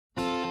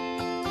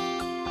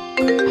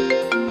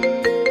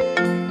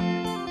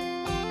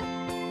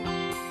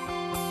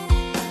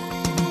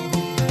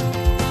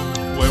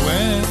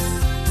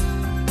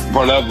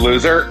What up,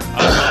 loser?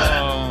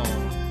 Oh.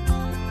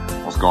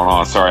 What's going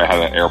on? Sorry, I had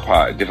an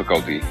AirPod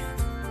difficulty.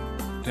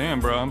 Damn,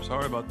 bro. I'm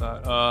sorry about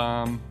that.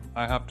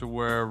 I have to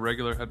wear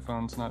regular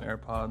headphones, not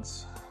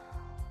AirPods.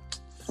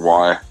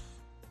 Why?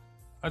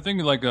 I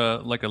think like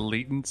a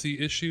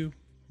latency issue,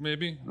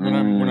 maybe. When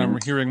I'm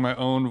hearing my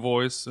own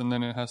voice and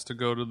then it has to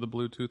go to the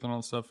Bluetooth and all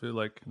that stuff, there's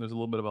a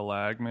little bit of a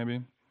lag,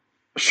 maybe.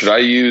 Should I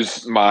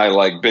use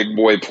my big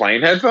boy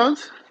plane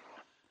headphones?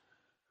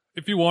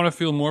 If you want to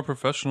feel more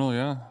professional,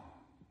 yeah.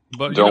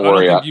 But Don't I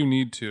worry, don't think you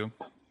need to.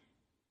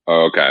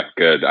 Oh, okay,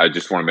 good. I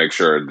just want to make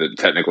sure that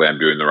technically I'm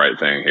doing the right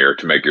thing here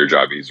to make your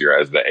job easier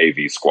as the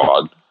AV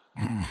squad.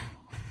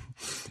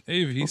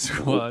 AV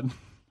squad.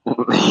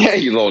 Yeah,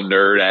 you little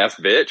nerd ass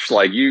bitch.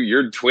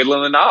 You're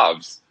twiddling the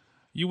knobs.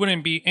 You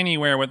wouldn't be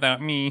anywhere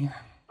without me.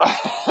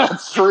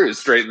 That's true.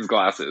 Straightens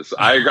glasses.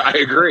 I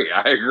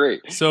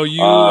agree. So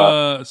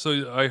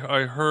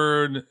I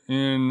heard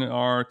in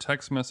our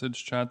text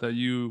message chat that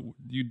you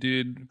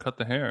did cut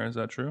the hair. Is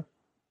that true?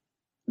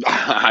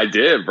 I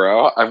did,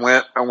 bro. I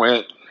went.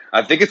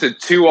 I think it's a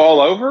 2 all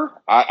over.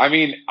 I'm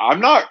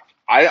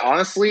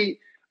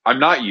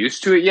not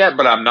used to it yet,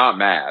 but I'm not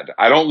mad.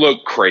 I don't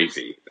look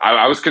crazy.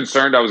 I was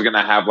concerned I was going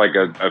to have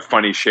a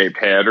funny shaped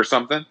head or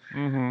something.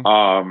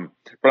 Mm-hmm.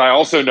 But I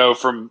also know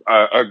from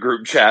a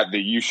group chat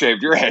that you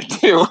shaved your head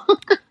too.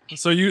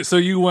 So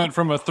you went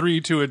from a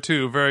 3 to a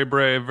 2. Very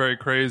brave, very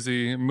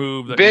crazy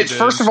move. That Bitch, you did.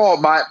 first of all,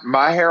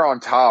 my hair on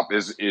top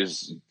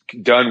is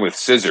done with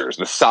scissors.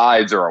 The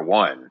sides are a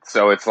 1,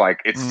 so it's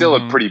still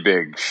a pretty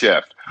big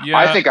shift. Yeah,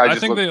 I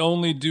think they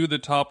only do the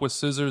top with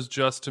scissors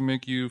just to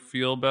make you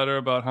feel better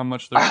about how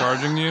much they're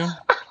charging you.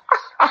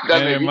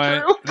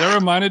 That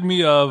reminded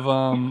me of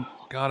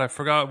God, I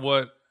forgot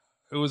what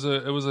it was.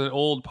 It was an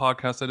old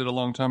podcast I did a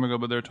long time ago,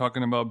 but they're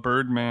talking about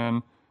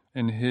Birdman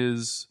and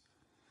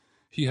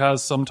he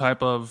has some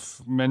type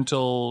of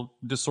mental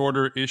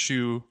disorder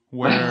issue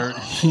where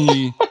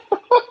he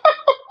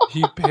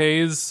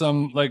pays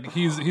some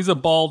he's a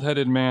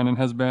bald-headed man and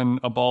has been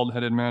a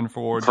bald-headed man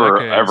for decades.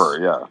 Forever,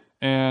 yeah.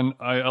 And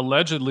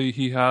allegedly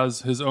he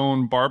has his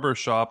own barber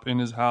shop in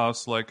his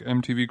house, like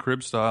MTV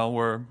Crib style,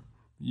 where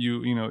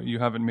you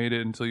haven't made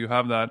it until you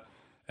have that.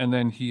 And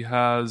then he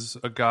has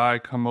a guy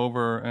come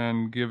over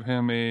and give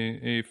him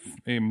a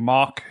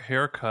mock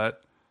haircut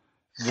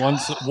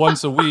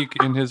once a week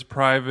in his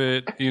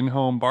private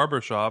in-home barber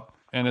shop,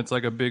 and it's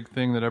like a big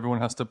thing that everyone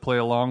has to play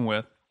along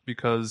with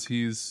because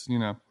he's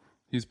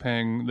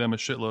paying them a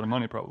shitload of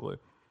money probably.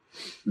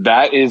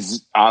 That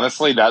is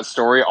honestly that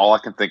story. All I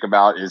can think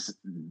about is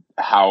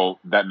how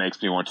that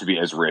makes me want to be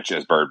as rich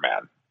as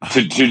Birdman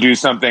to do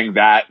something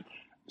that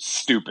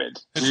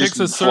stupid. It takes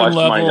a certain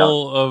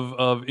level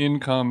of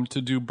income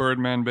to do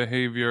Birdman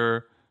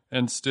behavior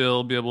and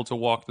still be able to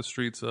walk the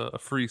streets a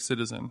free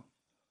citizen.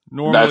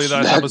 Normally,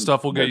 that type of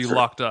stuff will get you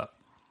locked up.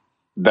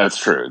 That's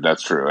true.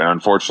 And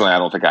unfortunately, I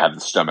don't think I have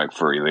the stomach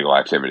for illegal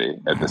activity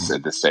at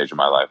this stage of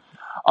my life.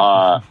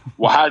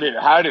 Well, how did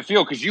it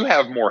feel? Because you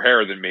have more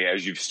hair than me,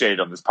 as you've stated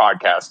on this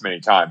podcast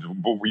many times.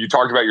 You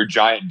talked about your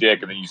giant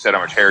dick, and then you said how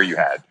much hair you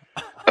had.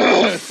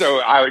 So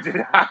I would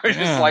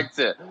just like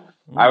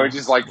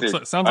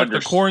to. Sounds like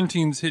the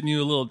quarantine's hitting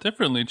you a little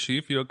differently,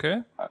 Chief. You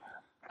okay?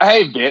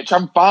 Hey, bitch,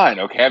 I'm fine.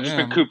 Okay, I've just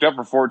been cooped up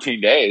for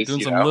 14 days.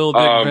 Doing some Lil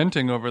Dick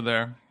venting over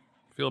there.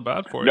 Feel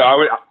bad for you.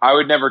 No, I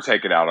would never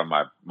take it out on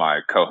my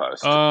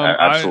co-host.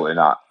 Absolutely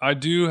not. I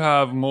do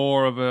have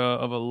more of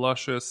a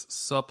luscious,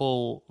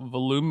 supple,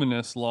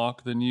 voluminous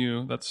lock than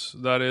you.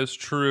 That is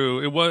true.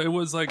 It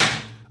was like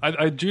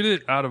I did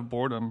it out of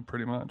boredom,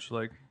 pretty much.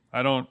 Like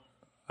it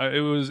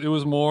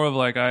was more of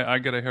like I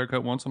get a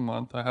haircut once a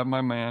month. I have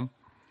my man,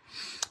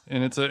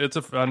 and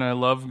and I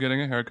love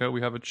getting a haircut. We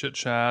have a chit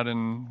chat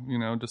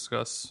and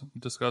discuss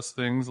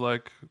things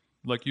like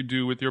you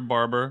do with your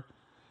barber.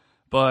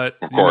 But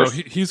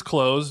he's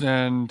closed,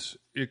 and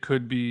it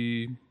could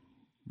be,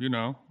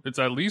 it's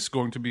at least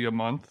going to be a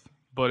month,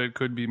 but it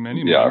could be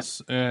many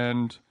months.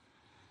 And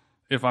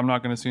if I'm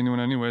not going to see anyone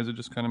anyways, it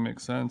just kind of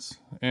makes sense.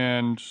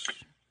 And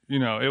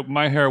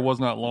my hair was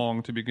not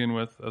long to begin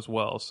with as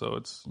well, so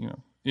it's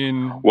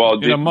in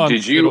a month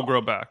it'll grow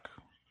back.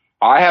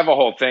 I have a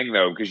whole thing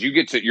though, because you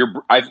get to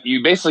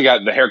you basically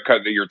got the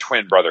haircut that your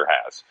twin brother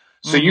has.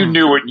 So you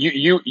knew what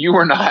you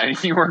were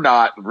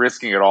not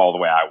risking it all the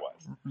way I was.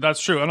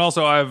 That's true. And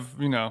also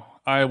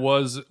I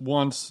was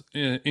once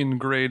in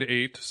grade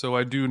 8, so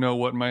I do know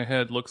what my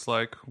head looks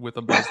like with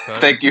a buzz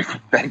cut. Thank you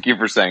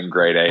for saying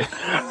grade 8.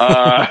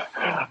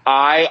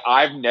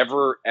 I've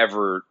never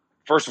ever,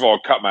 first of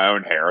all, cut my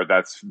own hair.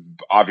 That's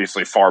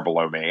obviously far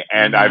below me,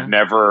 and I've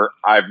never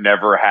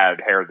had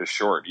hair this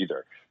short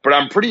either. But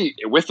I'm pretty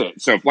with it.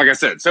 So like I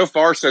said, so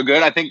far so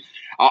good. I think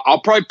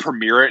I'll probably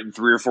premiere it in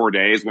 3 or 4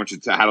 days once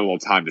it's had a little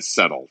time to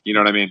settle. You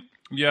know what I mean?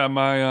 Yeah,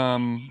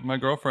 my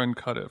girlfriend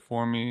cut it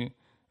for me,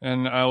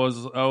 and I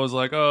was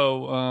like,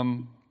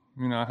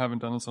 I haven't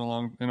done this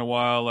in a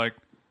while. Like,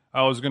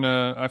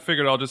 I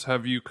figured I'll just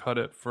have you cut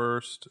it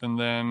first, and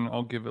then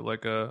I'll give it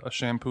like a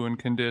shampoo and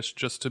condition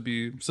just to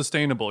be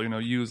sustainable.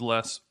 Use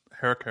less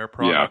hair care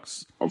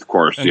products. Yeah, of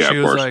course. And she of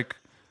was course. like,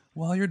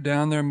 "While you're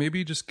down there,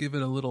 maybe just give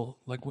it a little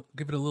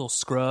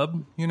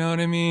scrub." You know what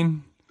I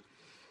mean?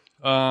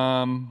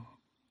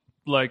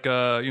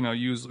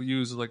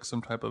 Use like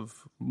some type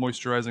of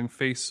moisturizing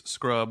face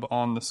scrub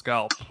on the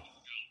scalp.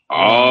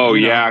 Oh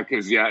yeah,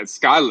 because that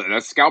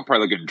scalp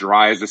probably looking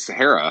dry as the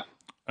Sahara.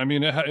 I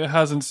mean, it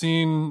hasn't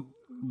seen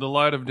the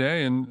light of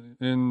day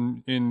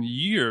in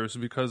years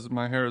because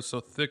my hair is so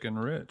thick and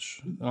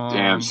rich.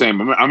 Damn, same.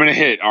 I'm gonna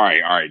hit. All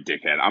right,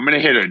 dickhead. I'm gonna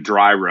hit a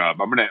dry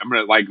rub. I'm gonna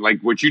like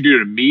what you do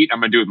to meat.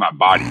 I'm gonna do with my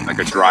body, like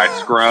a dry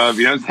scrub.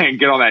 You know what I'm saying?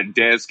 Get all that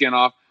dead skin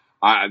off.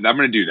 I'm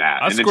gonna do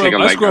that. I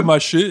scrub my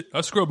shit.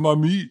 I scrub my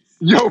meat.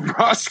 Yo, bro,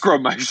 I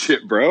scrub my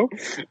shit, bro.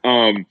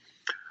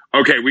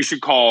 Okay, we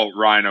should call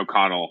Ryan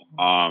O'Connell,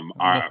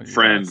 our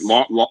friend,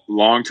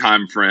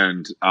 longtime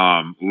friend,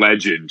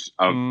 legend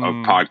of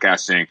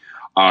podcasting,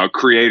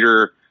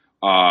 creator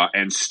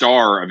and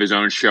star of his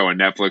own show on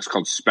Netflix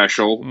called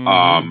Special.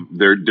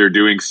 They're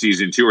doing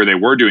season 2, or they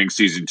were doing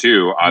season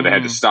 2. They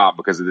had to stop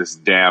because of this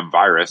damn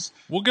virus.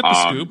 We'll get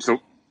the scoop.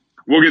 So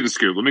we'll get the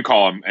scoop. Let me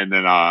call him, and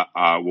then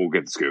we'll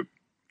get the scoop.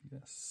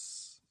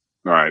 Yes.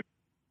 All right.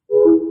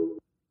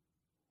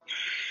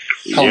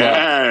 Hello.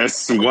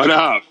 Yes. What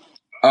up?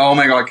 Oh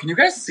my god, can you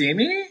guys see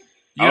me?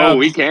 Yeah,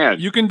 we can.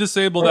 You can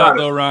disable that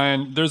though,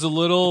 Ryan. There's a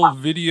little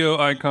video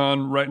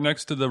icon right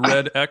next to the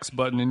red X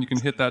button, and you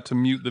can hit that to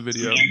mute the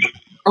video.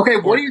 Okay,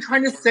 what are you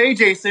trying to say,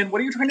 Jason?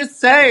 What are you trying to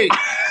say?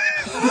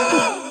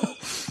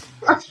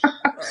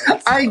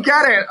 I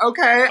get it,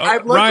 okay?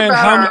 I've looked Ryan,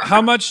 better.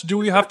 how much do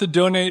we have to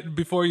donate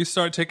before you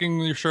start taking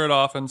your shirt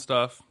off and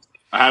stuff?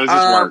 How does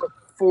this work?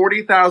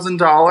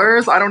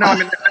 $40,000. I don't know. I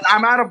mean,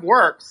 I'm out of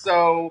work,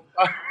 so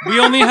We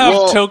only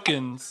have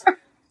tokens.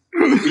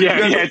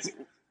 Yeah.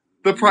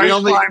 The price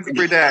climbs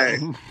every day.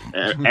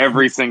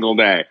 Every single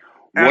day.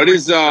 What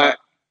is how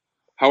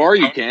are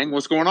you, Kang?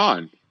 What's going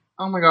on?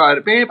 Oh my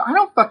god, babe, I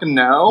don't fucking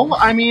know.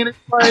 I mean, it's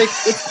like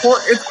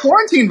it's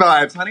quarantine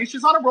vibes, honey.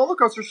 She's on a roller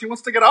coaster. She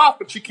wants to get off,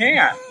 but she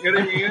can't. You know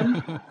what I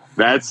mean?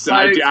 That's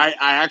I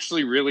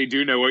actually really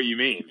do know what you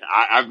mean.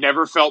 I've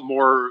never felt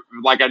more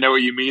like I know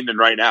what you mean than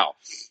right now.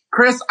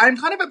 Chris, I'm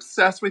kind of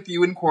obsessed with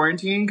you in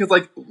quarantine because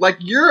like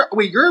you're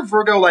a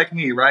Virgo like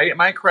me, right?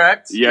 Am I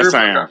correct? Yes,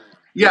 I am.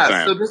 Yes, Yes,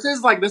 I am. so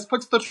this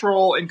puts the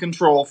troll in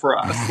control for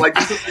us. Like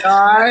this is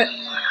not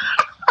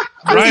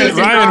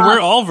Ryan, we're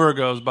all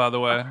Virgos, by the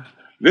way.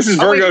 This is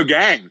Virgo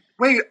gang.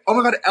 Wait, oh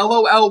my god,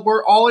 LOL,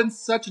 we're all in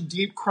such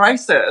deep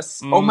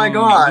crisis. Oh my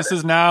god. This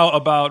is now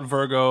about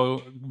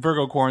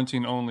Virgo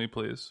quarantine only,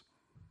 please.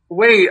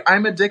 Wait,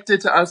 I'm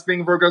addicted to us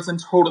being Virgos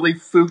and totally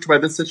fooked by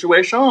this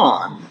situation.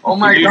 Oh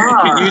my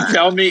god. Can you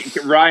tell me,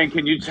 Ryan,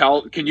 can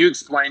you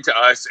explain to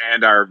us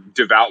and our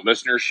devout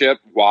listenership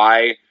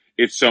why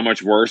it's so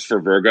much worse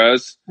for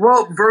Virgos?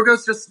 Well,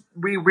 Virgos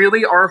we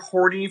really are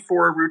horny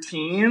for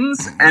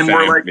routines, and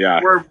Same,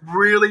 we're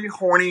really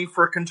horny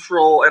for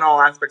control in all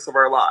aspects of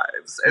our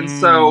lives. And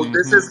so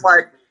this is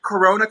like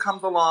Corona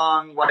comes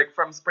along like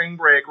from spring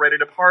break, ready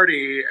to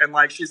party, and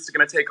like she's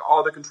gonna take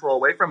all the control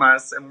away from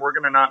us, and we're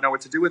gonna not know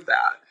what to do with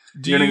that.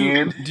 Do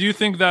you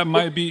think that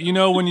might be,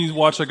 when you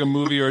watch like a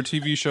movie or a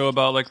TV show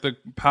about like the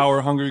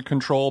power hungry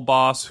control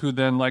boss who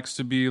then likes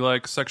to be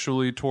like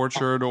sexually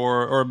tortured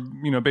or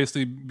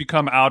basically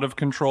become out of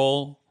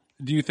control?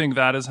 Do you think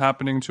that is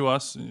happening to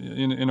us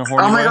in a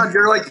horny way? Oh my god,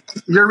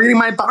 you're reading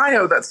my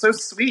bio. That's so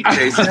sweet,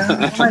 Jason.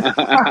 Oh my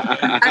god.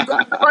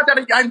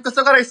 I'm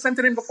so glad I sent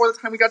it in before the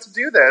time we got to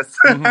do this.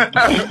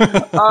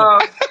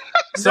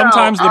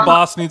 Sometimes the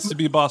boss needs to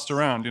be bossed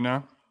around,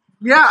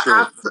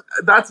 Yeah,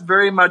 that's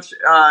very much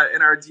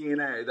in our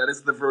DNA. That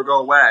is the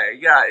Virgo way.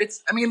 Yeah,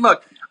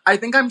 look, I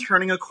think I'm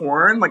turning a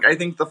corn. Like, I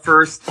think the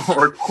first,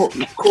 or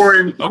corn.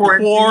 Corn?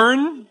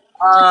 Corn.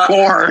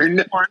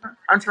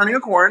 I'm turning a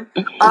corn.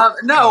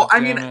 No, I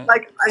mean,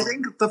 like, I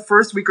think the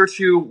first week or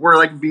two were,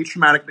 like,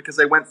 traumatic because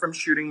I went from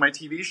shooting my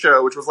TV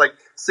show, which was, like,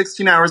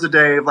 16 hours a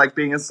day of, like,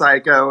 being a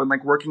psycho and,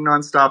 like, working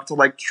nonstop to,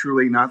 like,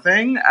 truly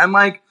nothing. And,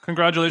 like...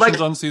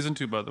 Congratulations on season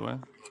 2, by the way.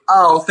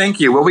 Oh, thank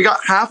you. Well, we got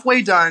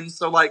halfway done,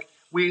 so, like,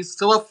 we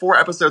still have 4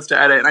 episodes to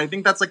edit, and I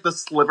think that's, like, the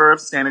sliver of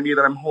sanity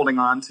that I'm holding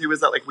on to, is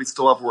that, like, we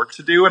still have work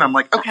to do, and I'm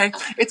like, okay,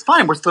 it's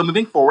fine. We're still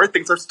moving forward.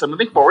 Things are still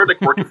moving forward. Like,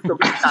 work is still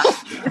moving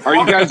fast. Are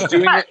you guys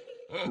doing it?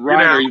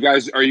 Ryan,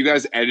 are you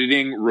guys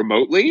editing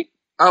remotely?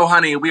 Oh,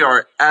 honey, we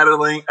are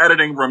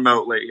editing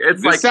remotely.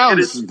 This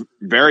sounds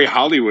very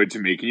Hollywood to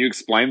me. Can you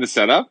explain the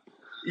setup?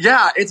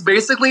 Yeah, it's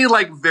basically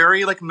like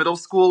very like middle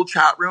school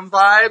chat room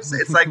vibes.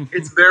 It's like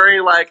it's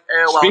very like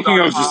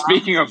AOL.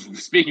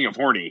 Speaking of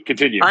horny,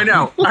 continue. I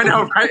know,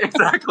 right?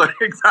 Exactly.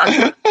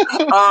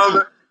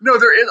 No,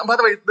 there is. By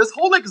the way, this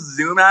whole like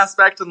Zoom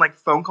aspect and like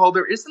phone call,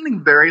 there is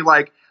something very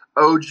like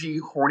OG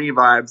horny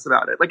vibes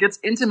about it. Like it's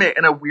intimate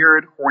in a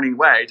weird horny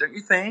way, don't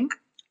you think?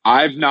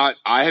 I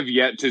have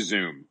yet to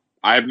Zoom.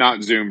 I have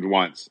not Zoomed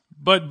once.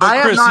 But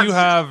Chris, you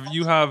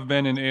have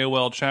been in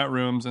AOL chat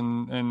rooms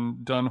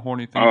and done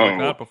horny things like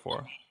that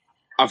before.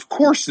 Of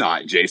course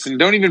not, Jason.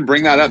 Don't even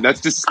bring that up.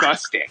 That's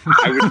disgusting.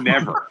 I would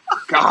never.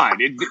 God,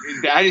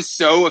 that is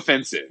so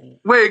offensive.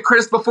 Wait,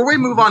 Chris, before we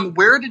move on,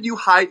 where did you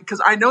hide?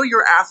 Because I know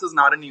your ass is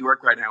not in New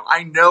York right now.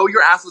 I know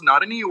your ass is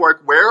not in New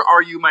York. Where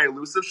are you, my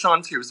elusive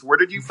chanteuse? Where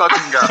did you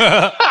fucking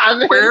go?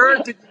 Where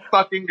did you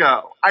fucking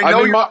go? I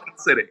know you're in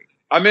the city.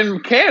 I'm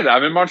in Canada.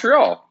 I'm in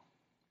Montreal.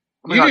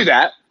 You knew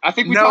that. I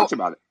think we talked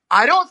about it.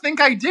 I don't think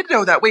I did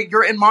know that. Wait,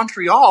 you're in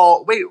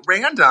Montreal. Wait,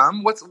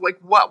 random? What's like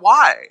what?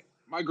 Why?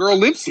 My girl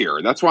lives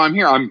here. That's why I'm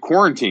here. I'm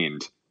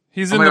quarantined.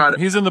 He's in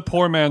the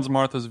poor man's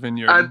Martha's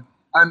Vineyard.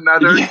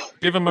 Another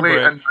give him a break.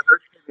 Another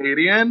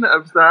Canadian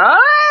obsessed.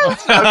 Okay.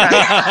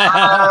 Okay.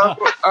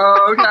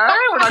 We're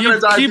not gonna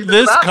dive keep into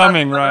this that.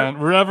 coming, Ryan.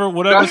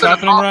 Whatever's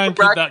happening, Ryan,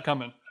 keep that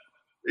coming.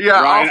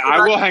 Yeah, Ryan,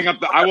 I will hang up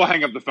the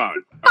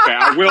phone. Okay,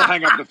 I will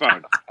hang up the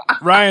phone.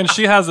 Ryan,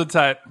 she has a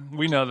type.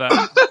 We know that.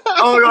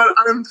 Oh my god,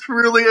 I'm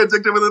truly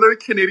addicted with another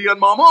Canadian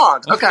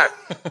maman. Okay.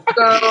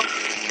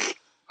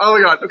 Oh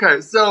my god.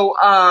 Okay. So,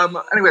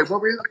 anyway,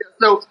 what were you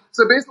saying?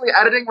 So basically,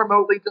 editing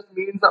remotely just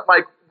means that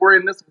like we're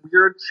in this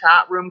weird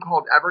chat room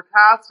called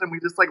Evercast, and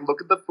we just like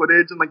look at the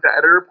footage, and like the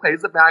editor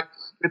plays it back.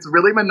 It's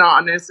really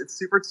monotonous. It's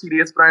super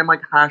tedious, but I'm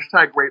like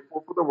 #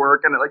 grateful for the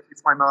work, and it like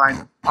keeps my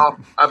mind off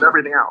of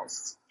everything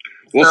else.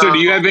 Well, so do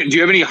you have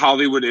any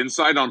Hollywood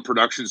insight on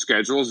production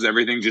schedules? Is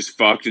everything just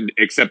fucked,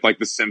 except like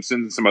The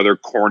Simpsons and some other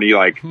corny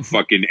like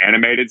fucking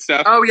animated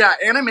stuff? Oh yeah,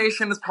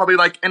 animation is probably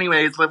like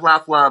anyways, live,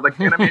 laugh, love. Like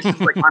animation's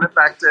like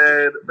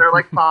unaffected. They're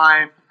like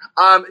fine.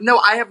 No,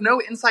 I have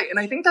no insight, and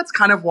I think that's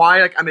kind of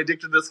why like I'm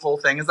addicted to this whole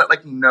thing is that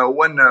like no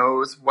one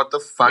knows what the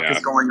fuck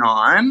is going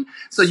on.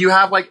 So you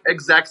have like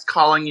execs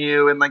calling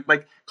you and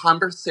like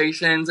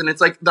conversations, and it's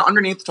like the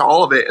underneath to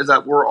all of it is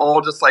that we're all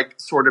just like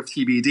sort of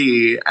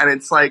TBD, and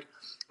it's like.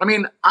 I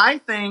mean, I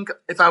think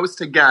if I was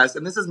to guess,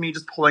 and this is me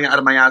just pulling it out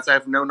of my ass, I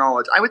have no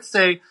knowledge, I would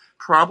say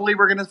probably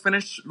we're going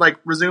to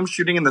resume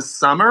shooting in the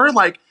summer.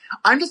 Like,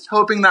 I'm just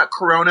hoping that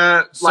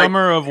Corona...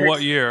 Summer of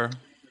what year?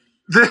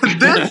 This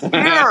year!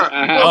 No.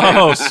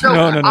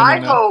 I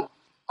hope...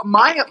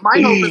 My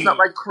hope is that,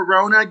 like,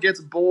 Corona gets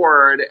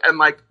bored and,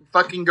 like,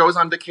 fucking goes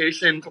on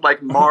vacation to,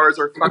 like, Mars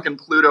or fucking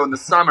Pluto in the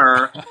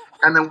summer,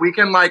 and then we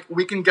can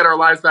get our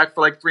lives back for,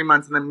 like, 3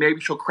 months, and then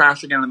maybe she'll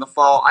crash again in the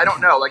fall. I don't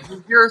know. Like,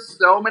 you hear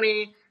so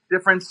many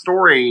different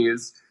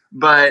stories,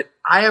 but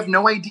I have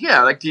no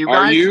idea. Like, do you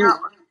guys know?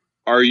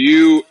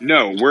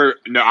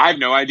 No, I have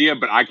no idea,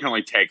 but I can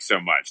only take so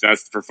much.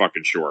 That's for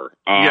fucking sure.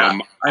 Yeah,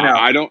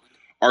 I know.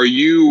 Are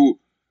you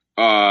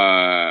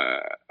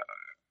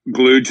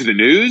glued to the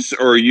news,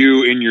 or are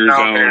you in your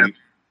zone?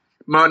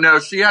 No,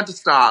 she had to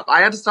stop.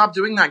 I had to stop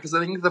doing that because I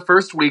think the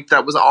first week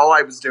that was all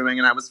I was doing,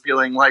 and I was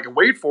feeling like,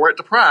 wait for it,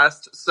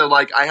 depressed. So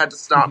like I had to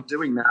stop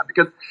doing that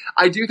because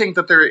I do think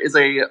that there is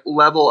a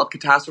level of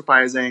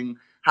catastrophizing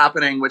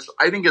happening, which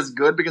I think is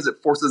good because it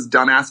forces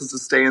dumbasses to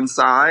stay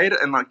inside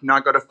and like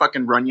not go to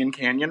fucking Runyon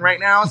Canyon right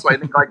now. So I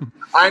think like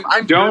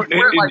I'm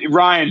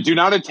Ryan, do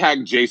not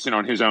attack Jason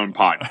on his own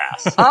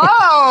podcast.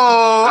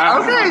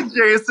 Oh, okay,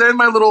 Jason,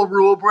 my little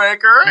rule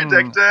breaker,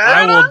 addicted.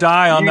 I will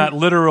die on that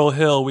literal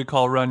hill we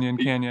call Runyon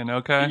Canyon.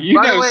 Okay.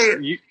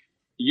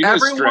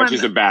 Stretch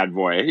is a bad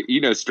boy.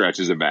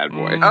 Stretch is a bad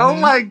boy. Oh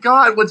my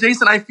god. Well,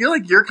 Jason, I feel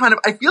like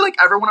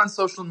everyone on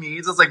social media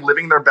is like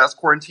living their best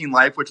quarantine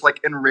life, which like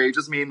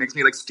enrages me and makes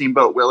me like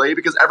Steamboat Willie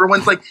because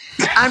everyone's like,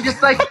 I'm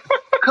just like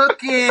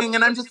cooking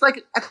and I'm just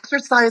like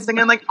exercising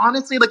and like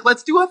honestly, like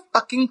let's do a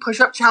fucking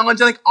push-up challenge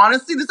and like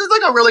honestly, this is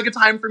like a really good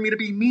time for me to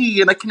be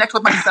me and like connect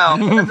with myself.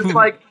 And just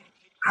like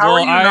How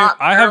are you not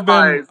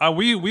paralyzed?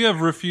 We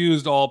have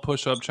refused all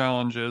push-up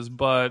challenges,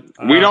 but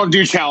we don't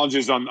do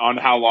challenges on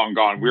how long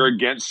gone. We're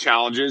against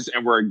challenges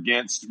and we're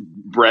against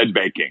bread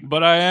baking.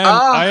 But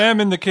I am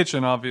in the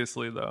kitchen,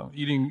 obviously, though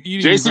eating.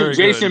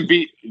 Jason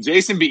be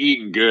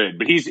eating good,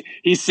 but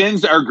he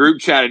sends our group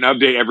chat an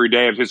update every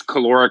day of his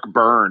caloric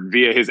burn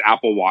via his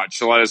Apple Watch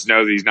to let us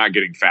know that he's not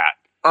getting fat.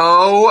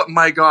 Oh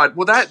my god!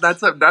 Well,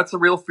 that's a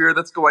real fear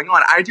that's going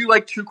on. I do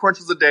like 2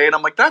 crunches a day, and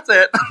I'm like, that's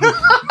it.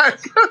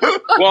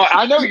 Well,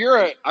 I know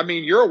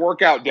you're a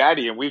workout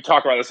daddy, and we've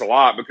talked about this a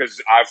lot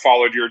because I've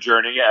followed your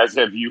journey, as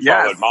have you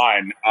followed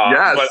mine.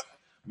 Yes.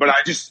 But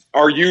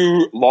are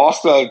you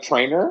lost a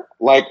trainer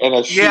like in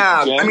a gym?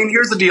 I mean,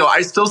 here's the deal.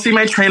 I still see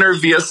my trainer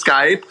via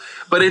Skype,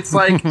 but it's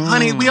like,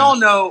 honey, we all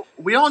know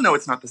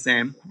it's not the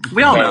same.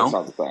 We all know it's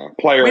not the same.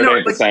 Player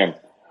ain't the same.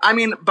 I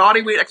mean,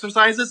 body weight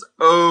exercises,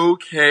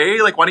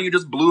 okay. Like, why don't you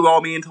just blue ball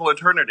me until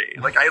eternity?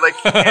 Like, I like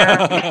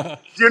can't.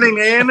 Do you know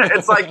what I mean?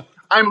 It's like,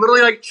 I'm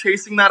literally like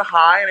chasing that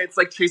high and it's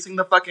like chasing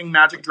the fucking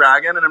magic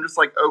dragon. And I'm just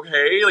like,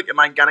 okay, like, am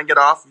I gonna get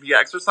off via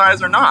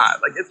exercise or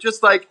not? Like, it's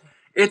just like,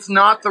 it's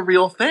not the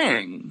real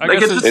thing. I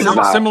guess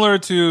it's similar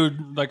to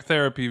like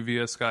therapy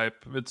via Skype.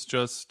 It's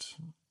just,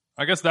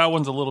 I guess that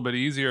one's a little bit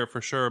easier for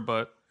sure,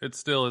 but it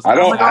still is. I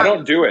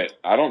don't do it.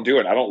 I don't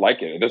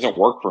like it. It doesn't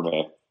work for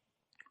me.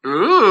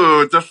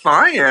 Ooh,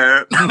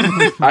 defiant.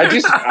 I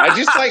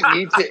just like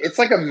need to, it's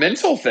like a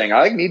mental thing. I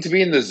like need to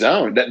be in the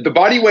zone. The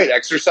body weight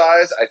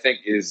exercise I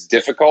think is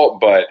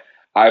difficult, but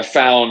I've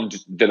found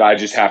that I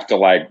just have to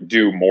like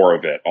do more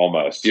of it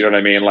almost. You know what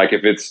I mean? Like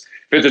if it's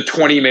a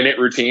 20-minute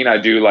routine, I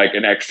do like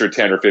an extra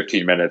 10 or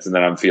 15 minutes and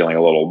then I'm feeling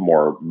a little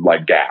more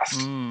like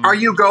gassed. Are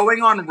you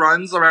going on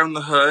runs around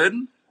the hood?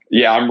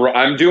 Yeah,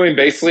 I'm doing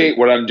basically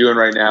what I'm doing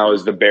right now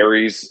is the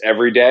berries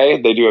every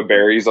day. They do a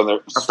berries on their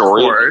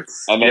story. Of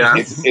course. And then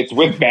it's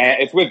with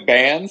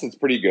bands. It's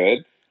pretty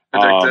good.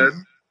 Addicted.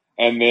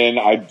 And then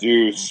I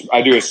do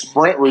a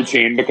sprint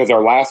routine because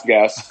our last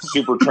guest,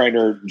 super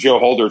trainer Joe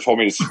Holder, told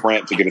me to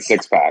sprint to get a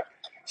 6-pack.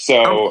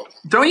 So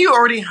don't you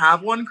already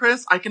have one,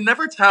 Chris? I can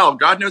never tell.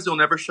 God knows you'll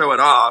never show it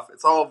off.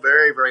 It's all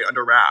very, very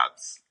under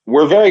wraps.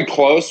 We're very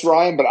close,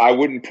 Ryan, but I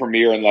wouldn't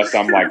premiere unless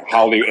I'm like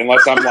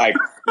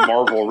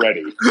Marvel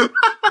ready.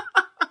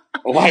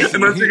 Like,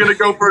 unless you're gonna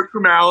go for a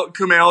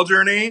Kumail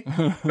journey.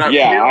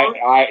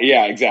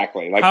 Yeah,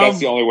 exactly. Like that's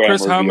the only way.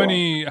 Chris, how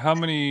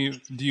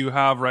many do you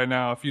have right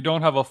now? If you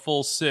don't have a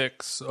full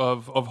 6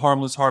 of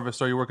Harmless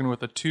Harvest, are you working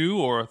with a 2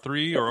 or a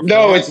 3 or a 4?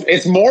 No,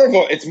 it's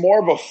more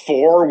of a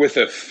 4 with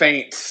a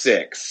faint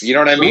 6. You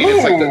know what I mean? Ooh.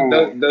 It's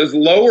like those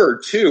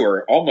lower 2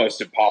 are almost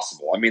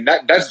impossible. I mean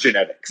that's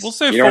genetics. We'll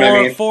say you know 4. What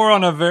I mean? 4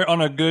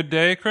 on a good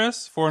day,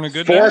 Chris. 4 on a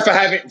good day. 4 if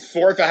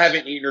I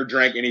haven't eaten or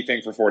drank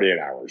anything for 48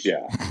 hours.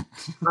 Yeah.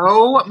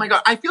 Oh my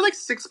God. I feel like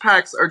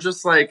 6-packs are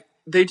just like,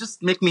 they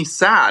just make me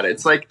sad.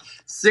 It's like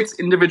 6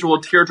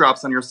 individual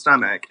teardrops on your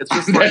stomach. It's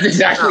just like, that's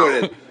exactly what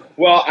it is.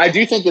 Well, I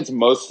do think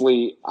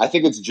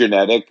it's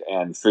genetic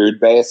and food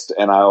based,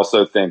 and I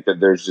also think that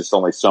there's just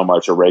only so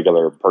much a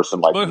regular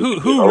person like. But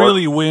who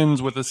really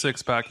wins with a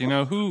 6-pack? You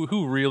know,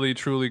 who really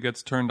truly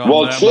gets turned on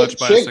much by a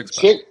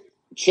 6-pack?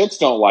 Chicks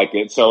don't like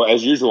it, so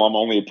as usual, I'm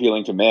only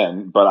appealing to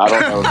men. But I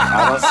don't know.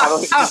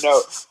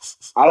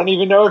 I don't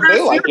even know if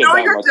they like it. You know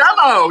your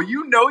demo.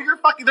 You know your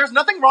fucking. There's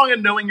nothing wrong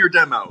in knowing your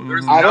demo.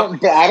 I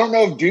don't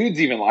know if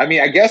dudes even. I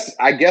mean, I guess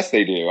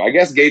they do. I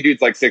guess gay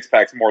dudes like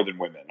 6-packs more than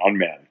women on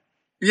men.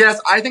 Yes,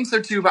 I think so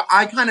too. But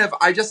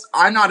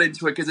I'm not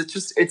into it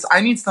because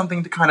I need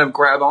something to kind of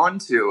grab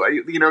onto.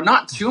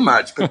 Not too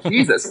much, but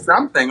Jesus,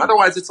 something.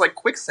 Otherwise, it's like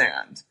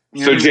quicksand.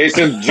 So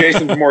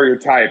Jason's more your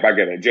type. I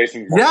get it.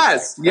 Jason's more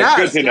yes. That's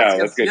good to know.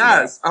 That's good to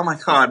know. Oh my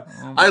God.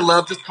 I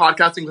love just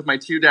podcasting with my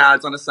 2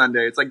 dads on a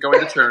Sunday. It's like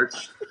going to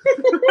church.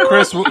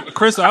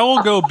 Chris, I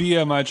will go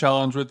BMI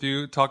challenge with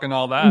you, talking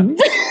all that.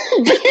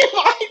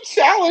 BMI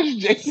challenge,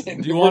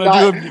 Jason. Do you want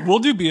to do we'll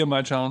do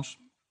BMI challenge.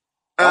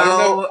 I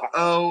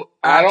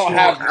don't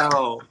have.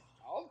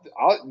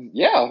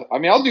 Yeah. I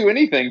mean, I'll do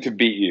anything to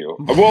beat you.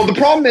 Well, the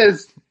problem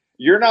is,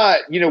 you're not,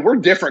 we're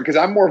different because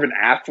I'm more of an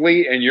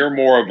athlete and you're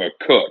more of a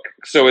cook.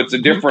 So it's a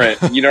different,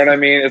 you know what I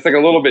mean? It's like a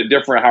little bit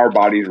different how our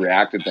bodies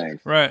react to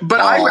things. Right. But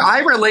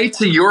I relate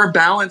to your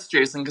balance,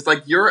 Jason, because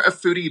like you're a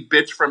foodie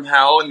bitch from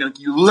hell and like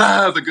you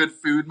love a good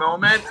food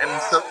moment.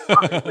 And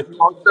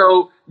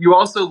so you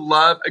also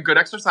love a good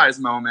exercise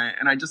moment.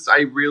 And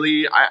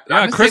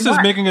Chris is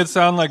making it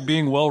sound like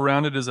being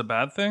well-rounded is a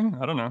bad thing.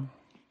 I don't know.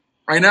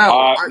 I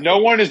know. No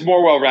one is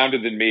more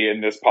well-rounded than me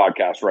in this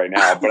podcast right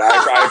now, but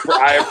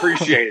I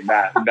appreciate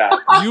that.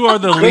 You are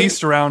the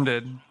least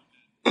rounded.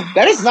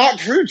 That is not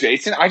true,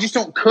 Jason. I just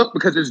don't cook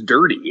because it's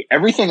dirty.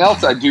 Everything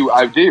else I do.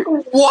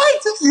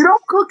 What? You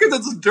don't cook because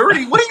it's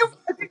dirty? What are you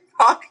fucking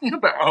talking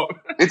about?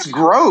 It's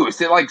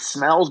gross. It like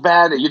smells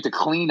bad. You have to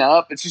clean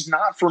up. It's just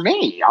not for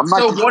me. I'm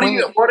not. So what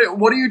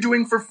are you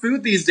doing for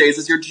food these days?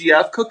 Is your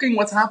GF cooking?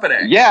 What's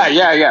happening?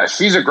 Yeah.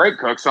 She's a great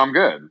cook, so I'm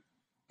good.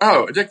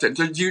 Oh, addicted.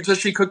 Does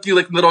she cook you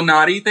like little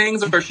naughty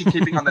things, or is she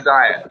keeping on the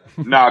diet?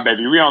 Nah,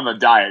 baby, we on the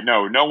diet.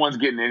 No one's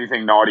getting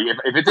anything naughty.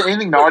 If it's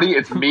anything naughty,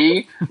 it's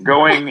me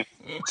going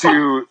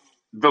to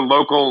the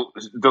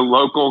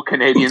local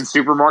Canadian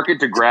supermarket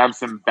to grab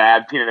some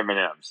bad peanut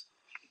M&Ms.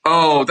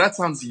 Oh, that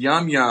sounds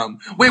yum.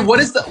 Wait, what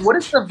is the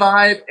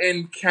vibe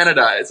in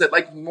Canada? Is it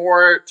like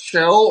more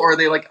chill, or are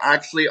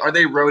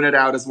they rowing it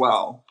out as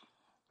well?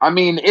 I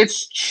mean,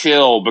 it's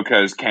chill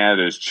because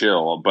Canada's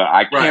chill, but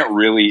I can't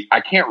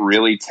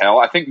really tell.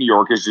 I think New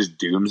York is just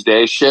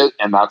doomsday shit,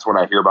 and that's what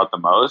I hear about the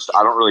most.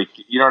 I don't really,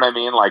 you know what I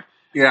mean? Like,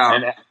 yeah.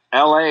 And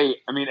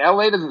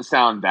LA doesn't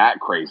sound that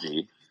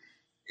crazy.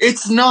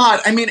 It's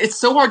not. I mean, it's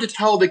so hard to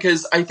tell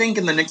because I think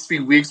in the next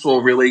few weeks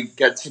we'll really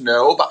get to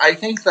know. But I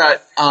think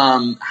that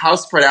how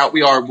spread out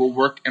we are will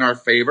work in our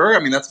favor.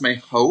 I mean, that's my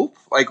hope.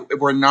 Like,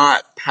 we're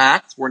not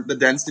packed. The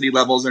density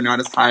levels are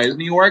not as high as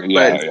New York.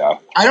 But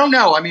I don't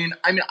know. I mean,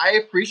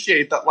 I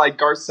appreciate that, like,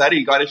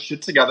 Garcetti got his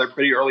shit together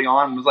pretty early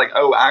on and was like,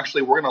 oh,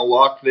 actually, we're going to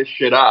lock this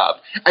shit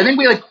up. I think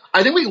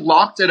we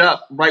locked it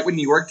up right when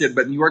New York did,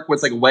 but New York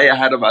was, like, way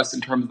ahead of us in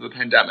terms of the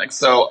pandemic.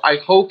 So I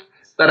hope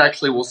that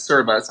actually will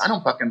serve us. I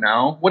don't fucking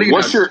know. What do you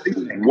know?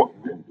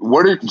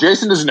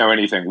 Jason doesn't know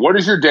anything. What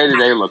does your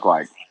day-to-day look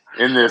like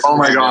in this? Oh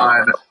my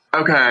God.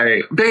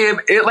 Okay. Babe,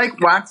 it like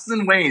waxes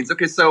and wanes.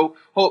 Okay, so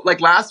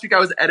like last week I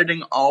was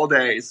editing all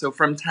day. So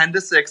from 10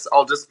 to 6,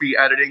 I'll just be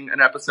editing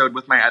an episode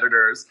with my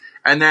editors.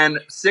 And then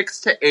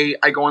 6 to 8,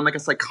 I go on like a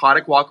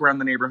psychotic walk around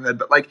the neighborhood.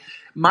 But like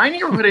my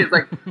neighborhood is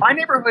like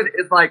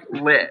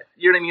lit.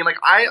 You know what I mean? Like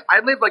I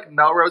live like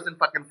Melrose and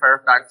fucking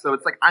Fairfax. So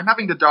it's like I'm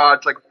having to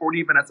dodge like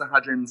 40 Vanessa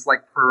Hudgens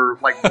like per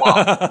like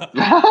block.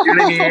 You know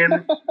what I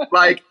mean?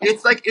 Like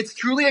it's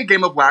truly a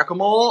game of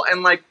whack-a-mole.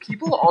 And like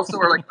people also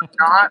are like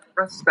not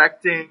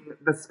respecting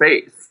the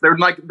space. They're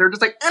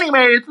just like,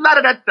 anyways, la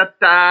da da da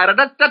da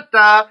da da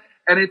da.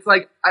 And it's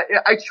like,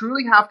 I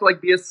truly have to like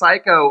be a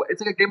psycho.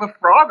 It's like a game of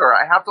Frogger.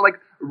 I have to like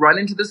run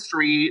into the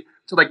street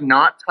to like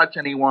not touch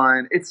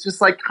anyone. It's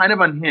just like kind of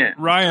unhinged.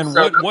 Ryan,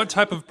 what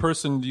type of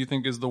person do you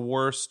think is the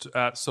worst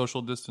at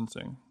social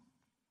distancing?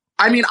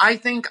 I mean, I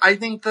think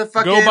the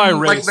fucking go by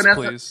race, like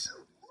Vanessa, please.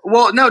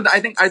 Well, no, I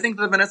think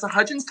the Vanessa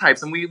Hudgens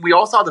types, and we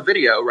all saw the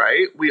video,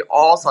 right? We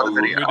all saw the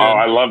video. Oh,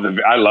 I love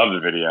the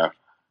video.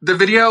 The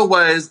video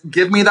was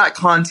give me that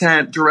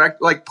content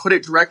put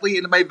it directly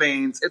into my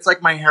veins. It's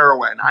like my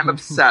heroin. I'm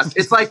obsessed.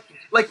 It's like,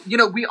 you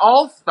know, we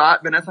all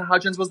thought Vanessa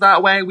Hudgens was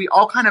that way. We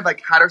all kind of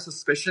like had our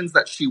suspicions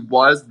that she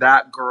was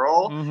that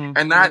girl. Mm-hmm.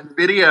 And that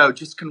video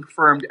just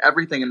confirmed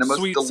everything in the most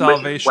Sweet delicious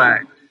salvation. way.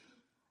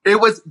 It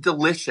was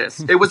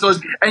delicious. It was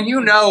delicious. And you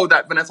know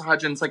that Vanessa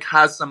Hudgens like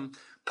has some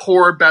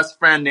poor best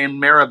friend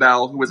named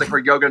Maribel, who was like her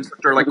yoga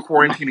instructor, like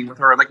quarantining with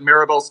her. Like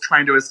Maribel's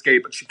trying to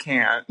escape, but she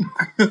can't.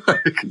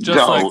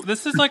 Like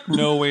this is like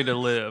no way to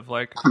live.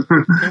 Like, can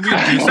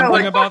we do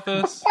something about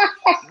this?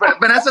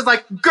 But Vanessa's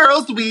like,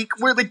 girls' week.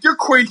 We're like, you're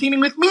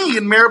quarantining with me,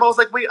 and Maribel's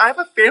like, wait, I have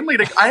a family.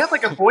 I have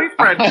like a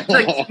boyfriend. She's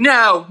like,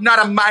 no, not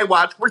on my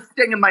watch. We're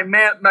staying in my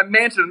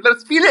mansion.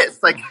 Let's be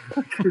this. Like.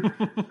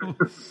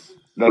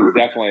 That's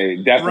definitely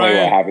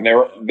what happened.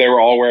 They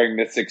were all wearing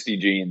Miss 60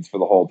 jeans for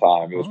the whole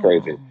time. It was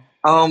crazy.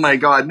 Oh my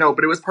God, no,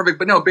 but it was perfect.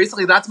 But no,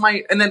 basically that's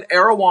and then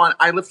Erewhon,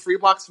 I live 3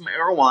 blocks from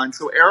Erewhon,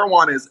 so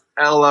Erewhon is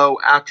LO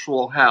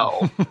actual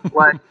hell.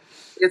 Like,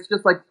 it's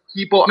just like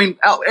people, I mean,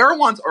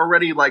 Erewhon's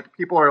already like,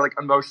 people are like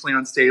emotionally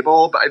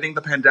unstable, but I think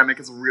the pandemic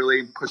has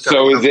really pushed up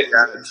the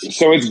edge.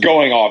 So it's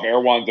going off.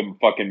 Erewhon's a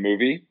fucking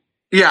movie?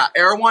 Yeah,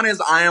 Erewhon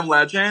is I Am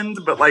Legend,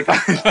 but like,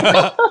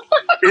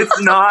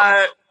 it's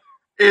not...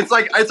 It's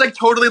like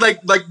totally like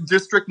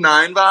District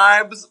 9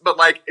 vibes, but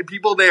like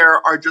people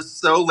there are just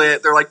so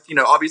lit. They're like, you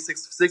know, obviously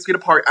 6 feet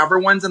apart.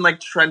 Everyone's in like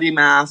trendy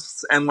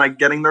masks and like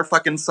getting their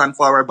fucking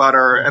sunflower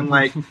butter, and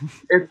like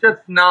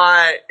it's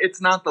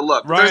not the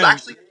look. Ryan, there's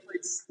actually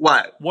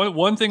what?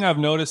 One thing I've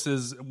noticed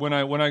is when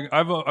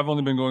I've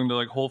only been going to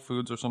like Whole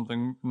Foods or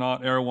something,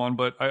 not Erewhon,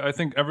 but I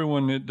think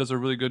everyone does a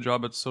really good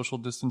job at social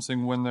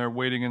distancing when they're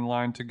waiting in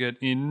line to get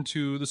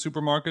into the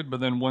supermarket. But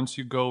then once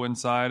you go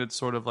inside, it's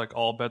sort of like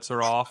all bets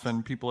are off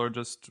and people are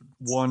just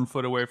 1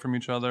 foot away from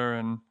each other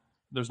and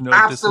there's no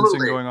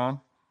distancing going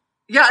on.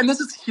 Yeah, and this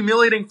is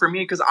humiliating for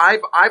me because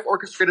I've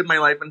orchestrated my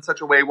life in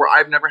such a way where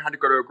I've never had to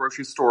go to a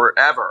grocery store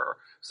ever.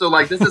 So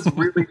like this is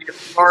really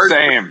hard.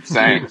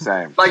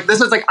 Same. Like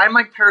this is like I'm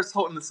like Paris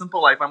Hilton, The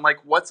Simple Life. I'm like,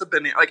 what's a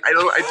banana? Like I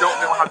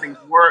don't know how things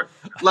work.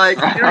 Like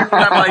you know what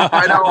I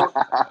mean? I'm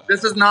like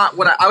This is not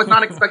what I was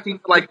not expecting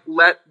to like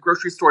let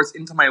grocery stores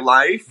into my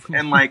life,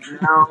 and like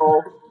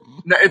now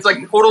it's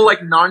like total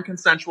like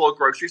non-consensual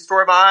grocery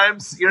store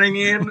vibes. You know what I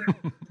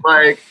mean?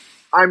 Like.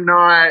 I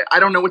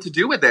don't know what to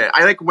do with it.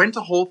 I like went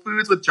to Whole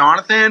Foods with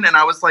Jonathan and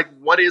I was like,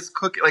 what is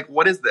cooking? Like,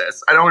 what is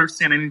this? I don't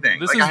understand anything.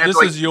 This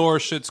is your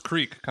Schitt's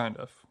Creek kind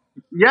of.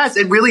 Yes,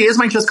 it really is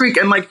my Schitt's Creek.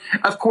 And like,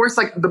 of course,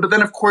 but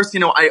then of course, you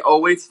know, I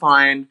always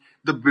find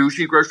the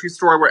bougie grocery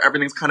store where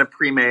everything's kind of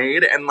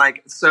pre-made. And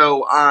like,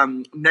 so,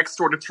 next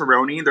door to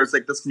Tironi, there's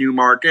like this new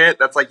market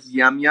that's like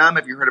Yum Yum.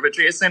 Have you heard of it,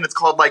 Jason? It's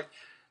called like,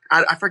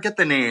 I forget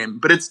the name,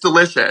 but it's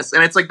delicious.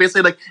 And it's like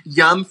basically like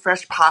yum,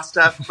 fresh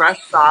pasta, fresh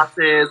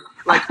sauces,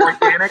 like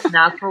organic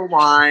natural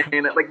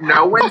wine. Like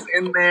no one's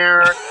in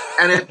there.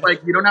 And it's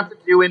like, you don't have to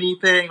do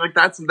anything. Like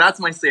that's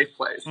my safe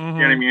place. Mm-hmm.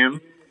 You know what I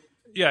mean?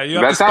 Yeah. You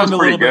have to spend a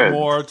little bit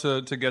more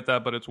to get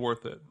that, but it's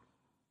worth it.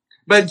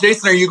 But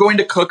Jason, are you going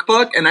to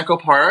Cookbook in Echo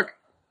Park?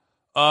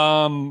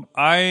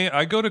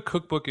 I go to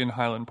Cookbook in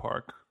Highland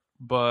Park,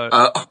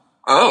 but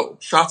oh,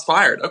 shots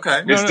fired.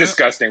 Okay. It's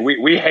disgusting.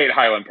 We hate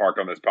Highland Park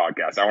on this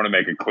podcast. I want to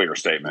make a clear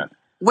statement.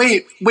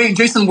 Wait,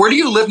 Jason, where do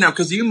you live now?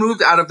 Because you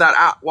moved out of that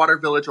Atwater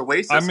Village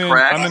Oasis,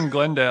 correct? I'm in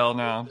Glendale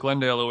now.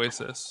 Glendale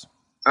Oasis.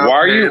 Okay, why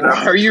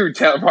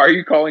are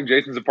you calling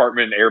Jason's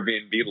apartment an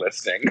Airbnb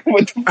listing?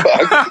 What the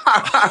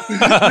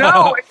fuck?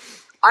 No,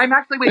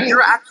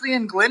 you're actually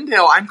in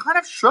Glendale. I'm kind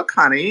of shook,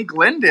 honey.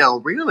 Glendale,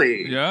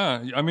 really?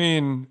 Yeah, I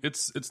mean,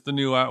 it's the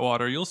new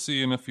Atwater. You'll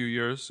see in a few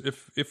years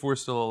if we're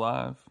still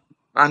alive.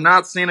 I'm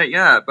not seeing it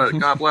yet, but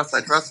God bless,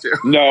 I trust you.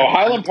 No,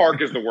 Highland Park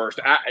is the worst.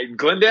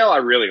 Glendale, I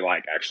really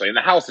like, actually, and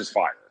the house is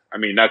fire. I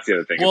mean, that's the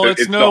other thing. Well,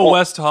 it's no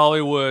West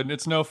Hollywood.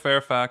 It's no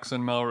Fairfax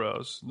and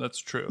Melrose. That's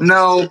true.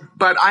 No,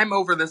 but I'm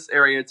over this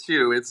area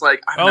too. It's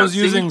like I was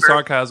using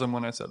sarcasm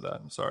when I said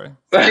that. I'm sorry.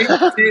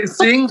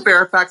 Seeing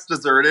Fairfax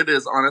deserted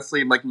is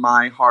honestly like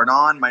my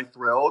heart-on, my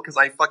thrill, because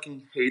I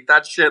fucking hate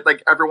that shit.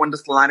 Like everyone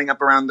just lining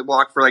up around the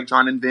block for like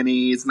John and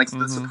Vinny's and like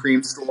the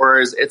Supreme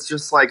stores. It's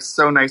just like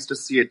so nice to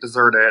see it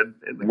deserted.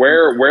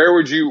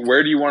 Where do you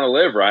want to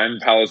live, Ryan?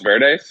 Palos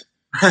Verdes?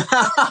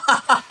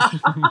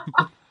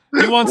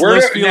 He wants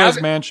Los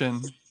Feliz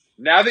mansion.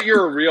 Now that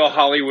you're a real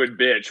Hollywood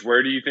bitch,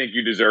 where do you think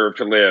you deserve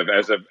to live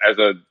as a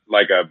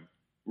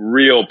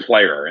real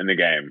player in the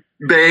game?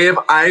 Babe,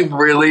 I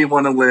really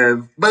want to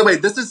live. By the way,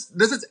 this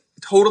is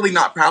totally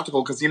not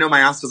practical because my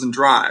ass doesn't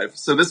drive,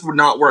 so this would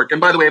not work. And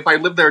by the way, if I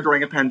lived there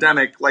during a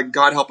pandemic, like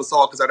God help us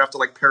all, because I'd have to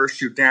like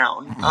parachute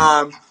down.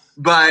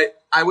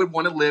 But I would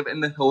want to live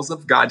in the hills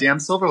of goddamn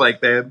Silver Lake,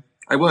 babe.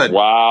 I would.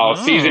 Wow,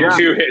 Season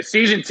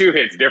 2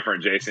 hits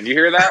different, Jason. You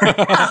hear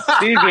that?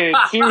 Season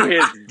 2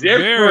 hits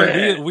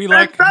different. We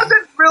like. It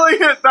doesn't really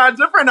hit that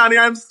different, honey.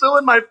 I'm still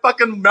in my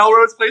fucking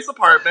Melrose Place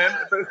apartment.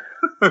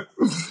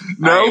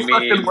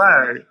 Fucking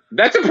way.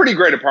 That's a pretty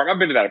great apartment. I've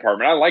been to that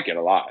apartment. I like it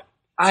a lot.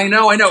 I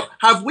know.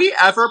 Have we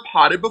ever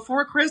potted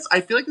before, Chris?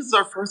 I feel like this is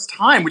our first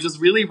time, which is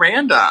really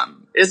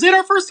random. Is it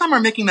our first time or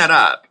making that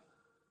up?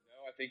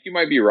 No, I think you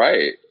might be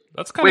right.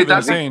 That's kind of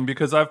insane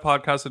because I've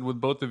podcasted with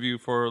both of you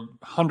for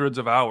hundreds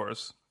of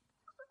hours.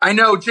 I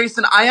know,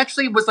 Jason. I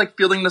actually was like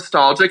feeling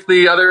nostalgic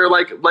the other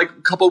like a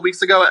couple of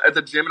weeks ago at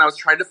the gym, and I was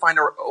trying to find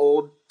our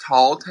old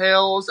Tall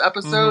Tales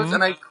episodes,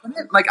 and I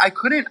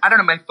couldn't. I don't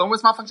know. My phone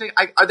was malfunctioning.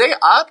 Are they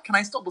up? Can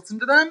I still listen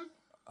to them?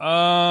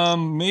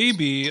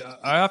 Maybe.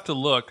 I have to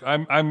look.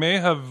 I may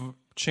have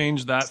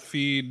changed that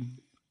feed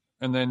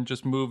and then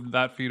just moved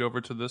that feed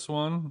over to this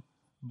one.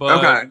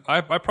 But okay.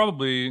 I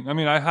probably,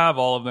 I have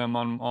all of them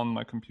on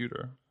my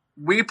computer.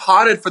 We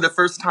potted for the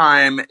first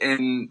time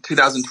in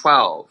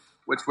 2012,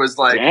 which was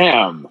like...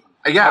 Damn.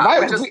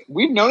 Yeah.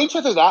 We've known each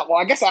other that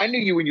long. I guess I knew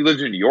you when you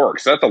lived in New York,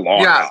 so that's a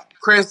long time.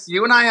 Chris,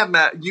 you and I have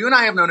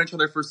known each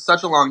other for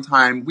such a long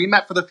time. We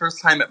met for the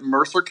first time at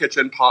Mercer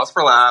Kitchen, pause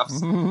for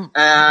laughs.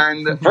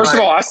 And first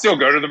of all, I still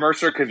go to the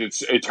Mercer because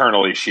it's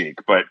eternally chic.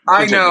 But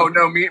I know,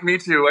 me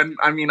too.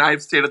 And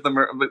I've stayed at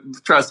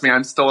trust me,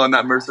 I'm still on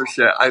that Mercer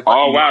shit.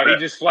 Oh wow, he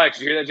just flexed.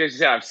 You hear that,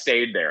 Jason? I've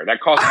stayed there. That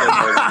costs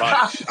more than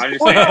much. I'm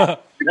just saying.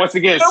 Once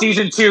again,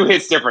 Season 2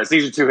 hits different.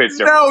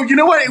 No, you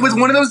know what? It was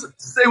one of those.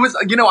 It was,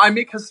 I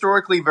make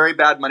historically very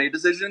bad money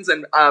decisions,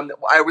 and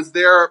I was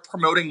there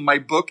promoting my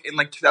book in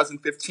like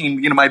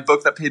 2015. My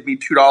book that paid me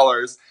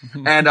 $2,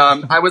 and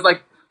I was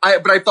like,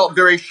 but I felt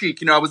very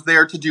chic. I was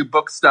there to do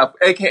book stuff,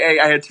 aka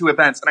I had 2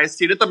 events, and I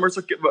stayed at the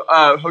Mercer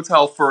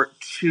Hotel for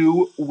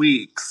 2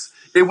 weeks.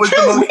 It was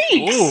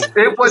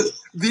It was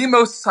the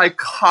most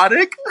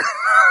psychotic.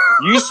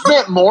 You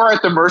spent more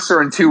at the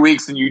Mercer in 2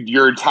 weeks than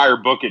your entire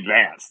book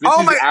advanced. This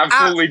is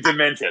absolutely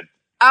demented.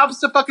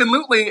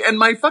 Absolutely. And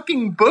my book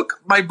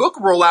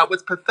rollout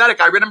was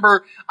pathetic. I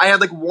remember I had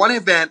like one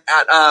event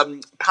at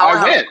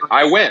Powerhouse.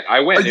 I went.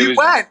 You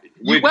went.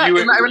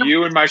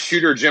 You and my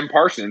shooter Jim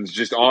Parsons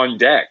just on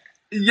deck.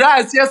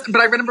 Yes. But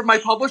I remember my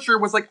publisher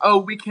was like, "Oh,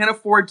 we can't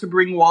afford to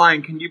bring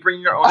wine. Can you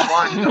bring your own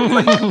wine?" And I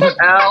was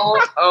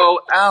like,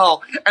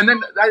 LOL. And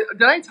then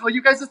did I tell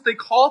you guys this? They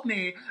called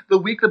me the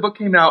week the book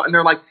came out, and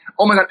they're like,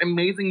 "Oh my God,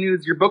 amazing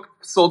news! Your book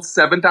sold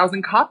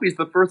 7,000 copies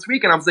the first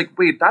week." And I was like,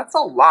 "Wait, that's a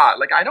lot.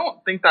 Like, I don't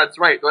think that's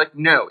right." They're like,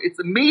 "No, it's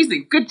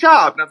amazing. Good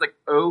job." And I was like,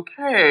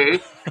 "Okay."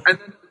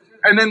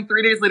 And then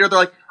 3 days later, they're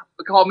like,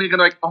 called me and they're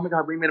like, "Oh my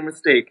God, we made a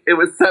mistake. It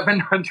was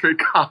 700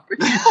 copies."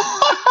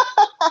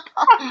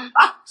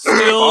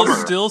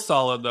 Still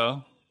solid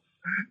though.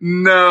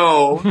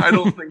 No, I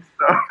don't think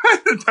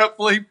so.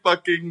 Definitely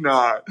fucking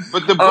not.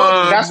 But the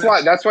book,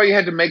 that's why you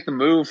had to make the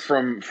move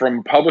from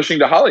publishing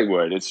to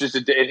Hollywood. It's just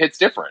it hits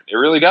different. It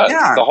really does.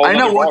 Yeah, it's a whole I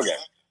know. ballgame.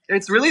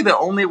 It's really the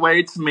only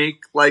way to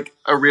make like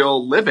a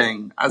real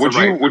living as a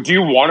writer. Would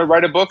you want to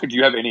write a book? Or do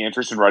you have any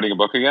interest in writing a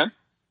book again?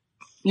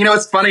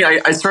 It's funny.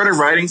 I started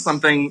writing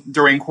something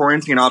during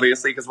quarantine,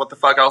 obviously, because what the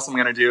fuck else am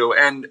I going to do?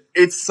 And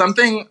it's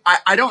something,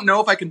 I don't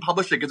know if I can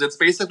publish it because it's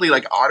basically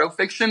like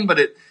autofiction, but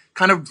it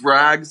kind of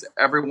drags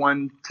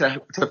everyone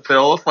to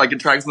filth. Like it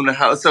drags them to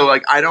hell. So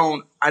like, I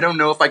don't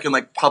know if I can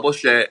like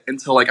publish it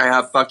until like I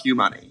have fuck you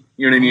money.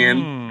 You know what I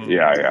mean?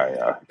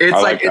 Yeah. It's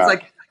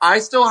like, I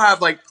still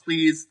have like,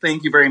 please,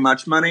 thank you very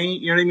much money.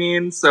 You know what I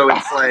mean? So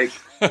it's like,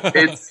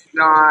 it's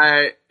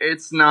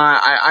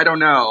not, I don't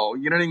know.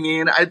 You know what I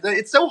mean?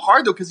 It's so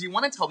hard though, because you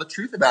want to tell the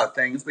truth about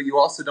things, but you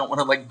also don't want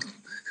to like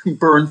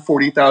burn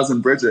 40,000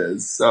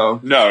 bridges.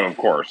 So no, of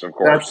course.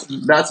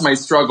 That's my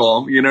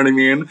struggle. You know what I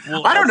mean?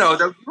 Well, I don't know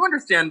though. You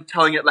understand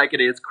telling it like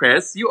it is,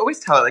 Chris. You always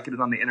tell it like it is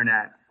on the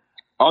internet.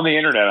 On the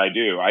internet, I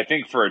do. I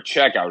think for a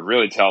check, I would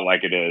really tell it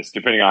like it is,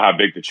 depending on how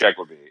big the check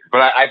would be.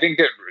 But I think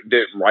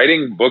that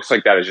writing books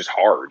like that is just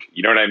hard.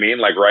 You know what I mean?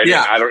 Like writing,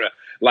 I don't know.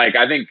 Like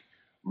I think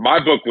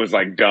my book was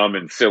like dumb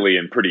and silly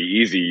and pretty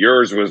easy.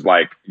 Yours was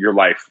like your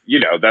life,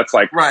 that's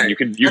like, right. you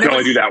can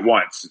only do that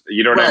once.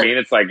 You know what I mean?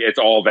 It's like, it's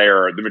all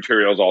there. The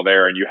material's all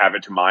there and you have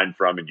it to mine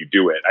from and you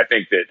do it. I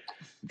think that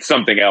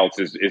something else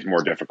is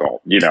more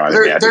difficult.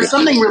 There's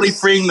something really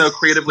freeing though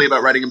creatively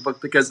about writing a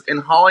book, because in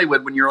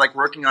Hollywood, when you're like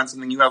working on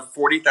something, you have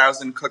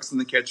 40,000 cooks in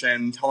the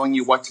kitchen telling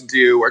you what to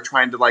do or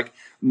trying to like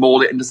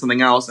mold it into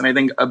something else. And I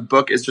think a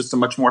book is just a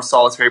much more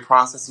solitary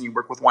process, and you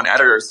work with one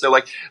editor. So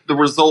like the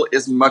result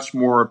is much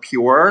more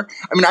pure.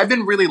 I mean, I've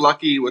been really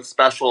lucky with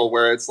Special,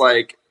 where it's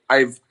like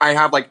I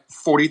have like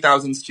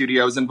 40,000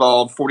 studios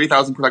involved,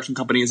 40,000 production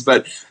companies,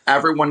 but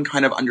everyone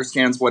kind of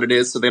understands what it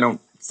is, so they don't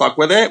fuck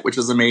with it, which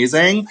is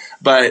amazing.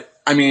 But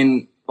I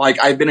mean, like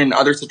I've been in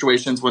other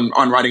situations when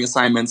on writing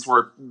assignments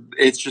where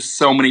it's just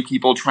so many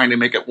people trying to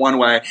make it one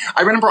way.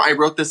 I remember I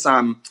wrote this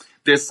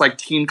like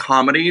teen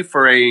comedy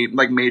for a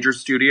like major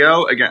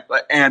studio again,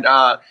 and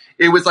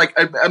it was like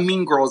a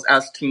Mean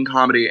Girls-esque teen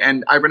comedy.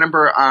 And I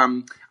remember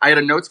I had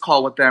a notes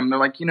call with them. They're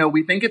like,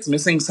 we think it's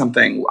missing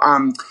something.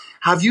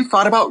 Have you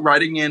thought about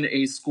writing in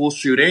a school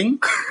shooting?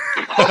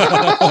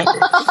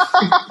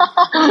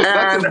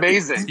 That's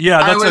amazing.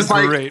 Yeah, that's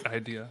a great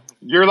idea.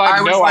 You're like,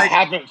 I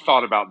haven't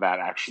thought about that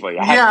actually.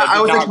 I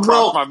was like,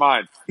 crossed my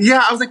mind.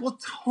 Yeah, I was like, well,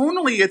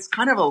 tonally, it's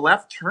kind of a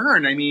left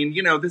turn. I mean,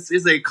 this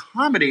is a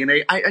comedy, and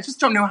I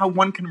just don't know how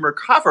one can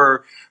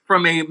recover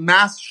from a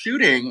mass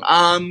shooting.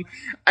 And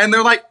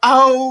they're like,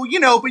 oh,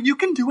 but you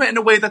can do it in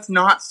a way that's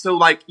not so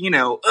like, and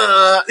I'm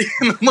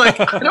like,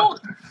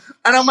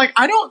 And I'm like,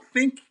 I don't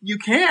think you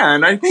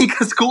can. I think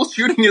a school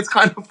shooting is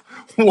kind of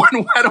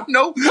one. I don't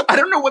know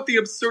what the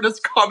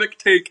absurdist comic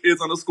take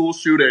is on a school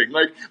shooting.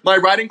 Like, my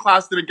writing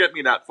class didn't get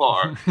me that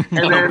far.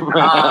 And then,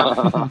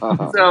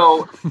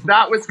 so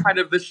that was kind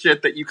of the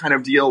shit that you kind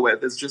of deal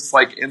with, is just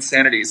like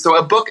insanity. So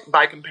a book,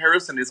 by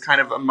comparison, is kind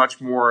of a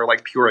much more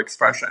like pure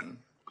expression.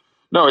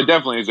 No, it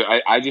definitely is.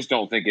 I just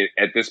don't think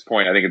at this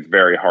point, I think it's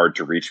very hard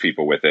to reach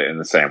people with it in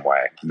the same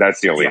way. That's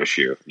the only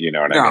issue. You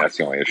know what I mean? That's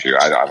the only issue.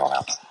 I don't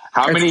know.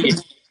 How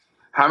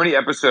many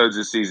episodes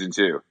is season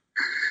 2?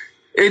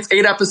 It's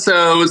 8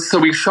 episodes, so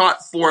we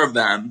shot 4 of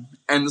them.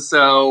 And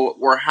so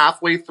we're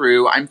halfway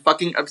through. I'm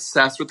fucking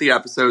obsessed with the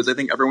episodes. I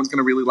think everyone's going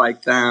to really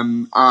like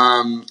them.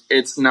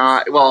 It's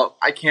not, well,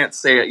 I can't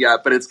say it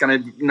yet, but it's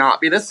going to not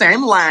be the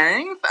same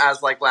length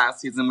as like last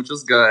season, which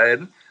is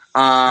good.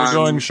 We're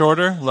going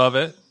shorter. Love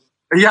it.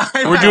 Yeah.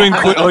 We're doing,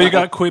 you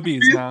got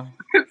Quibbies now.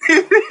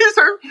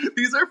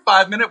 These are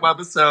 5-minute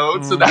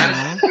webisodes, so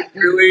that's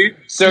really.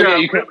 So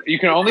you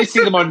can only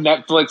see them on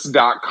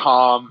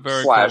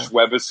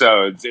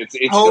Netflix.com/webisodes. It's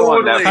totally. Still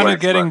on Netflix. Kind of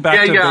getting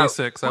back to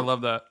basics. I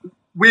love that.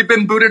 We've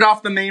been booted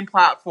off the main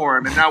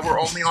platform, and now we're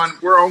only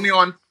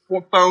on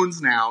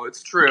phones now.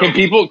 It's true. Can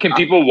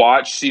people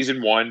watch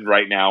season 1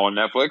 right now on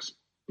Netflix?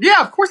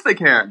 Yeah, of course they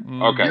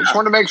can. Okay, just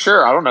want to make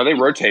sure. I don't know. They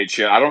rotate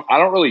shit. I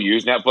don't really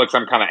use Netflix.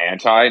 I'm kind of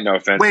anti. No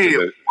offense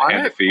to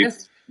the feed.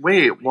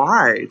 Wait,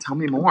 why? Tell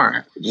me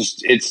more.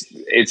 Just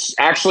it's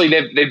actually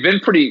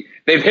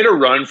they've hit a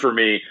run for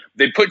me.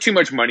 They put too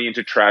much money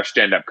into trash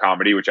stand-up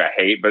comedy, which I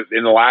hate, but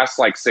in the last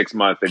like 6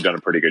 months they've done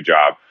a pretty good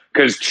job,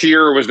 because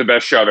Cheer was the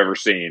best show I've ever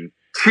seen.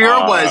 Cheer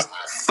was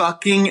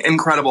fucking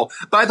incredible.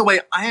 By the way,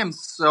 I am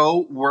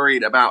so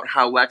worried about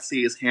how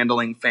Lexi is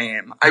handling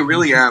fame. I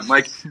really am.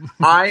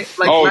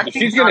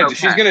 She's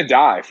gonna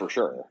die for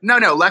sure. No,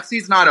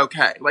 Lexi's not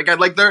okay.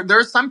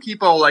 There's some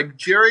people like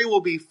Jerry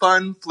will be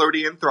fun,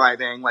 flirty, and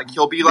thriving. Like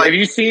he'll be like. Have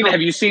you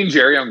seen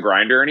Jerry on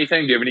Grindr or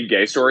anything? Do you have any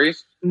gay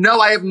stories?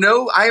 No, I have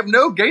no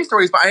gay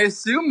stories, but I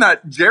assume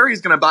that Jerry's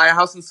going to buy a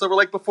house in Silver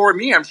Lake before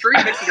me. I'm sure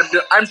he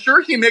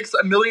makes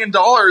 $1 million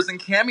in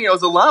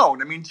cameos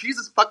alone. I mean,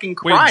 Jesus fucking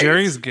Christ! Wait,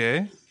 Jerry's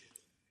gay?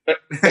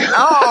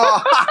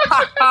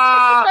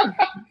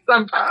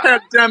 Some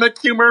pandemic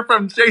humor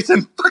from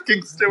Jason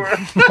fucking Stewart.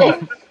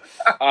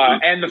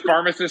 And The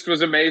Pharmacist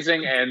was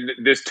amazing, and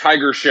this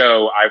Tiger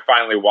show I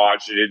finally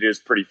watched, and it is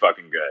pretty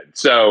fucking good.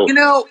 So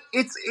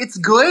it's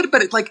good,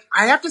 but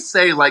I have to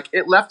say,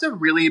 it left a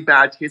really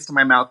bad taste in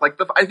my mouth. I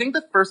think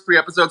the first 3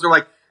 episodes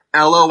are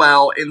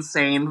LOL,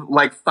 insane,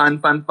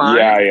 fun.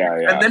 Yeah.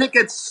 And then it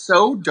gets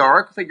so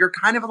dark that you're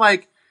kind of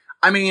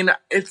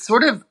it's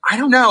sort of, I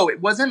don't know,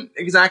 it wasn't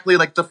exactly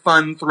the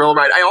fun thrill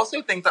ride. I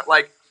also think that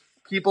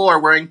people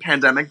are wearing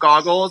pandemic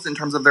goggles in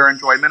terms of their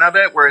enjoyment of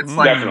it, where it's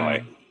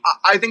definitely.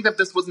 I think that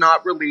this was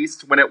not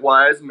released when it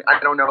was.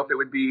 I don't know if it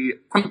would be.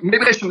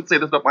 Maybe I shouldn't say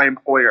this about my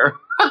employer,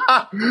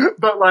 but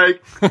I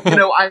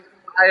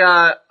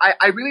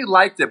really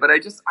liked it. But I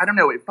don't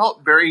know. It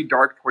felt very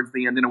dark towards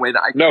the end in a way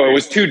that it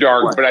was too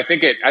dark. But I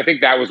think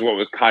that was what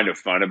was kind of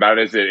fun about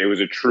it. Is that it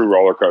was a true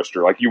roller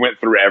coaster. You went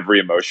through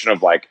every emotion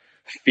of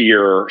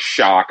fear,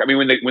 shock. I mean,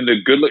 when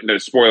the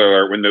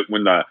spoiler alert,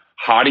 when the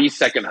hottie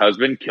second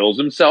husband kills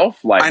himself,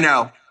 I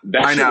know.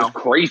 That shit was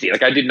crazy.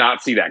 I did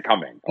not see that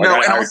coming.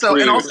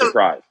 Was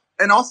surprised.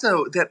 And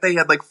also that they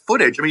had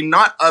footage. I mean,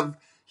 not of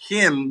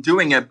him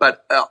doing it,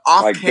 but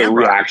off camera. The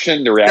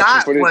reaction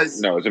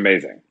footage. It was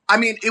amazing. I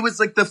mean, it was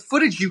the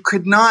footage you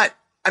could not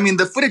I mean,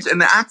 the footage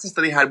and the access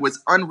that they had was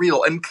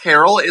unreal. And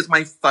Carol is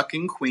my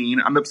fucking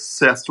queen. I'm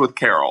obsessed with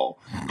Carol.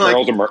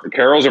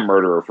 Carol's a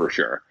murderer for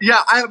sure.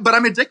 Yeah, but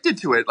I'm addicted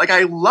to it. Like,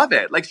 I love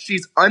it. Like,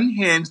 she's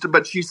unhinged,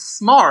 but she's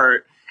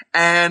smart.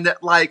 And,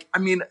 like, I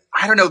mean,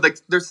 I don't know. Like,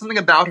 there's something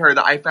about her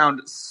that I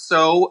found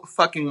so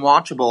fucking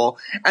watchable.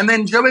 And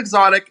then Joe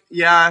Exotic,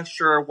 yeah,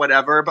 sure,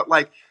 whatever. But,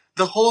 like,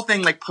 the whole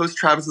thing, like, post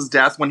Travis's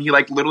death, when he,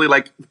 like, literally,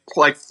 like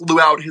flew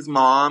out his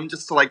mom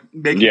just to, like,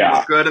 make him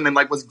look good and then,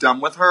 like, was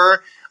done with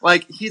her.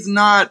 Like, he's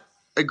not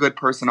a good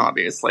person,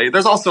 obviously.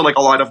 There's also, like,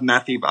 a lot of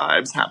methy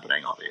vibes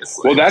happening,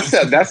 obviously. Well, that's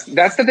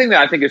the thing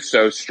that I think is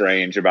so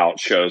strange about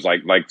shows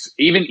like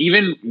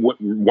even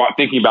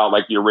thinking about,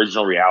 like, the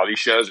original reality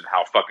shows and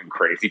how fucking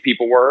crazy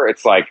people were.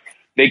 It's like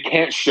they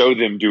can't show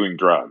them doing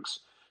drugs.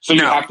 So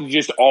you have to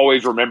just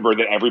always remember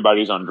that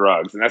everybody's on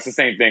drugs. And that's the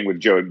same thing with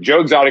Joe.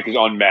 Joe Exotic is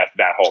on meth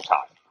that whole time.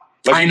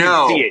 Like, I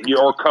know. You can see it,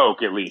 or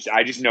coke at least.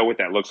 I just know what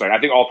that looks like. I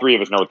think all three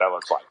of us know what that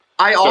looks like.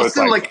 I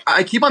also, like,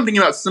 I keep on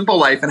thinking about Simple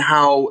Life and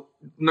how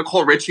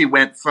Nicole Richie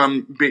went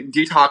from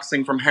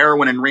detoxing from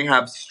heroin and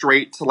rehab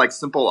straight to, like,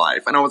 Simple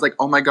Life. And I was like,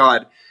 oh my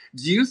God,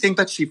 do you think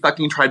that she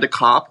fucking tried to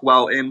cop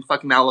while in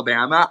fucking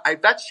Alabama? I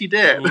bet she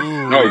did.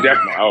 No,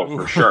 definitely. Oh,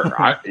 for sure.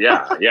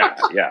 Yeah.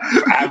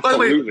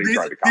 Absolutely.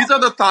 These are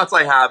the thoughts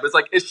I have. It's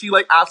like, is she,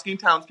 like, asking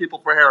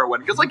townspeople for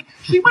heroin? Because, like,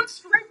 she went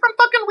straight from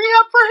fucking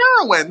rehab for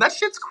heroin. That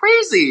shit's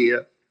crazy.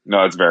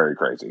 No, it's very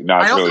crazy. No,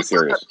 it's really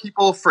serious. That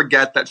people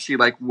forget that she,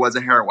 like, was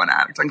a heroin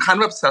addict. I'm kind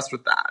of obsessed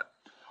with that.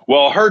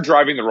 Well, her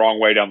driving the wrong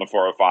way down the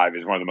 405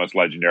 is one of the most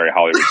legendary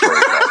Hollywood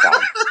stories of all time.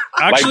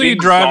 Actually, like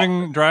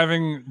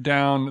driving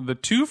down the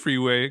 2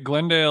 freeway,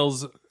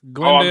 Glendale's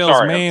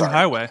main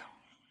highway.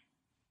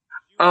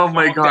 Oh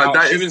my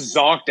God, she was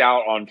zonked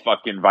out on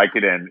fucking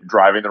Vicodin.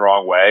 Driving the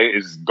wrong way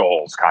is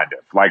goals, kind of.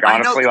 Like,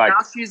 honestly, like,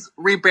 now she's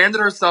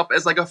rebranded herself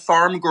as, like, a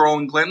farm girl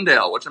in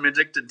Glendale, which I'm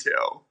addicted to.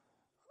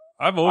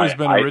 I've always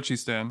been a Richie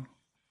stan.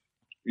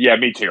 Yeah,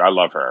 me too. I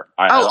love her.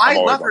 I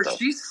love her.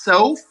 She's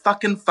so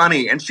fucking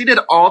funny. And she did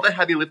all the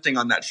heavy lifting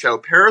on that show.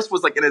 Paris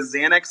was, like, in a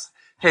Xanax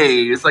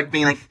haze, like,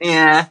 being like,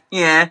 yeah.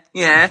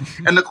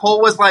 And Nicole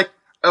was like,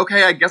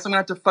 okay, I guess I'm gonna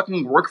have to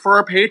fucking work for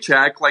a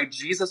paycheck. Like,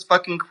 Jesus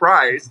fucking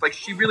Christ. Like,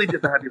 she really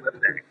did the heavy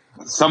lifting.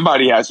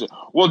 Somebody has to.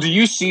 Well, do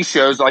you see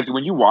shows, like,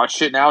 when you watch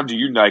shit now, do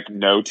you, like,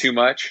 know too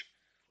much?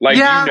 Like,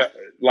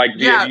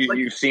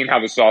 you've seen how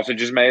the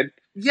sausage is made?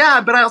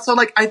 Yeah, but I also,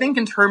 like, I think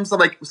in terms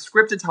of, like,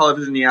 scripted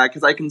television, yeah,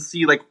 because I can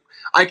see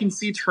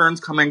turns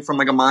coming from,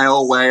 like, a mile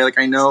away. Like,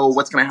 I know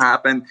what's going to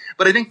happen.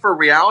 But I think for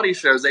reality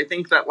shows, I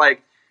think that,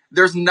 like,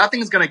 there's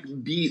nothing's going to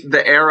beat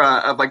the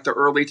era of, like, the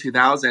early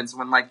 2000s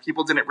when, like,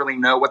 people didn't really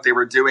know what they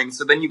were doing.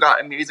 So then you got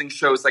amazing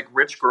shows like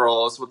Rich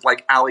Girls with,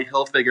 like, Ali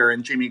Hilfiger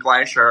and Jamie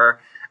Gleischer.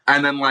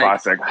 And then, like,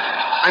 classic.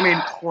 I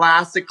mean,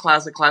 classic.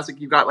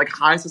 You got, like,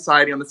 High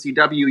Society on the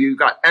CW. You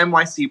got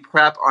NYC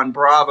Prep on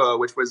Bravo,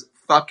 which was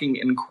fucking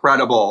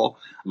incredible.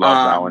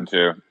 Love that one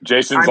too.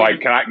 Jason's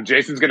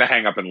Jason's gonna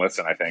hang up and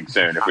listen, I think,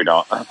 soon if we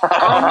don't. Oh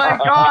my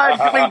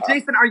God! Wait,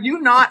 Jason, are you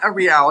not a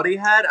reality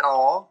head at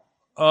all?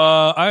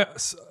 I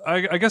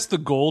guess the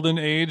golden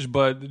age,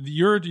 but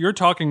you're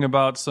talking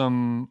about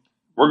some.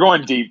 We're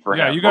going deep for him.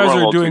 Yeah, you guys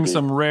are doing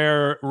some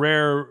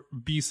rare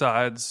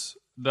B-sides.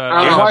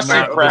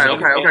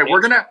 Okay.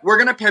 We're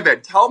gonna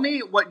pivot. Tell me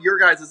what your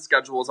guys'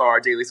 schedules are,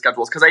 daily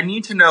schedules, because I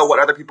need to know what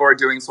other people are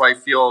doing, so I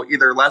feel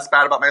either less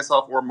bad about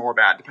myself or more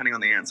bad, depending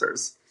on the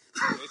answers.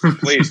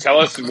 Please tell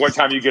us what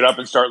time you get up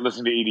and start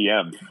listening to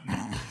EDM.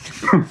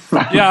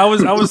 Yeah, I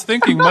was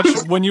thinking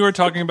much when you were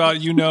talking about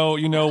you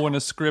know when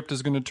a script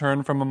is going to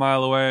turn from a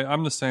mile away.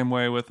 I'm the same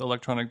way with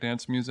electronic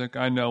dance music.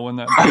 I know when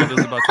that beat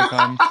is about to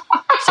come.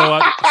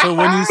 So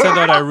when you said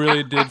that, I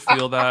really did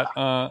feel that.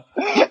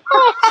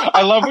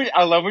 I love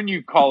when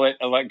you call it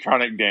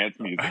electronic dance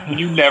music.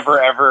 You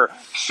never ever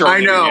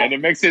shorten it, and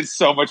it makes it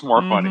so much more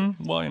funny.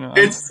 Well, you know,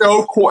 it's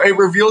so it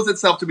reveals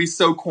itself to be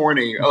so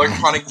corny.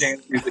 Electronic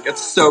dance music.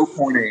 It's so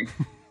corny.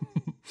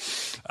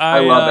 I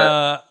love it.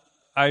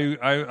 I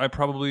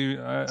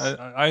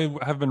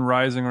have been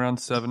rising around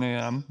 7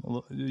 a.m.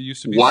 It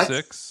used to be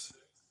 6.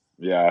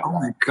 Yeah. Oh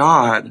my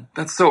God,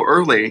 that's so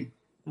early.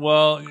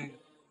 Well,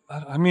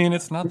 I mean,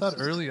 it's not that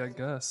early, I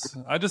guess.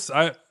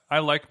 I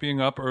like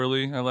being up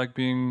early. I like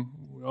being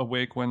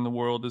awake when the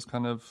world is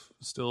kind of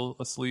still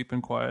asleep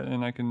and quiet,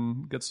 and I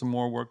can get some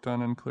more work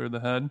done and clear the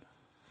head.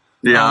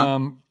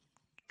 Yeah.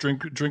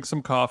 Drink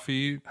some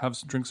coffee,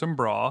 drink some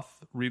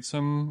broth, read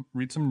some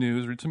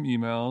news, read some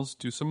emails,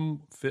 do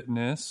some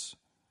fitness,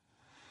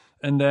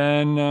 and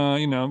then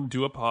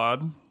do a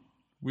pod.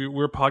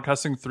 We're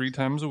podcasting 3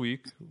 times a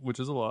week, which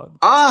is a lot.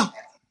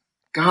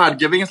 God,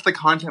 giving us the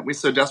content we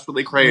so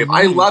desperately crave.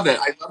 I love it.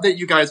 I love that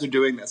you guys are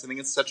doing this. I think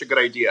it's such a good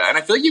idea. And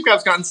I feel like you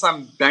guys gotten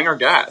some banger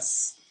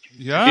guests.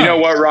 Yeah. You know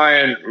what,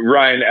 Ryan,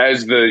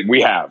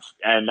 we have.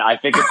 And I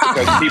think it's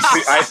because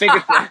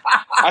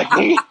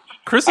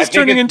Chris is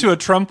turning into a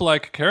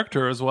Trump-like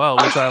character as well,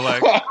 which I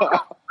like.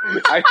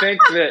 I think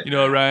that...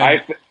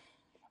 Ryan...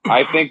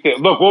 I think that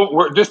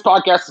this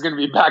podcast is going to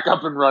be back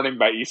up and running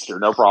by Easter,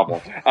 no problem.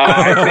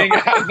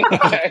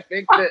 I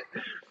think that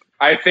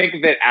I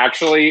think that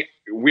actually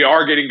we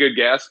are getting good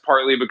guests,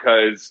 partly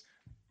because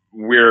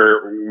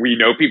we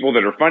know people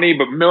that are funny,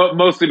 but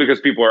mostly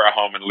because people are at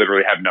home and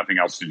literally have nothing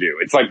else to do.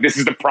 It's like this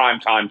is the prime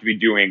time to be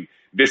doing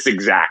this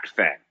exact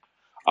thing.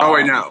 Oh,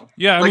 I know.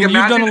 Yeah, I like, mean,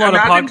 you've done a lot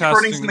of imagine podcasting.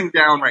 turning something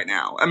down right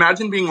now.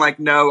 Imagine being like,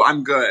 no,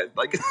 I'm good.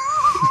 Like,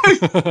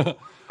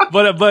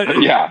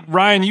 but Yeah.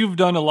 Ryan, you've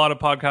done a lot of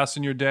podcasts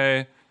in your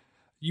day.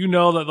 You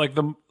know that like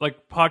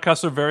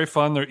podcasts are very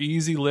fun. They're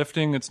easy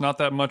lifting. It's not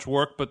that much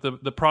work, but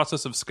the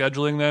process of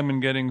scheduling them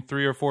and getting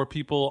 3 or 4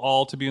 people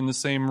all to be in the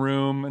same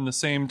room in the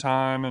same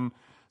time, and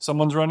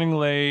someone's running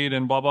late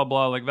and blah blah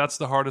blah. Like that's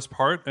the hardest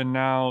part, and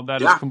now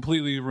that is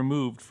completely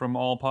removed from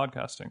all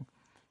podcasting.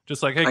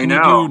 Just like, hey, can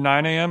you do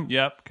 9 a.m.?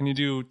 Yep. Can you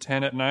do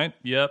 10 at night?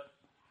 Yep.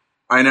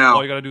 I know.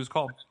 All you got to do is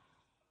call.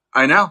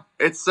 I know.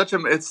 It's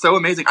so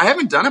amazing. I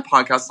haven't done a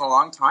podcast in a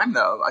long time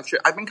though.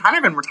 I've been kind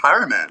of in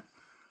retirement.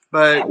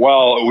 But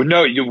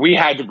no, we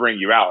had to bring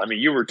you out. I mean,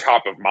 you were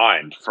top of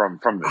mind from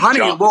the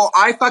jump. Well,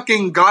 I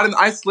fucking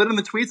I slid in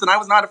the tweets, and I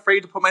was not afraid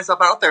to put myself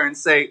out there and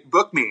say,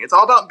 "Book me." It's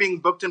all about being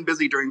booked and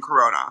busy during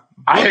Corona.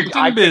 I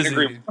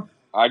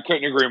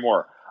couldn't agree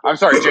more. I'm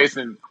sorry,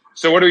 Jason.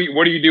 So what do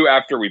you do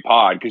after we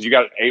pod? Because you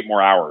got 8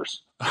 more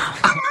hours.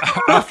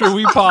 After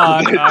we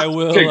pod, I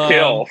will to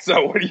kill.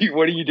 So what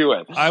are you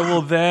doing? I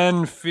will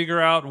then figure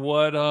out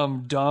what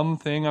dumb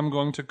thing I'm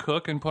going to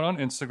cook and put on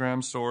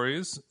Instagram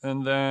stories,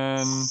 and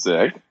then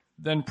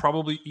then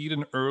probably eat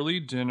an early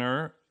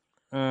dinner,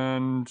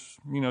 and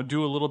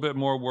do a little bit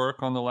more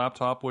work on the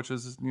laptop, which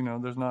is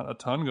there's not a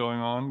ton going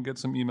on. Get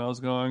some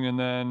emails going, and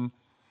then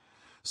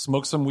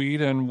smoke some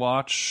weed and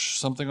watch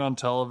something on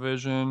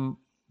television.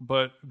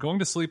 But going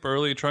to sleep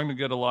early, trying to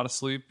get a lot of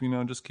sleep,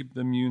 just keep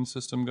the immune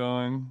system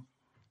going.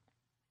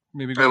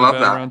 Maybe go to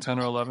bed around 10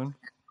 or 11.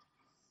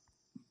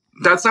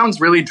 That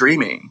sounds really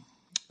dreamy.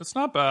 It's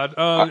not bad.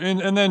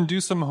 And then do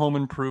some home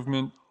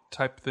improvement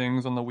type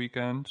things on the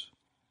weekend.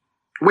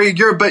 Wait,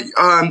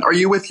 are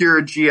you with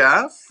your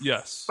GF?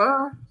 Yes.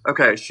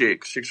 Okay,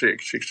 chic.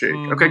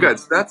 Mm-hmm. Okay, good.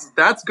 So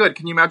that's good.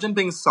 Can you imagine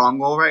being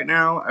Songwell right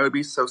now? I would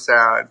be so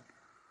sad.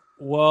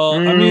 Well,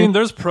 I mean,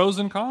 there's pros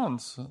and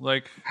cons.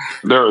 Like,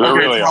 there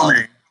really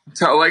are.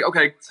 Tell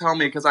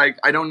me, because I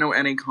don't know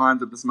any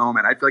cons at this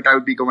moment. I feel like I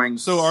would be going.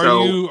 So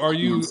are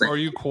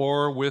you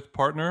core with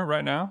partner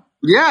right now?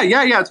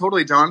 Yeah,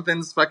 totally.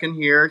 Jonathan's fucking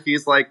here.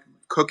 He's like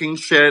cooking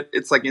shit.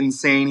 It's like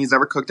insane. He's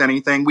never cooked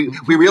anything.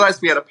 We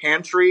realized we had a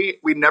pantry.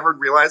 We never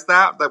realized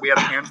that we had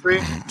a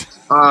pantry.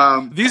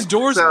 These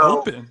doors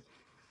open.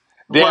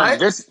 Yeah,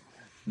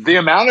 the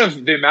amount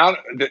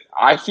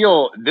I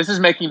feel, this is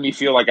making me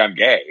feel like I'm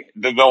gay.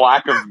 The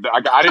lack of,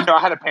 I didn't know I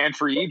had a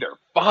pantry either.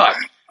 Fuck.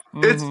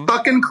 It's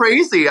fucking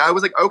crazy. I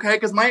was like, okay,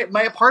 because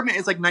my apartment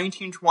is like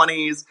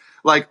 1920s,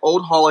 like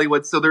old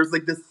Hollywood. So there's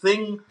like this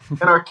thing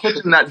in our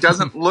kitchen that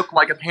doesn't look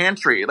like a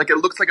pantry. Like it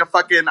looks like a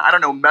fucking, I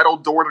don't know, metal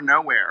door to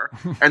nowhere.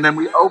 And then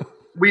we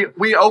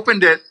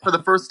opened it for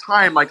the first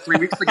time like 3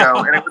 weeks ago,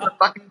 and it was a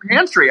fucking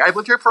pantry. I've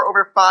lived here for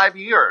over 5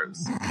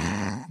 years.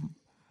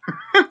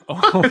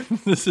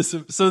 This is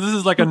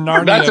like a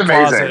Narnia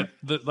closet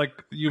that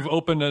like you've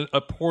opened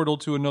a portal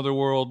to another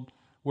world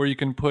where you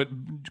can put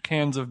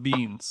cans of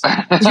beans.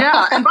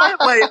 Yeah, and by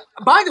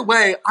the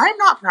way, I'm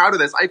not proud of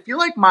this. I feel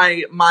like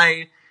my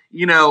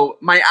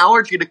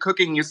allergy to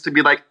cooking used to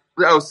be like,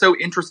 oh, so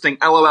interesting,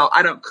 LOL,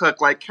 I don't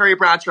cook, like Carrie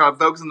Bradshaw,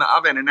 Vogue's in the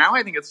oven, and now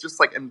I think it's just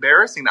like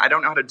embarrassing that I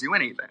don't know how to do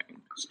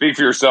anything. Speak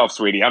for yourself,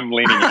 sweetie. I'm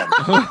leaning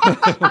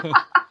in.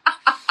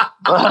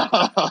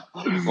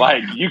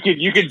 Like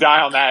you could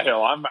die on that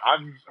hill.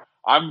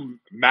 I'm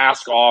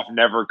mask off,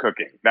 never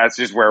cooking. That's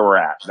just where we're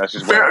at. That's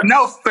just fair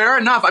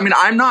enough. I mean,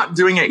 I'm not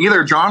doing it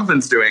either.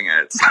 Jonathan's doing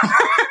it.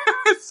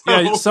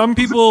 Yeah, some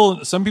people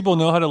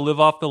know how to live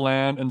off the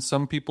land, and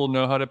some people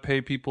know how to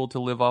pay people to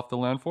live off the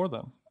land for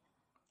them.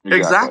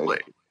 Exactly.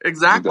 But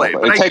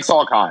it takes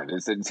all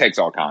kinds. It takes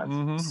all kinds.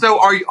 Mm-hmm. So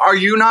are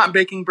you not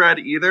baking bread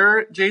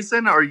either,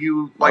 Jason? Are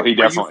you like? He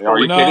definitely. Are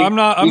you no, kidding? I'm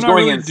not. He's I'm not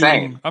going really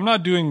insane. I'm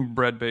not doing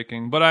bread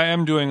baking, but I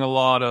am doing a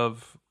lot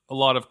of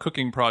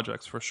cooking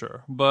projects for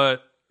sure.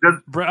 But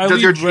I does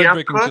leave your bread GF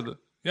baking cook? to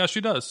yeah,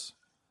 she does.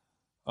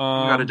 You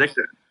got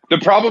addicted. The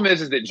problem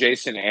is that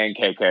Jason and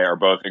KK are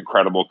both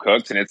incredible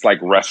cooks, and it's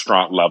like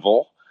restaurant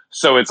level.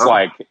 So it's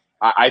like,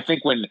 I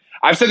think when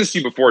I've said this to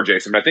you before,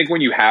 Jason, but I think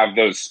when you have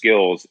those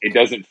skills, it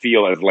doesn't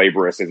feel as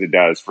laborious as it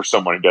does for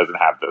someone who doesn't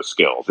have those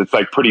skills. It's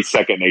like pretty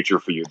second nature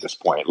for you at this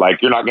point.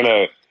 Like you're not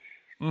gonna.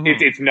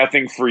 It's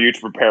nothing for you to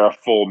prepare a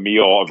full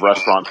meal of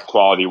restaurant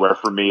quality. Where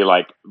for me,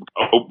 like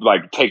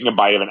taking a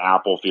bite of an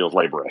apple feels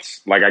laborious.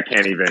 Like I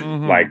can't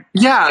even like.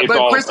 Yeah,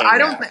 but Chris, I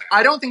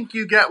don't think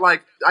you get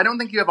like. I don't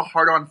think you have a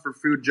hard on for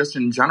food just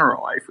in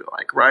general. I feel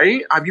like,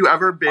 right? Have you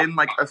ever been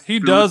like a? He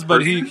does, but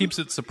person? he keeps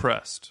it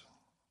suppressed.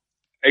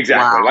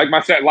 Exactly. Wow.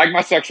 Like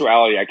my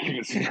sexuality, I keep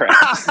it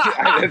suppressed.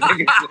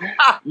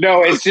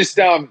 It's just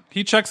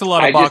he checks a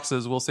lot of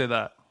boxes. We'll say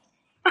that.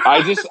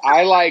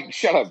 I like.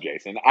 Shut up,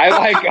 Jason. I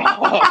like.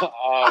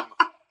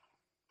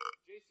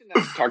 Jason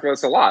has talked about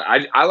this a lot.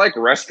 I like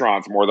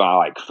restaurants more than I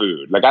like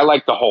food. Like I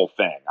like the whole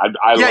thing.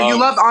 You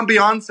love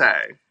ambiance.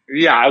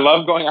 Yeah, I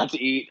love going out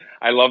to eat.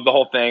 I love the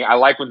whole thing. I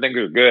like when things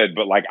are good,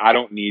 but like I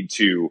don't need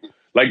to.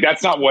 Like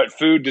that's not what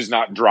food does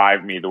not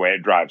drive me the way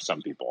it drives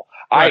some people.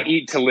 Right. I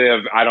eat to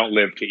live. I don't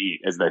live to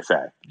eat, as they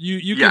say.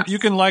 You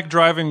can like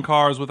driving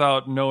cars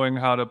without knowing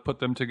how to put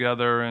them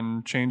together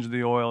and change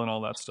the oil and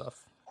all that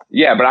stuff.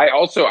 Yeah, but I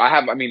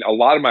have. I mean, a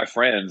lot of my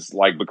friends,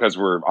 like because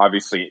we're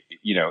obviously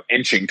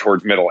inching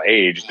towards middle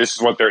age. This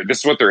is what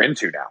they're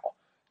into now.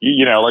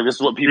 Like this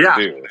is what people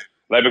do.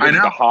 Like because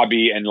it's a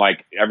hobby, and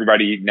like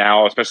everybody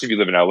now, especially if you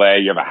live in LA,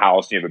 you have a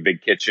house, you have a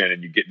big kitchen,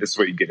 and this is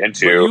what you get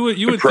into.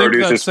 You would think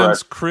that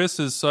since Chris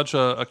is such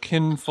a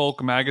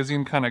kinfolk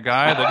magazine kind of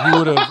guy, that he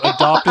would have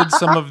adopted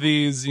some of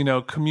these,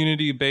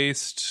 community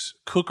based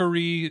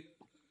cookery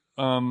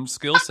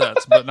skill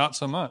sets, but not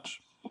so much.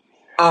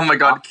 Oh my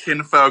God,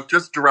 kinfolk!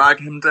 Just drag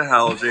him to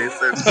hell,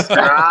 Jason.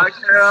 Drag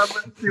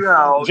him to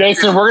hell.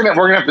 Jason, we're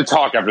gonna have to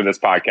talk after this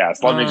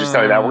podcast. Let me just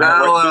tell you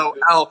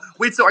that.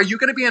 Wait, so are you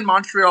gonna be in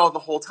Montreal the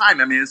whole time?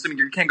 I mean, assuming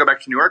you can't go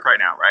back to New York right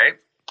now, right?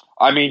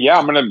 I mean, yeah,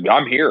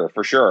 I'm here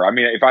for sure. I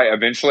mean, if I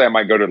eventually I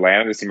might go to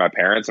Atlanta to see my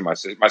parents, and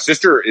my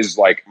sister is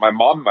like, my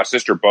mom and my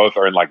sister both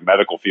are in like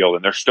medical field,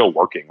 and they're still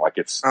working. Like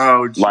it's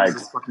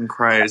Jesus fucking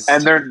Christ,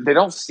 and they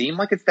don't seem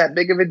like it's that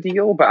big of a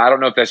deal. But I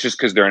don't know if that's just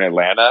because they're in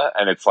Atlanta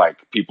and it's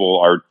like people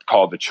are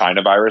called the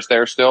China virus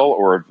there still,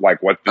 or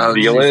like what the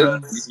deal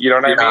is. You know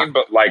what I mean?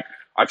 But like,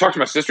 I talked to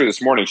my sister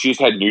this morning. She's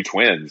had new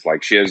twins.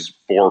 Like she has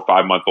 4 or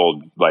 5 month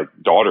old like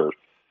daughters,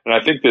 and I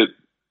think that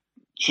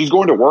she's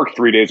going to work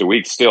 3 days a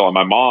week still. And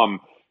my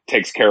mom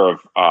takes care of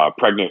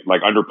pregnant,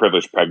 like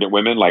underprivileged pregnant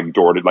women, like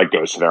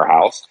goes to their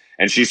house,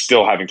 and she's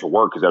still having to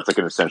work because that's like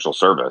an essential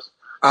service.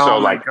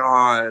 Oh my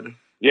God.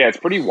 Yeah, it's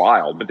pretty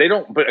wild. But they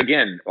don't. But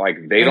again,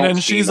 like they don't.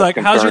 And she's like,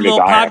 "How's your little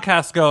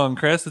podcast going,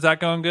 Chris? Is that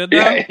going good?" Though?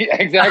 Yeah,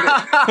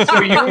 exactly. So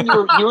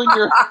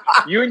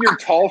you and your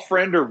tall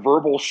friend are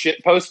verbal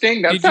shit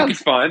posting. That sounds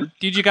fun.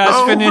 Did you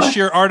guys finish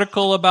your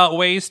article about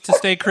ways to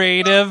stay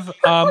creative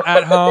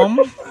at home?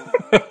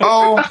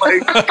 Oh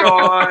my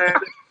God.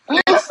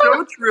 It's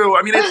so true.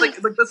 I mean, it's like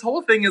this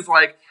whole thing is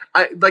like,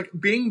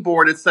 being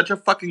bored is such a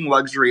fucking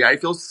luxury. I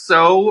feel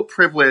so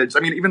privileged.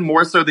 I mean, even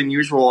more so than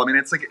usual. I mean,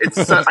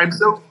 I'm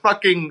so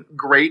fucking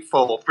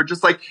grateful for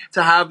just like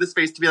to have the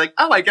space to be like,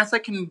 oh, I guess I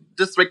can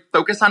just like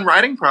focus on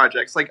writing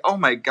projects. Like, oh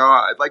my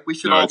God, like we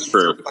should all be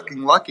so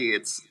fucking lucky.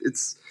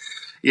 It's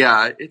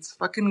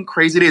fucking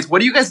crazy days. What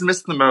do you guys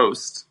miss the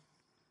most?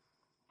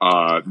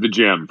 The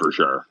gym for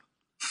sure.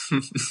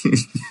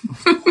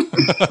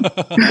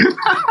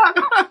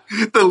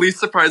 The least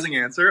surprising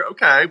answer.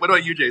 Okay. What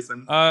about you,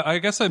 Jason? I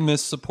guess I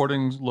miss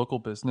supporting local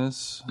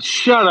business.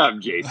 Shut up,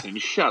 Jason.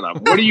 Shut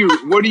up. What do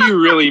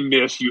you really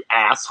miss, you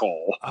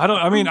asshole?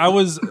 I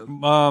was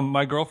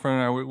my girlfriend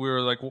and I, we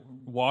were like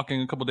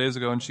walking a couple days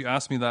ago, and she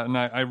asked me that, and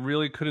I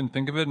really couldn't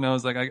think of it, and I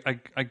was like,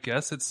 I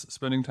guess it's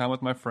spending time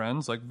with my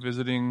friends, like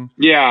visiting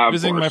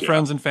my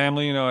friends and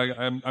family.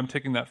 I'm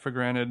taking that for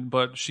granted.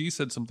 But she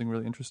said something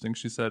really interesting.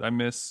 She said, I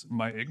miss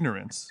my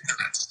ignorance.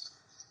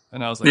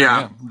 And I was like,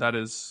 damn, that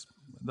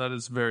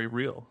is very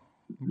real.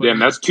 But, damn,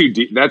 that's too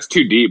deep. That's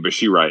too deep. But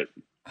she's right.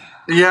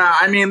 Yeah,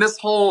 I mean, this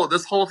whole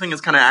thing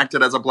has kind of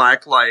acted as a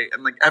black light,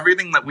 and like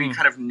everything that we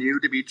kind of knew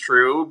to be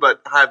true,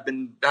 but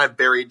have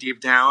buried deep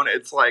down.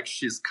 It's like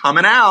she's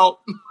coming out.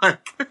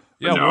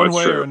 One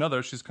way or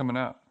another, she's coming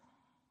out.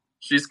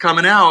 She's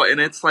coming out, and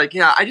it's like,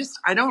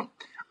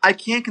 I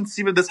can't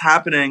conceive of this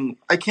happening.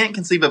 I can't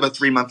conceive of a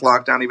 3-month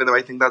lockdown, even though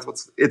I think that's what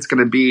it's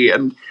going to be.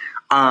 And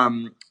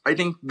I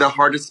think the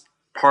hardest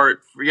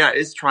part,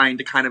 is trying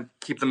to kind of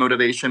keep the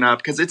motivation up,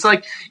 because it's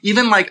like,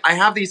 even like I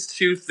have these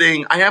two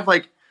things. I have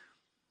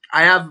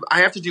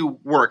to do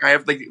work. I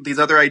have like these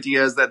other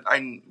ideas that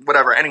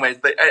Anyways,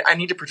 I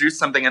need to produce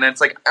something, and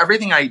it's like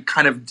everything I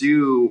kind of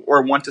do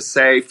or want to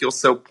say feels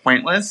so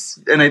pointless.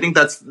 And I think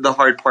that's the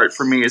hard part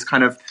for me, is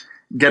kind of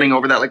getting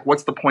over that. Like,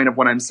 what's the point of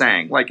what I'm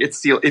saying? Like, it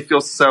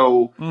feels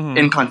so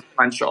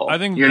inconsequential. I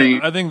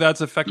think that's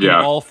affecting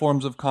all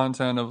forms of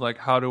content. Of like,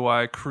 how do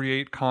I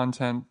create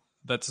content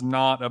that's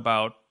not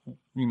about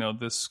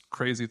this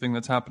crazy thing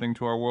that's happening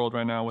to our world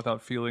right now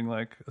without feeling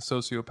like a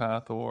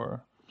sociopath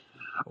or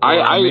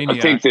I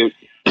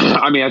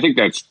think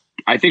that.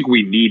 I think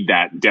we need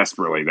that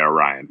desperately, though,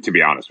 Ryan. To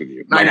be honest with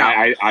you,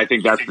 I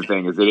think that's the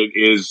thing, is that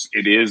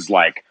it is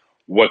like,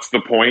 what's the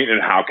point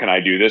and how can I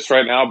do this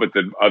right now? But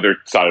the other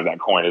side of that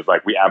coin is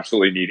like, we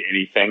absolutely need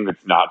anything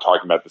that's not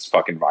talking about this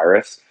fucking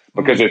virus,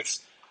 because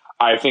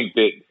I think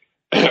that,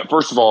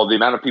 first of all, the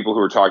amount of people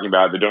who are talking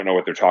about it that don't know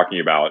what they're talking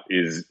about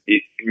is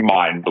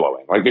mind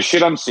blowing. Like, the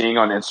shit I'm seeing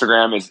on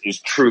Instagram is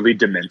truly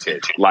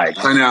demented.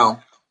 Like, I know.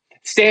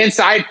 Stay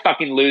inside,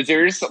 fucking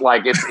losers.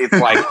 Like,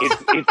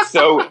 it's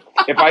so,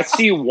 if I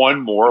see one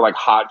more like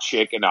hot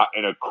chick in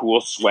a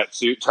cool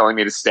sweatsuit telling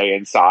me to stay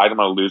inside, I'm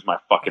going to lose my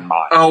fucking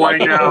mind. Oh,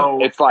 like, I know.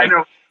 It's like,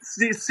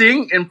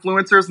 seeing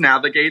influencers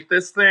navigate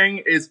this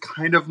thing is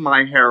kind of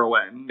my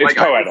heroine. It's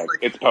poetic.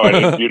 It's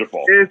poetic. It's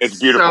beautiful. It's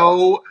beautiful.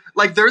 So,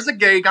 like, there's a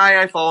gay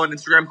guy I follow on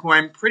Instagram who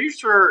I'm pretty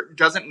sure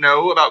doesn't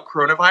know about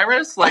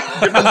coronavirus. Like,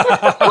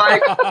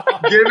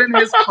 given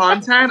his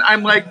content,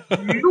 I'm like,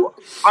 you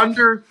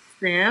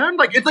understand?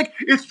 Like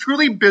it's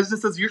truly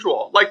business as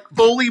usual. Like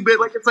fully bit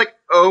like it's like,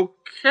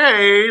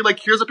 okay, like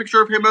here's a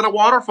picture of him at a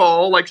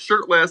waterfall, like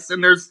shirtless,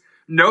 and there's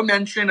no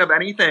mention of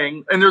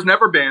anything, and there's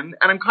never been,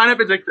 and I'm kind of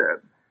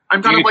addicted.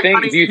 I'm kind of like,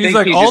 honey, he's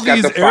like, all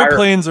these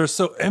airplanes are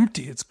so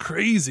empty. It's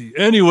crazy.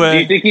 Anyway. Do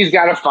you think he's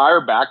got a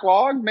fire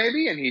backlog,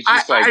 maybe? And he's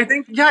just I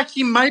think, yeah,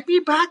 he might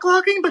be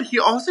backlogging, but he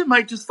also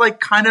might just like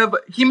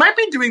he might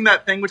be doing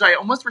that thing, which I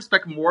almost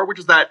respect more, which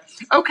is that,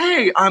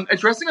 okay,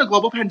 addressing a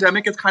global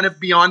pandemic is kind of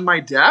beyond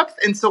my depth.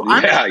 And so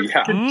I'm going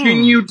to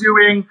continue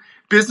doing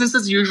business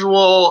as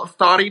usual,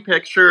 thoughty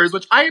pictures,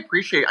 which I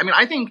appreciate. I mean,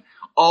 I think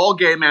all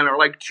gay men are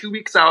like 2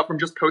 weeks out from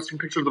just posting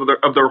pictures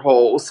of their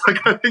holes.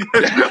 Like I think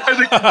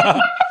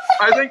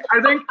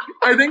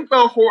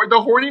the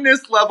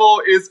horniness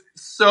level is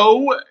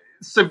so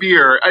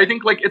severe. I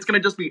think like it's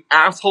gonna just be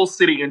asshole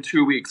city in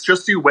 2 weeks.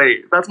 Just you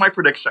wait. That's my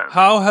prediction.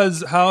 How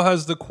has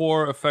the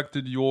Quar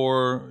affected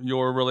your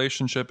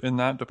relationship in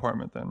that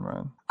department then,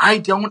 Ryan? I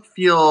don't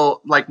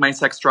feel like my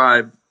sex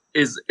drive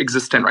is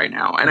existent right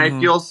now. And I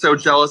feel so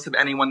jealous of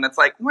anyone that's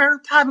like,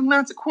 we're having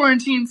lots of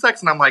quarantine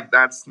sex. And I'm like,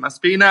 that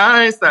must be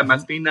nice. That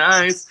must be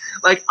nice.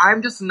 Like,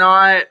 I'm just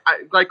not,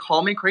 like,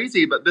 call me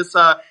crazy, but this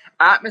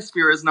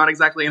atmosphere is not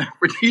exactly an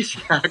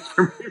aphrodisiac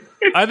for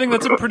me. I think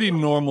that's a pretty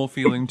normal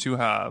feeling to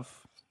have.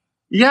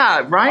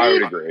 Yeah, right? I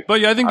would agree.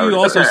 But yeah, I think you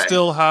also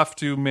still have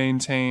to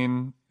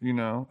maintain, you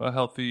know, a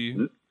healthy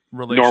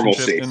relationship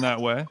normalcy in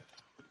that way.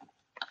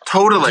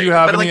 Totally. Do you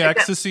have any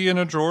ecstasy in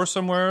a drawer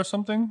somewhere or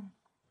something?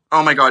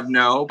 Oh my God,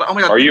 no. But oh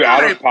my God. Are you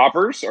out of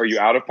poppers? Do you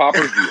have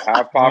poppers?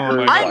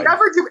 I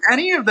never do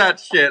any of that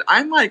shit.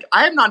 I'm like,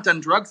 I have not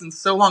done drugs in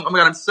so long. Oh my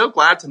God, I'm so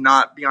glad to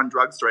not be on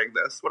drugs during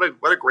this. What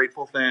a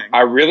grateful thing.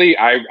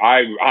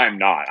 I'm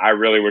not. I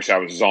really wish I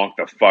was zonked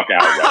the fuck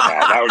out right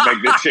now. That would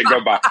make this shit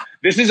go by.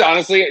 This is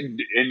honestly,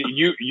 and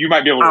you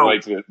might be able to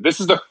relate to this. This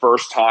is the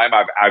first time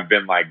I've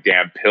been like,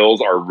 damn, pills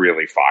are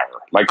really fire.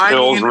 Like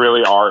pills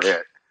really are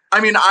it.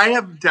 I mean, I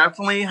have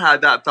definitely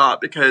had that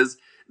thought because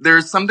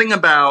there's something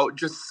about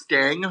just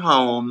staying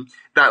home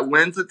that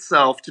lends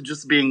itself to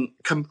just being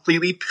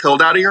completely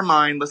pilled out of your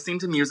mind, listening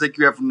to music.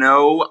 You have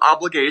no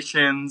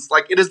obligations.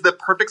 Like, it is the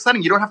perfect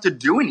setting. You don't have to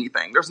do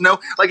anything. There's no,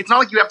 like, it's not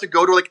like you have to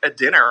go to, like, a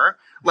dinner,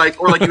 like,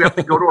 or, like, you have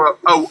to go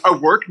to a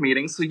work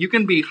meeting. So you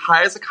can be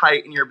high as a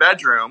kite in your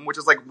bedroom, which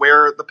is, like,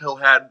 where the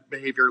pillhead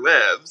behavior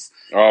lives.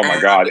 Oh, my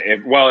God.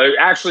 It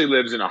actually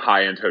lives in a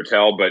high-end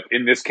hotel, but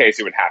in this case,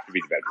 it would have to be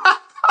the bedroom.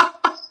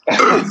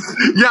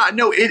 Yeah,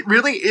 no, it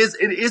really is.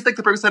 It is like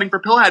the perfect setting for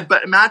pillhead.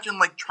 But imagine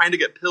like trying to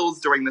get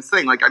pills during this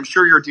thing. Like I'm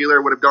sure your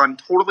dealer would have gone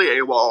totally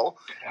AWOL.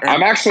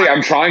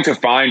 I'm trying to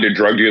find a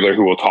drug dealer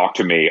who will talk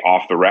to me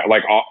off the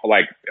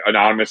like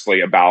anonymously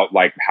about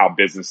like how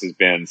business has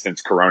been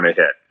since Corona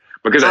hit.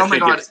 Because I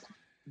think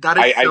that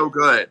is so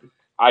good.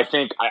 I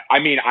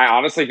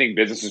honestly think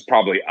business is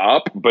probably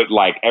up, but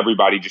like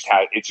everybody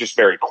it's just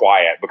very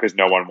quiet because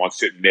no one wants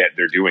to admit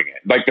they're doing it.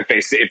 Like if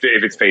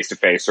it's face to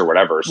face or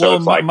whatever. So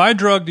it's like my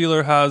drug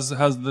dealer has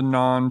the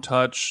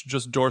non-touch,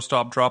 just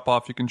doorstop drop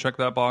off. You can check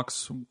that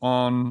box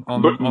on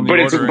the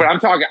ordering. But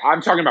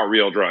I'm talking about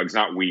real drugs,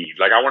 not weed.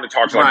 Like I want to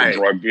talk to like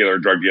a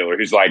drug dealer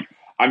who's like,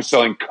 I'm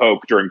selling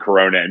coke during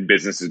Corona and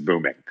business is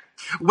booming.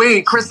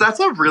 Wait, Chris, that's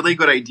a really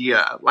good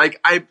idea.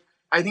 Like I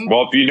think.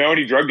 Well, if you know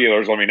any drug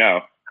dealers, let me know.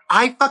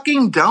 I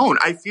fucking don't.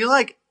 I feel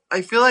like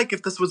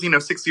if this was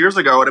 6 years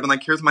ago, I'd have been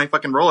like, here's my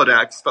fucking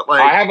Rolodex. But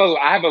like, I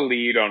have a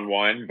lead on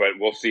one, but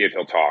we'll see if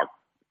he'll talk.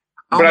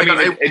 But I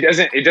mean,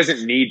 it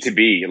doesn't need to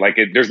be like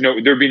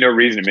there'd be no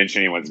reason to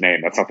mention anyone's name.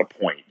 That's not the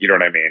point. You know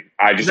what I mean?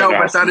 I just don't know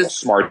how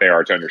smart they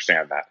are to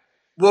understand that.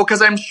 Well,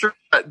 because I'm sure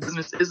that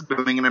business is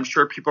booming, and I'm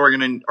sure people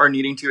are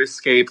needing to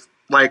escape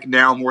like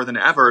now more than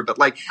ever. But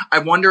like, I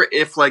wonder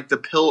if like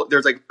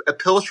there's like a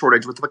pill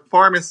shortage with like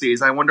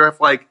pharmacies. I wonder if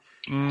like.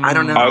 I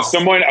don't know.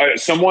 Someone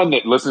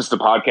that listens to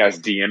the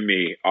podcast DM'd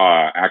me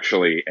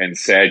actually and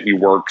said he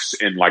works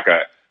in like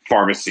a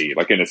pharmacy,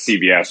 like in a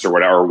CVS or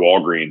whatever, or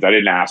Walgreens. I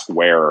didn't ask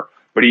where,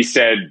 but he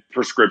said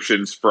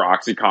prescriptions for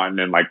OxyContin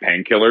and like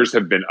painkillers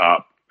have been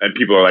up, and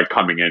people are like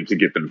coming in to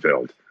get them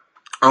filled.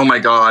 Oh my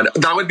God,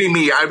 that would be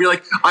me. I'd be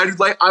like,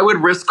 I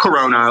would risk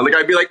Corona. Like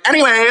I'd be like,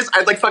 anyways,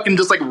 I'd like fucking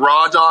just like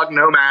raw dog,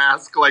 no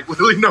mask, like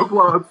literally no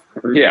gloves.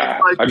 Yeah,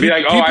 like, I'd be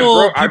like,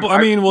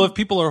 if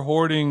people are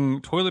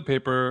hoarding toilet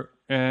paper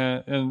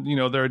and you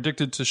know they're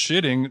addicted to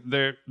shitting,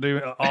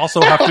 they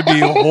also have to be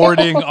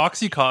hoarding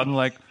OxyContin.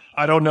 Like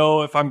I don't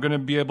know if I'm going to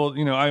be able,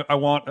 you know, I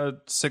want a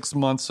 6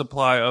 month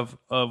supply of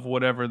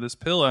whatever this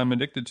pill I'm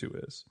addicted to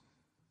is.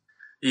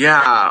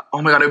 Yeah.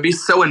 Oh my God. It would be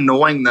so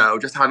annoying though,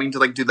 just having to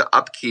like do the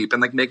upkeep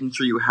and like making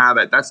sure you have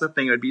it. That's the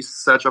thing. It would be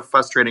such a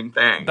frustrating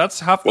thing. That's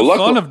half the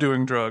fun of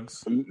doing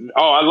drugs.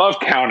 Oh, I love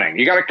counting.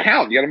 You got to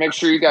count. You got to make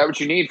sure you got what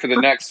you need for the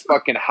next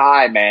fucking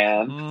high,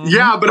 man.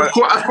 Yeah, but of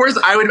course,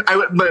 I would.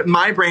 But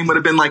my brain would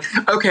have been like,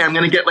 okay, I'm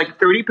gonna get like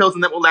 30 pills,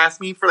 and that will last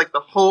me for like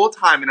the whole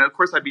time. And of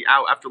course, I'd be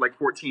out after like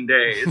 14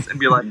 days, and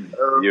be like,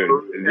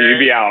 you'd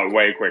be out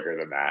way quicker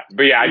than that.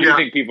 But yeah, I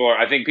think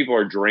people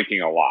are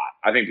drinking a lot.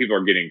 I think people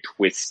are getting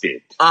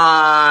twisted.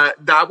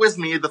 That was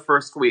me the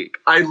first week.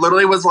 I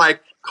literally was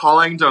like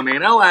calling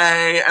Domain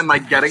LA and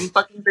like getting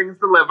fucking things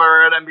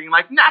delivered and being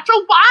like,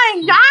 natural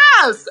wine,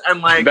 yes!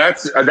 And like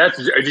that's.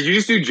 Did you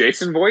just do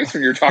Jason voice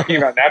when you're talking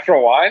about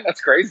natural wine? That's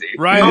crazy.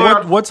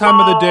 Ryan, what time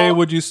of the day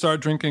would you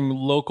start drinking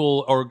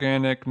local,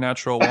 organic,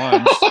 natural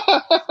wines?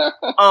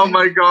 Oh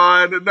my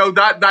god, no,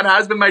 that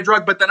has been my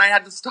drug. But then I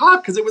had to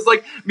stop because it was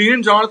like me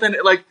and Jonathan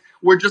like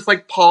we're just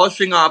like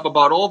polishing up a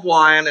bottle of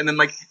wine, and then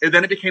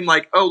it became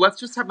like, oh, let's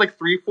just have like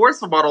 3/4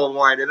 of a bottle of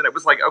wine, and then it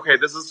was like, okay,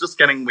 this is just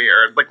getting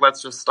weird. Like,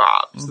 let's just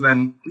stop. So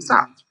then we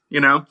stopped. You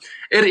know,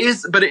 it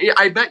is, but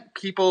I bet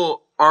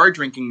people are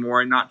drinking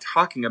more and not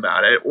talking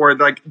about it, or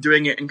like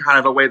doing it in kind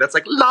of a way that's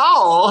like,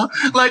 lol,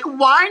 like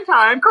wine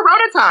time,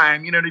 Corona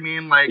time. You know what I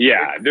mean? Like,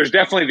 yeah, there's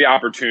definitely the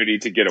opportunity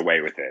to get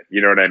away with it.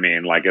 You know what I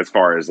mean? Like, as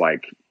far as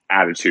like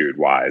attitude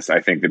wise, I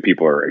think that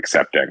people are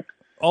accepting.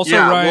 Also,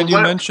 yeah, Ryan, you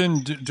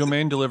mentioned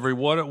domain delivery.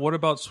 What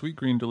about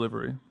Sweetgreen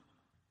delivery?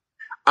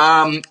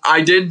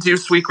 I did do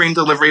Sweetgreen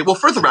delivery. Well,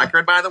 for the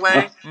record, by the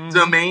way,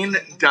 Domain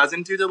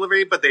doesn't do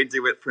delivery, but they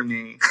do it for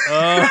me.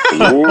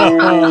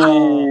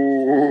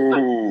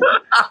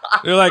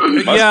 They're like,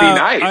 must be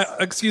nice.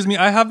 Excuse me,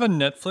 I have a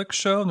Netflix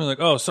show, and they're like,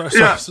 oh, sorry,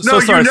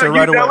 sorry, sir,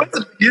 right away.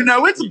 You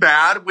know it's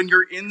bad when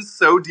you're in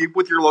so deep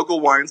with your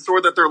local wine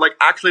store that they're like,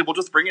 actually, we'll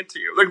just bring it to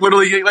you. Like,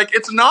 literally, like,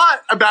 it's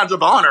not a badge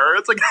of honor.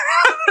 It's like,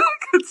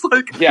 it's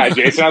like, yeah,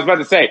 Jason, I was about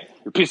to say,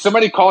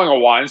 somebody calling a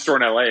wine store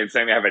in LA and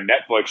saying they have a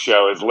Netflix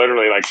show is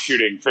literally like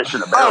shooting fish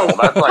in a barrel.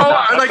 That's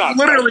not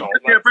literally,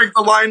 give me a break.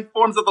 The line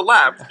forms of the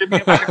left. Give me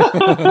a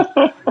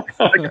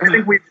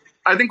break.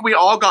 I think we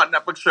all got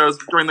Netflix shows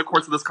during the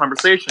course of this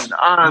conversation.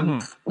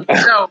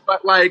 No,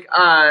 but like,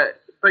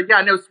 but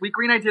yeah, no,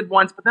 Sweetgreen I did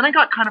once, but then I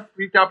got kind of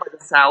freaked out by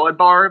the salad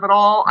bar of it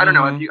all. I don't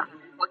know if you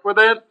work with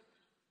it.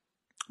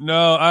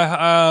 No,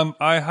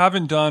 I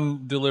haven't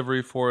done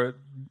delivery for it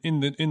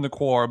in the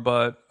core,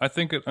 but I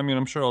think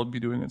I'm sure I'll be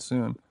doing it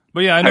soon.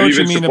 But yeah, I know what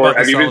you mean about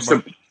the salad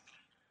bar.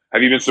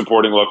 Have you been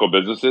supporting local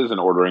businesses and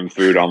ordering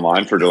food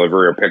online for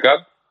delivery or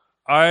pickup?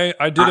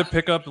 I did a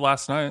pickup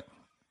last night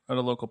at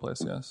a local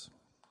place. Yes.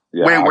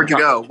 Yeah, wait, where'd you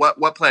go?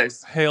 What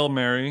place? Hail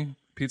Mary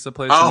pizza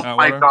place. Oh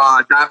my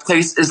god, that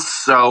place is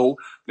so.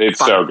 It's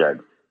so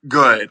good.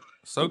 Good.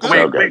 So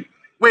good.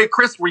 Wait,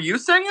 Chris, were you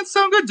saying it's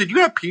so good? Did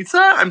you have pizza?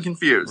 I'm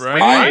confused.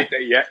 Right?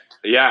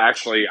 Yeah.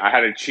 Actually, I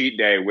had a cheat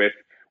day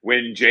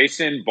when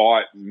Jason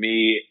bought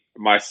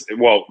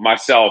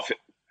myself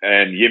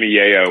and Yimi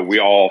Yayo. We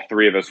all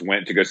three of us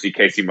went to go see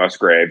Casey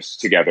Musgraves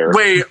together.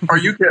 Wait, are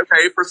you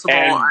okay? First of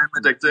all, I'm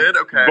addicted.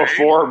 Okay.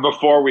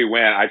 Before we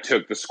went, I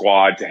took the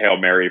squad to Hail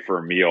Mary for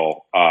a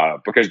meal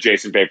because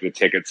Jason paid for the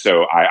tickets,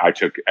 so I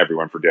took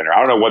everyone for dinner. I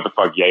don't know what the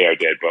fuck Yayo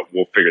did, but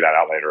we'll figure that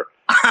out later.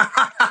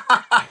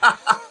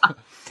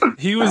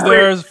 He was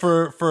there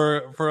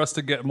for us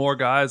to get more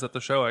guys at the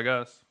show, I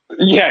guess.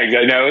 Yeah,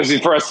 no, it was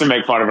for us to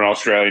make fun of an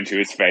Australian to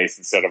his face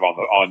instead of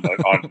on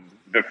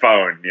the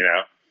phone, you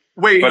know.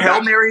 Wait,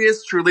 Hail Mary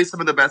is truly some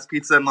of the best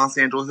pizza in Los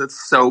Angeles. It's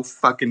so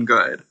fucking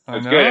good.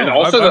 It's good. And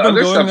also I've been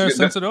going there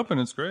since it opened.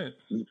 It's great.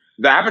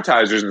 The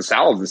appetizers and the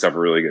salads and stuff are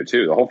really good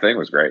too. The whole thing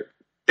was great.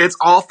 It's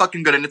all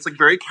fucking good, and it's like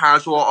very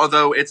casual.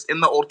 Although it's in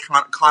the old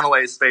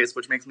Connolly space,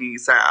 which makes me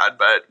sad.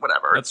 But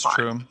whatever, that's it's fine.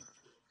 True.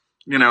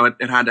 You know,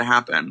 it had to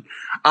happen.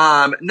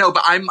 No,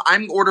 but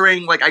I'm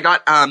ordering, like, I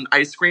got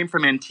ice cream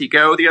from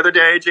Antico the other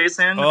day,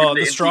 Jason. Oh,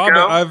 the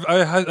strawberry.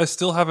 I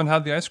still haven't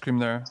had the ice cream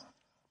there.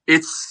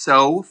 It's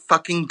so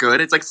fucking good.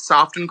 It's like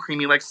soft and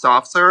creamy, like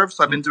soft serve.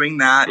 So I've been doing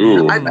that.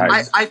 Ooh,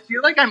 nice. I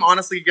feel like I'm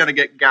honestly gonna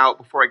get gout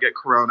before I get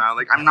corona.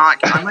 Like I'm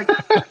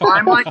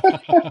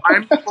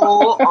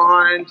full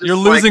on. You're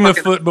losing a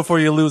foot before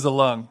you lose a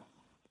lung.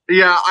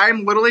 Yeah,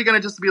 I'm literally gonna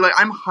just be like,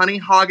 I'm honey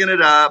hogging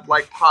it up,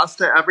 like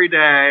pasta every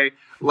day.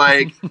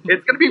 Like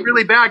it's gonna be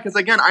really bad because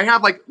again, I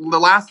have like the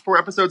last 4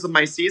 episodes of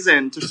my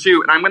season to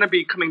shoot, and I'm gonna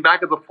be coming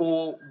back as a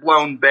full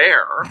blown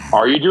bear.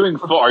 Are you doing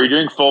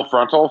full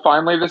frontal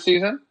finally this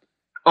season?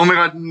 Oh my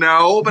god,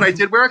 no! But I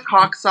did wear a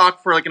cock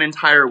sock for like an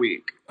entire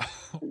week.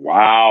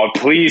 Wow!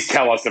 Please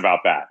tell us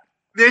about that.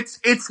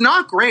 It's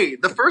not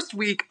great. The first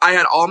week I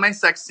had all my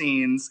sex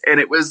scenes, and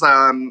it was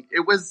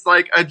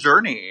like a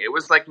journey. It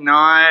was like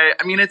not.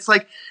 I mean, it's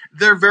like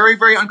they're very,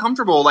 very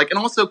uncomfortable. Like, and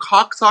also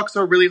cock socks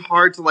are really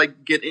hard to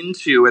like get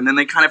into, and then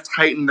they kind of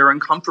tighten. They're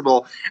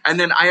uncomfortable. And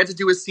then I had to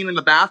do a scene in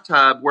the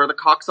bathtub where the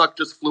cock sock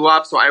just flew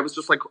up. So I was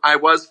just like, I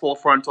was full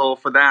frontal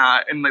for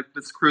that, and like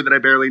this crew that I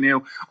barely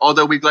knew.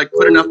 Although we like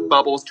put enough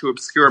bubbles to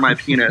obscure my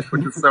penis,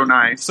 which is so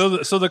nice. So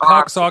the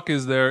cock sock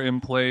is there in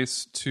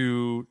place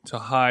to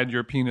hide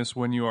your penis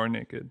when you are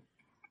naked.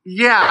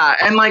 Yeah,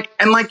 and like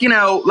you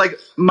know, like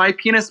my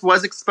penis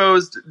was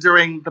exposed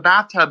during the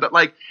bathtub, but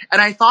like, and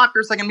I thought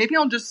for a second, maybe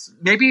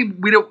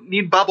we don't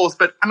need bubbles,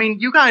 but I mean,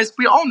 you guys,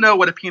 we all know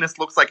what a penis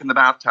looks like in the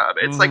bathtub.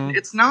 It's like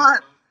it's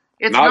not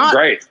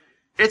great.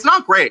 It's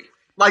not great.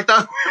 Like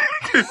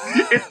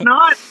it's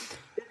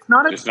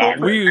not a Just not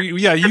toilet.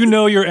 You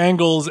know your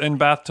angles, and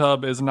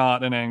bathtub is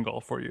not an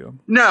angle for you.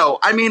 No,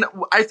 I mean,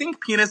 I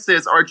think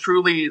penises are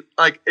truly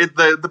like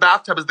the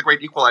bathtub is the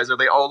great equalizer.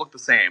 They all look the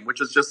same, which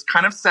is just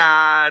kind of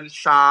sad,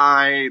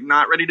 shy,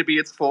 not ready to be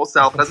its full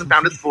self. Hasn't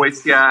found its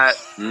voice yet.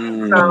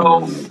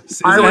 So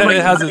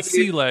It has its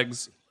sea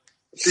legs.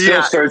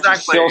 Still searching.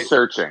 Exactly.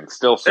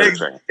 Still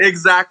searching.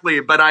 Exactly.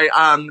 But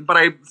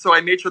so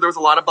I made sure there was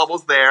a lot of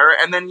bubbles there,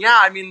 and then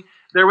I mean,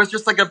 there was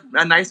just like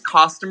a nice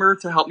costumer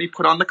to help me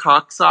put on the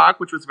cock sock,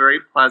 which was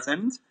very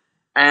pleasant.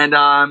 And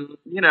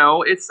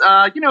it's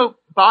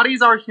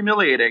bodies are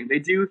humiliating. They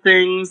do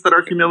things that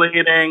are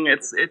humiliating.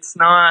 It's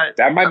not.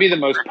 That might be the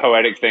most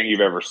poetic thing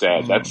you've ever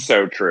said. That's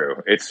so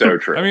true. It's so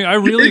true. I mean,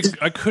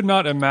 I could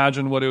not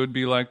imagine what it would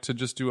be like to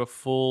just do a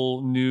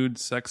full nude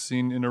sex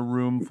scene in a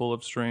room full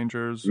of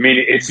strangers. I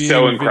mean, it's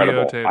so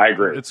incredible. I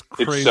agree. It's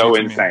crazy. It's so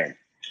insane.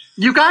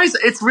 You guys,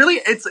 it's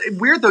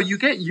weird though. You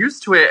get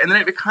used to it, and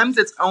then it becomes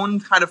its own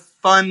kind of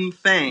fun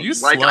thing. You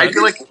like slut. I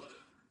feel like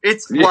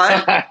it's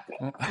what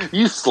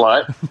You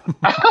slut.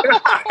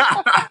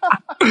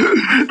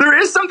 There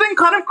is something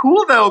kind of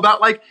cool though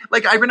about like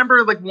I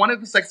remember like one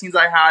of the sex scenes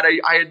I had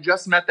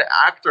just met the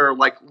actor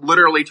like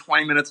literally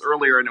 20 minutes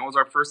earlier, and it was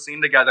our first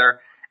scene together.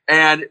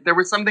 And there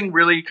was something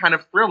really kind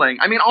of thrilling.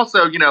 I mean,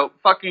 also,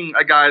 fucking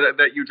a guy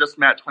that you just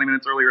met 20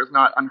 minutes earlier is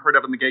not unheard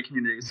of in the gay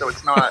community. So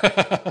it's not,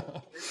 I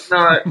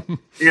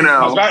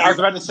was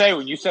about to say,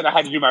 when you said I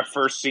had to do my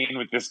first scene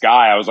with this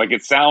guy, I was like,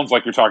 it sounds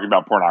like you're talking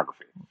about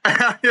pornography.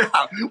 Yeah.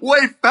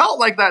 Well, it felt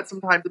like that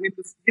sometimes. I mean,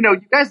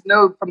 you guys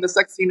know from the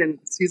sex scene in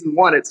season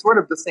 1, it's sort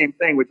of the same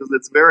thing, which is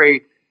it's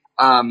very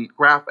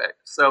graphic.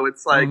 So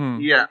it's like,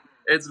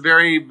 it's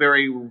very,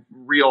 very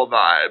real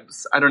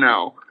vibes. I don't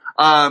know.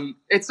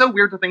 It's so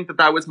weird to think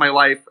that was my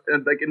life.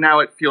 Like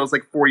now it feels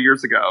like 4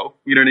 years ago.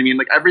 You know what I mean?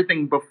 Like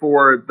everything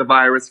before the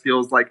virus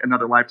feels like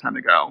another lifetime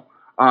ago.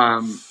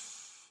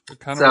 It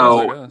kind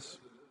of was, I guess.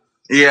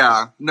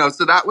 Yeah. No,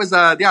 so that was,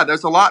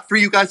 there's a lot for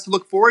you guys to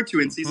look forward to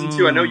in season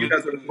 2. I know you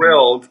guys are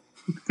thrilled.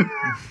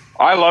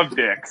 I love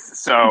dicks,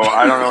 so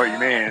I don't know what you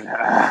mean.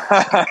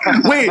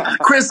 Wait,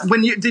 Chris,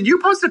 did you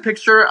post a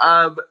picture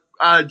of,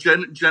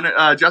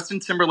 Justin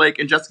Timberlake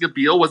and Jessica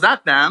Biel? Was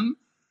that them?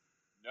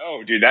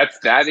 No, dude,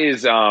 that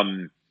is oh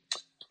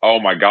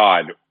my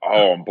god.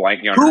 Oh, I'm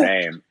blanking on her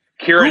name.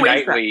 Keira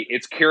Knightley.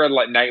 It's Keira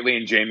Knightley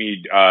and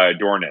Jamie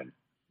Dornan.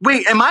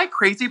 Wait, am I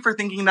crazy for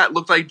thinking that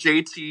looked like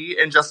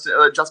JT and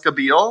Jessica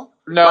Biel?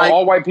 No,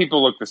 all white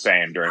people look the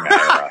same during that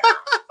era.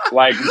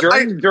 Like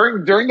during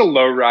the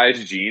low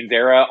rise jeans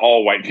era,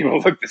 all white people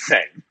look the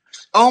same.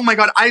 Oh my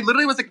god, I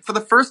literally was like, for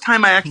the first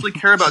time I actually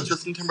care about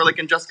Justin Timberlake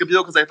and Jessica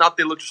Biel because I thought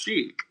they looked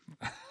chic.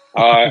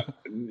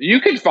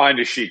 You can find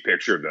a chic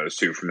picture of those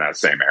two from that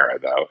same era,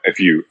 though. If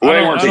you they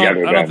weren't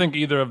together, I don't think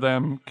either of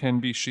them can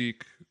be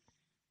chic.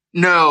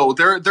 No,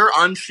 they're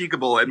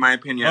unchickable in my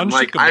opinion.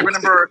 Like I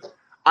remember,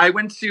 I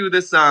went to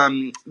this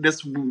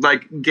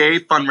like gay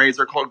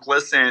fundraiser called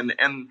Glisten,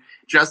 and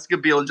Jessica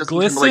Biel and Justin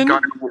Timberlake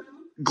got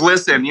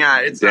Glisten. Yeah,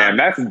 it's damn,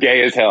 that's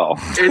gay as hell.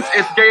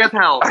 It's gay as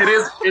hell. It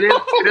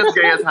is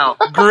gay as hell.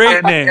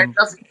 Great name. And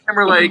Justin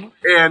Timberlake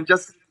and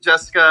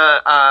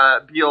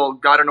Jessica Biel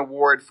got an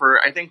award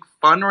for, I think,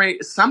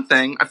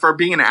 something for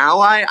being an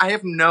ally. I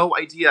have no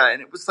idea.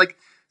 And it was like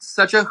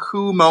such a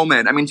who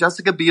moment. I mean,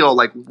 Jessica Biel,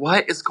 like,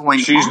 what is going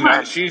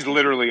on? She's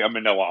literally a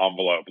manila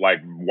envelope,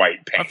 like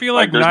white paint. I feel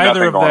like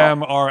neither of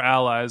them are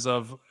allies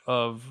of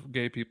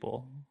gay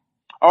people.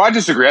 Oh, I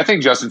disagree. I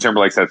think Justin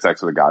Timberlake's had sex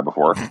with a guy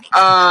before.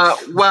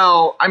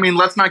 Well, I mean,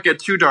 let's not get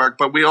too dark,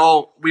 but we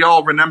all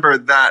remember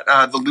that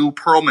the Lou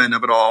Pearlman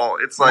of it all.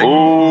 It's like,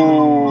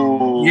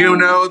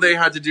 they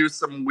had to do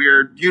some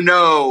weird.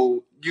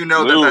 Lou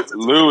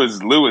is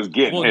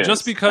getting his.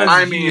 Just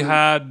because he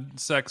had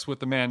sex with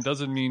the man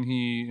doesn't mean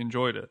he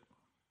enjoyed it.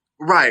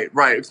 Right.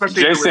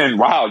 Especially Jason,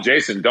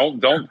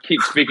 don't keep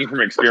speaking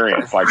from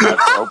experience like that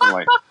so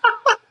openly.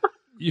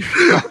 You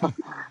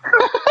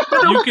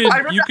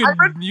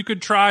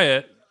could try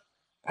it.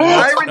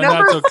 I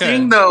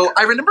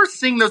remember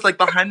seeing those like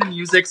behind the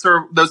musics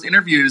or those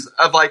interviews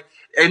of like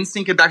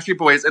NSYNC and Backstreet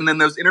Boys, and then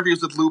those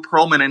interviews with Lou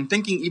Pearlman, and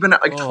thinking even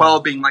at like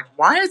 12, being like,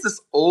 why is this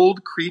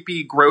old,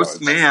 creepy,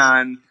 gross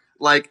man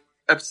like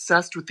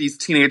obsessed with these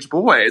teenage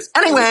boys?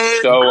 Anyway,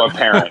 it was so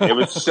apparent. It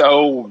was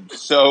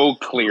so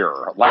clear.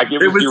 Like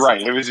you're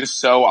right. It was just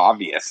so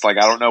obvious. Like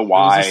I don't know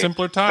why. It was a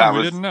simpler time.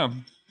 We didn't know.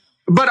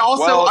 But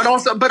also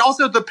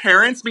the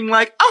parents being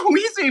like, "Oh,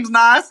 he seems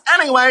nice.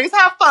 Anyways,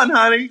 have fun,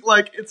 honey."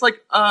 Like it's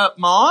like,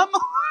 Mom.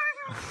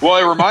 Well,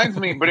 it reminds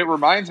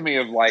me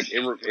of like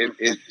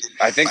it.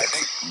 I think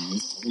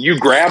you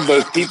grab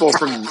those people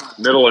from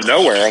middle of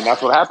nowhere, and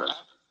that's what happens.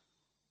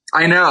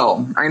 I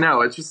know.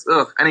 It's just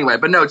anyway.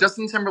 But no,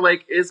 Justin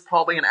Timberlake is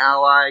probably an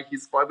ally.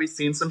 He's probably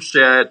seen some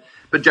shit.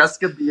 But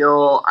Jessica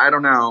Biel, I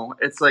don't know.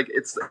 It's like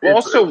it's. Well,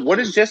 also, what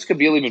is Jessica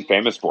Biel even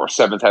famous for?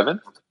 Seventh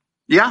Heaven.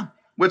 Yeah.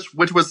 Which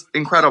was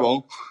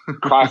incredible.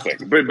 Classic.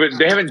 But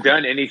they haven't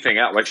done anything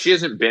else. Like, she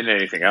hasn't been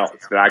anything else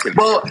that I could...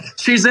 Well,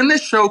 she's in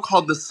this show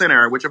called The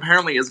Sinner, which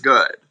apparently is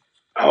good.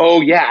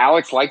 Oh, yeah.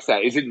 Alex likes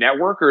that. Is it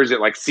network or is it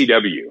like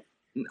CW?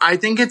 I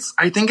think it's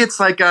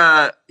like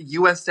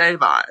USA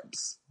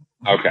vibes.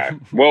 Okay.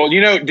 Well,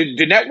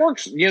 do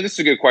networks? This is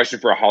a good question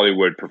for a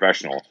Hollywood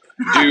professional.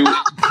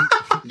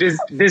 Does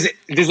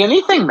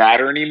anything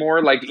matter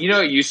anymore? Like, it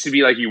used to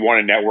be like you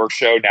want a network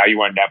show, now you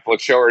want a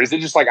Netflix show, or is it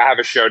just like I have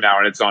a show now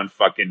and it's on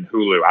fucking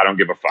Hulu? I don't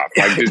give a fuck.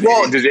 Like,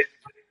 does it?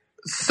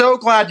 So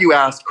glad you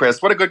asked,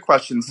 Chris. What a good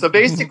question. So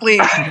basically,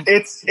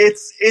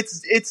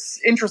 it's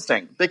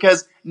interesting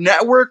because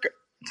network,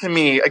 to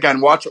me,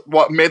 again, watch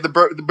what may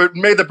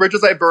the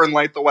bridges I burn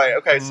light the way.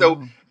 Okay,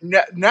 so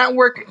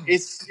network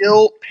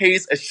still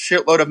pays a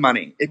shitload of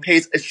money. It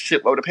pays a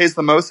shitload. It pays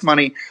the most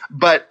money,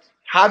 but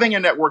having a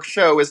network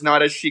show is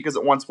not as chic as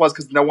it once was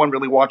because no one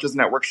really watches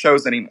network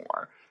shows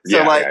anymore.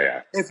 So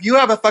if you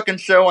have a fucking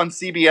show on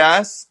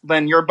CBS,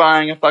 then you're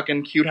buying a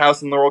fucking cute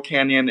house in Laurel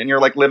Canyon and you're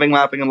like living,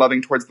 laughing, and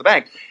loving towards the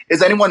bank.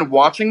 Is anyone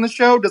watching the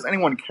show? Does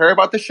anyone care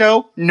about the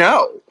show?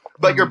 No.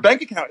 But your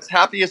bank account is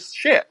happy as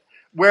shit.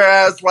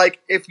 Whereas like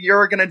if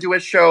you're going to do a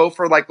show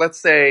for like, let's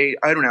say,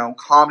 I don't know,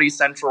 Comedy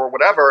Central or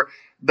whatever,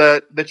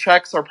 the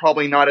checks are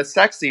probably not as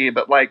sexy,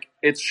 but like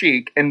it's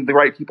chic and the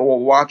right people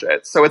will watch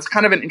it. So it's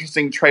kind of an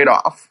interesting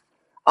trade-off.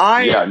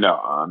 That's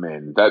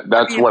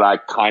what I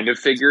kind of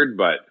figured,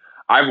 but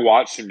I've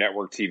watched some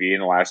network TV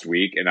in the last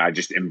week, and I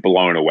just am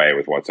blown away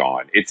with what's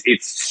on.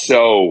 It's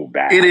so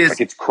bad. It is.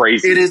 Like, it's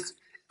crazy. It is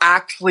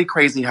actually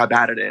crazy how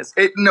bad it is.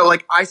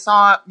 I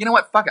saw. You know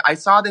what? Fuck it. I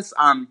saw this.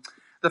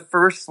 The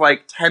first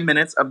 10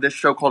 minutes of this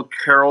show called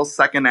Carol's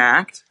Second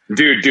Act.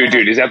 Dude,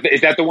 is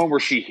that the one where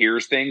she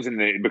hears things and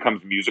then it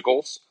becomes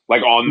musicals?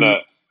 Like on the.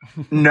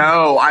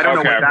 No, I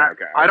don't know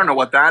I don't know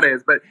what that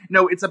is, but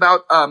no, it's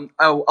about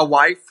a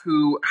wife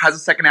who has a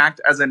second act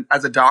as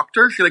a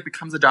doctor. She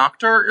becomes a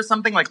doctor or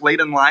something late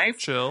in life.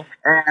 Chill.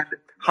 And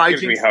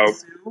gives me hope.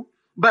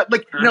 But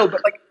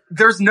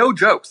there's no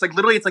jokes.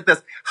 Literally, it's like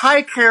this.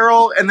 Hi,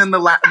 Carol, and then the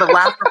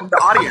laughter from the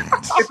audience.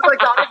 It's like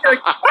the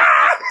audience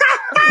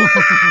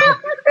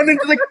and then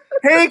she's like,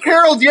 "Hey,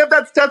 Carol, do you have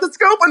that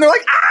stethoscope?" And they're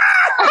like,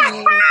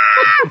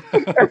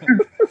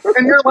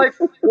 and you're like,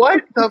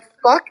 "What the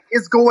fuck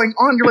is going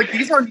on?" You're like,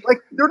 "These are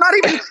they're not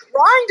even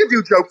trying to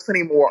do jokes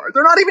anymore.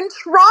 They're not even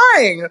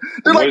trying.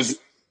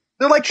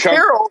 They're like,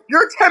 Carol,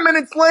 you're 10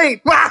 minutes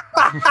late."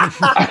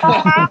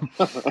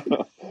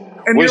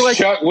 And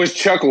was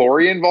Chuck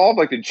Lorre involved?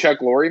 Did Chuck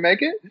Lorre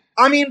make it?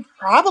 I mean,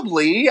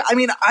 probably. I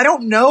mean, I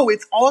don't know.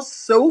 It's all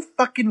so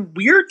fucking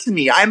weird to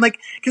me. I'm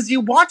because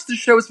you watch the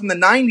shows from the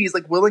 90s,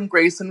 Will and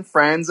Grace and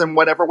Friends and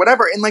whatever,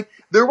 and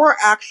there were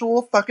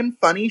actual fucking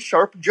funny,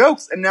 sharp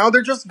jokes, and now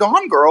they're just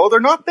gone, girl. They're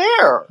not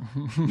there.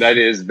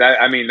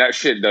 That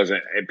shit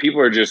doesn't.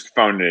 People are just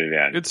phoning it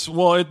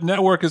in.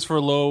 Network is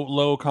for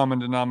low common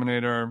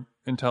denominator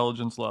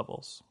intelligence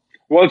levels.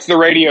 Well, it's the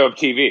radio of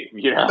TV,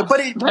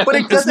 But it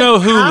doesn't. It's no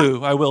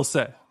Hulu, I will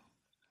say.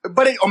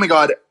 But oh my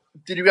god,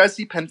 did you guys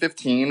see Pen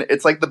 15?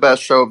 It's the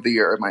best show of the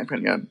year, in my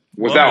opinion.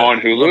 Was that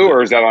on Hulu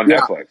or is that on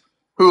Netflix?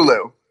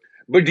 Hulu.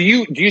 But do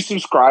you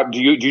subscribe?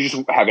 Do you just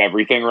have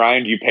everything,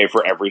 Ryan? Do you pay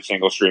for every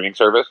single streaming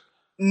service?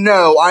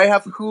 No, I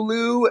have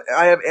Hulu,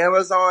 I have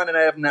Amazon, and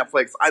I have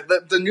Netflix.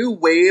 The new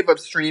wave of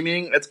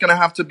streaming, it's gonna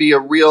have to be a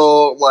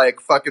real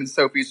fucking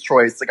Sophie's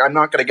Choice. I'm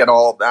not gonna get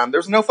all of them.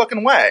 There's no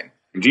fucking way.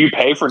 Do you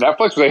pay for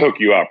Netflix or they hook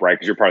you up, right?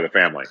 Because you're part of the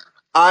family.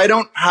 I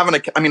don't have an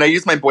account. I mean, I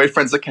use my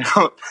boyfriend's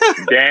account.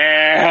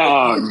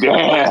 Damn.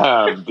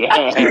 But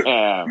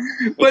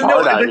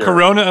the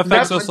Corona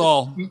affects us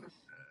all.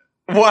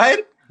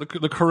 What?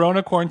 The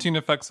Corona quarantine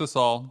affects us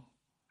all.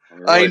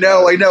 I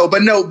know.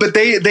 But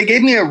they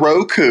gave me a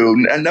Roku,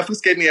 and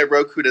Netflix gave me a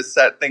Roku to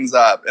set things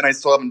up, and I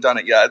still haven't done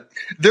it yet.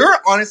 They're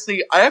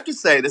honestly, I have to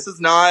say, this is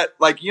not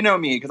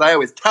me, because I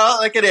always tell it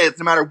like it is,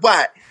 no matter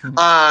what.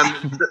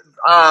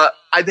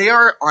 They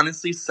are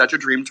honestly such a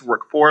dream to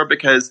work for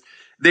because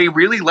they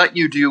really let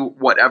you do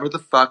whatever the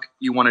fuck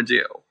you want to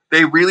do.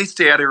 They really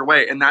stay out of your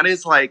way, and that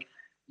is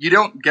you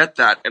don't get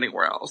that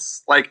anywhere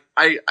else.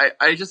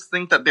 I just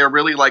think that they're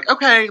really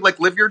okay,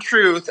 live your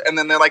truth. And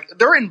then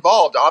they're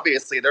involved,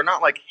 obviously. They're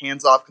not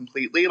hands off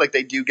completely.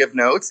 They do give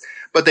notes,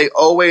 but they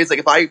always,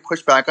 if I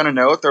push back on a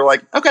note, they're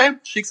okay,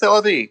 chic c'est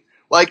la vie.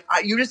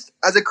 You just,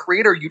 as a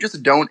creator, you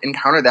just don't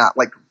encounter that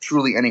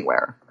truly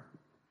anywhere.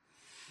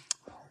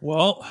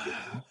 Well,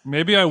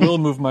 maybe I will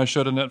move my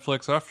show to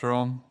Netflix after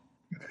all.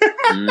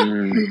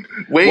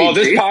 Wait, well,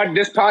 this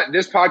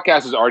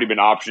podcast has already been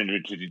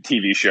optioned to the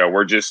TV show.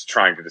 We're just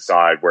trying to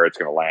decide where it's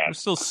going to land. We're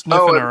still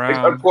sniffing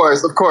around. Of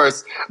course.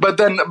 But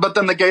then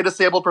the gay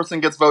disabled person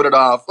gets voted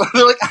off.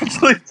 They're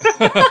actually,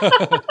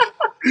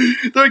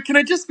 they're can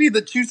it just be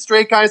the two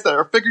straight guys that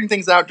are figuring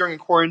things out during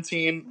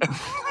quarantine?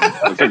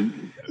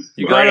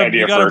 You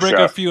gotta break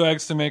a few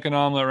eggs to make an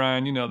omelet,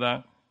 Ryan. You know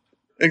that.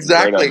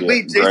 Exactly.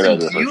 Wait,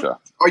 Jason,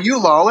 are you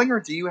lolling or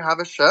do you have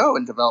a show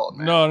in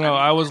development? No,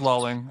 I was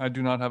lolling. I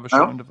do not have a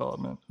show in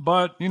development.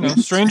 But,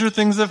 stranger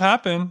things have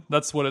happened.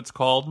 That's what it's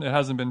called. It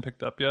hasn't been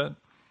picked up yet.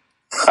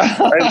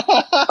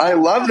 I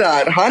love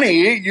that.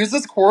 Honey, use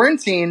this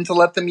quarantine to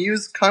let the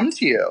muse come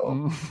to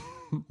you.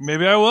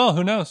 Maybe I will.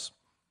 Who knows?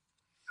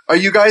 Are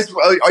you guys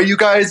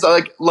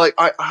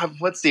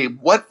let's see,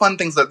 what fun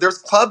things there's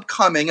Club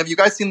Coming. Have you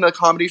guys seen the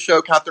comedy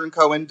show Catherine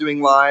Cohen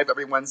doing live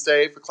every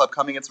Wednesday for Club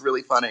Coming? It's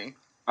really funny.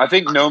 I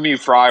think Nomi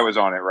Fry was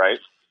on it, right?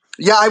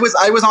 Yeah, I was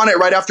on it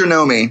right after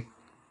Nomi.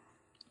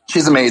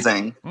 She's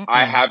amazing.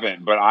 I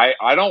haven't, but I'm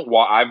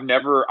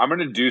going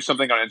to do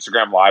something on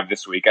Instagram Live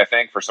this week, I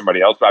think, for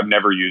somebody else, but I've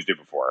never used it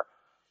before.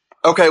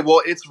 Okay,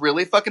 well, it's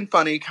really fucking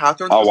funny.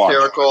 Catherine's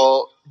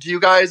hysterical. Do you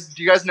guys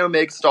know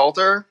Meg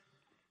Stalter?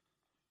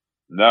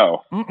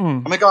 No.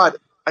 Mm-mm. Oh my god,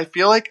 I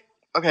feel like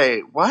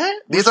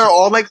what? These are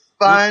all like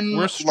fun,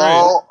 we're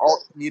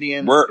all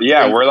comedians.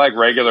 We're like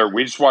regular.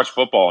 We just watch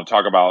football and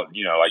talk about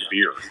like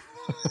beer.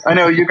 I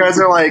know you guys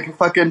are like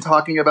fucking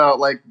talking about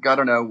like I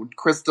don't know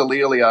Chris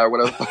D'Elia or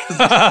whatever.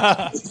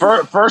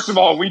 First of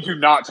all, we do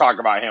not talk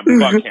about him.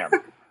 Fuck him.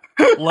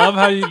 Love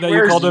how you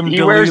called him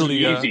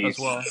D'Elia as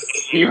well.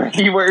 He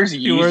wears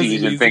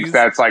Yeezys and thinks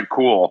that's like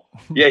cool.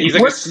 Yeah, he's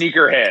like a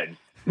sneakerhead.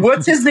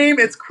 What's his name?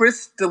 It's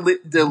Chris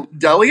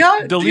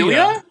D'Elia.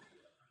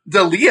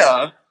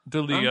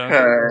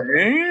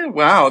 Okay.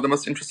 Wow, the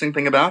most interesting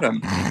thing about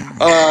him.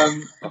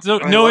 So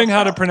knowing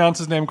how to pronounce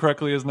his name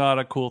correctly is not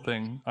a cool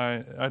thing.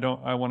 I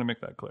want to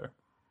make that clear.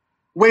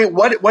 Wait,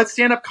 what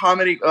stand-up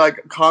comedy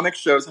comic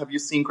shows have you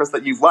seen, Chris,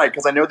 that you've liked?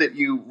 Because I know that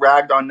you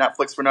ragged on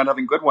Netflix for not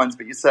having good ones,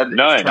 but you said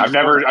none. I've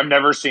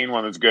never seen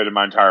one that's good in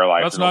my entire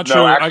life. That's not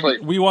true. Actually,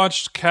 we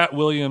watched Cat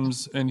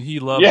Williams and he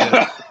loved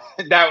it.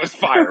 That was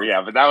fire.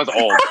 Yeah, but that was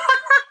old.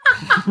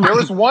 There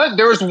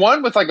was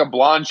one with like a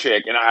blonde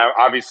chick, and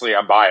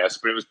I'm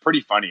biased, but it was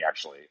pretty funny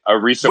actually. A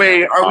recent.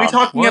 Wait, are we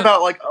talking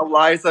about like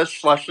Eliza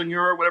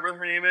Schlesinger or whatever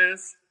her name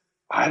is?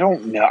 I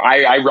don't know.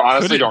 I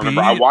honestly don't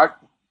remember.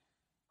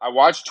 I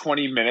watched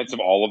 20 minutes of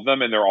all of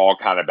them, and they're all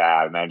kind of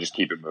bad, and I just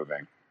keep it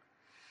moving.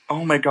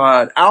 Oh my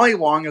god, Ali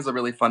Wong is a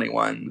really funny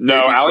one.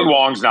 No, Ali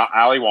Wong's not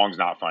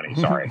funny.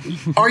 Sorry.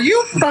 Are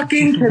you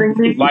fucking kidding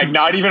me? Like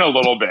not even a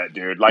little bit,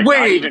 dude. Like wait,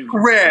 not even,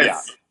 Chris.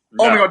 Yeah.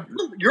 Oh my god,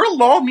 your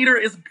law meter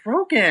is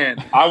broken.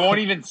 I won't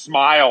even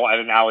smile at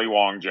an Ali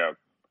Wong joke.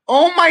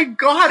 Oh my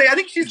god, I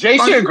think she's.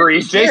 Jason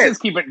agrees. Jason,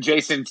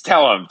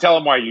 tell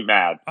him why you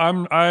mad.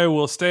 I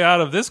will stay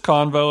out of this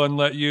convo and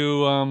let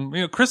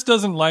you. Chris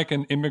doesn't like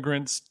an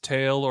immigrant's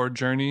tale or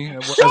journey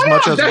as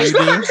much as we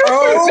do.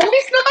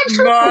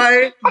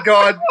 Oh my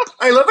god,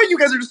 I love how you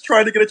guys are just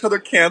trying to get each other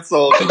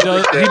canceled. He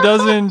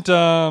doesn't.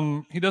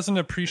 He doesn't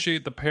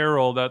appreciate the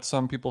peril that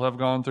some people have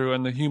gone through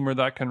and the humor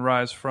that can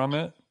rise from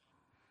it.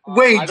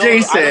 Wait,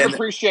 Jason. I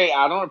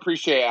don't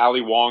appreciate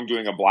Ali Wong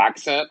doing a black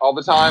scent all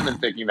the time and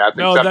thinking that's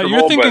acceptable.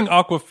 You're thinking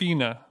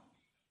Awkwafina.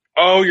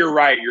 Oh, you're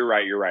right.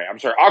 I'm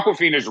sorry.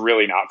 Awkwafina is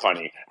really not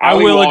funny. I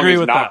Ali will Wong agree is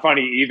with not that.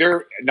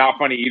 Not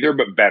funny either,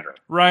 but better.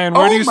 Ryan,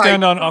 where do you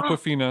stand on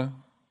Awkwafina?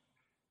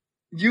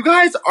 You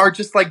guys are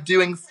just like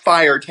doing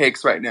fire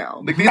takes right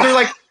now. Like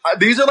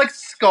these are like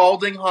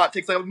scalding hot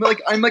takes. I'm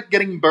like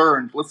getting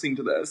burned listening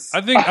to this.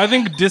 I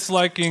think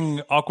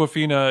disliking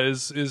Awkwafina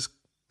is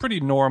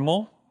pretty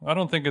normal. I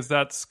don't think it's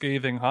that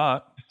scathing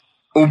hot.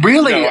 Oh,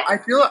 really? No. I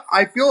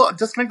feel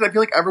disconnected. I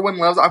feel like everyone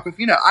loves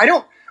Awkwafina. I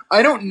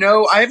don't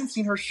know. I haven't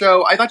seen her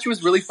show. I thought she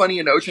was really funny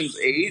in Ocean's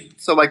 8.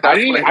 So like I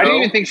didn't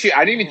even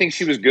think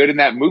she was good in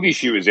that movie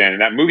she was in, and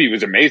that movie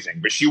was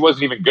amazing, but she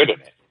wasn't even good in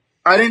it.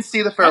 I didn't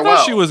see the farewell. I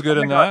thought she was good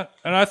in that,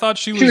 and I thought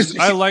she was.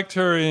 I liked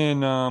her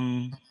in.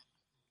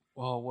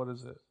 What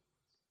is it?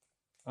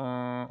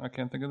 I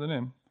can't think of the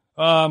name.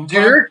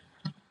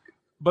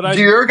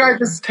 Do your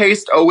guys'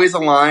 taste always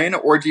align,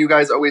 or do you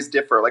guys always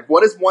differ? Like,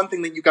 what is one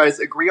thing that you guys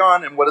agree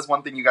on, and what is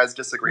one thing you guys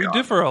disagree on?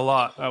 We differ a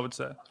lot, I would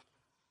say.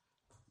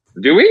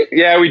 Do we?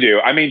 Yeah, we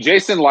do. I mean,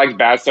 Jason likes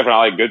bad stuff, and I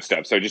like good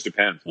stuff, so it just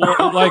depends. Well,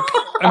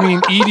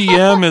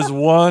 EDM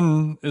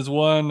is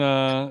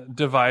one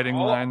dividing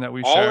line that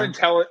we share.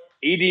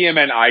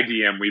 EDM and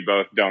IDM, we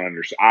both don't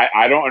understand.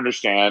 I don't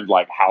understand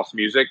like house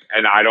music,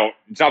 and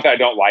it's not that I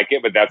don't like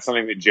it, but that's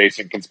something that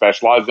Jason can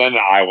specialize in, and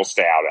I will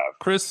stay out of.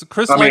 Chris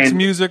likes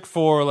music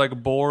for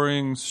like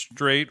boring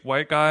straight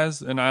white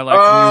guys, and I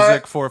like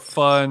music for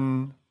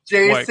fun.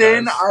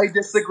 Jason, I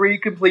disagree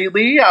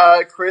completely.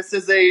 Chris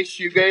is a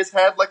shoegaze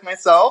head like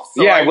myself.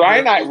 So yeah,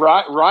 Ryan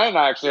and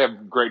I actually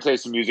have great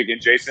taste in music,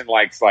 and Jason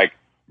likes like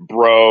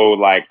bro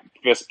like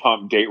fist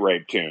pump date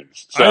rape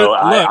tunes. So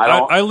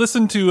I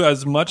listen to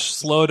as much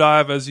Slow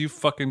Dive as you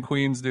fucking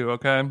queens do.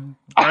 Okay,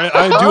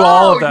 I do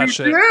all of that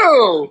shit.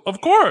 Do?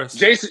 Of course,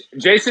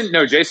 Jason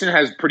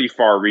has pretty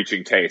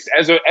far-reaching taste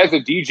as a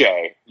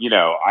DJ,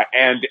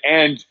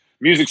 and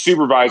music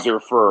supervisor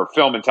for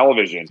film and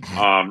television.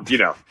 How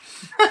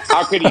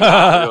could he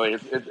not really?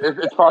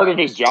 It's part of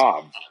his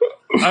job.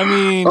 I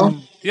mean,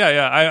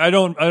 I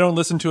don't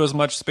listen to as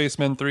much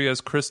Spaceman 3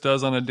 as Chris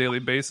does on a daily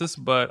basis,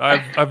 but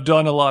I've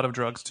done a lot of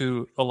drugs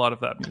to a lot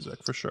of that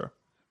music for sure.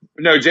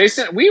 No,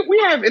 Jason, we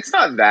have it's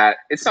not that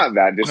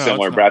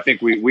dissimilar, but I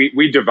think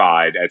we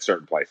divide at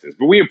certain places.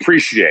 But we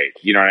appreciate,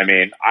 you know what I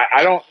mean?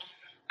 I don't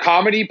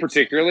comedy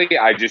particularly,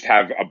 I just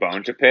have a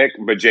bone to pick,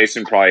 but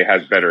Jason probably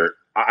has better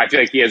I feel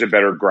like he has a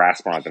better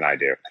grasp on it than I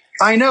do.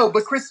 I know,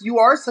 but Chris, you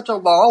are such a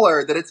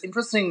lawler that it's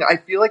interesting. I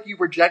feel like you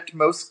reject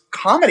most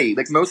comedy,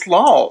 like most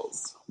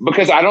laws.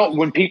 Because I don't,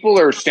 when people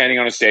are standing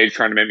on a stage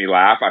trying to make me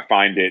laugh, I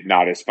find it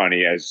not as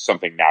funny as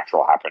something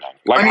natural happening.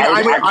 Like,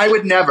 I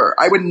would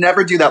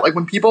never do that. Like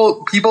when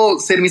people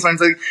say to me sometimes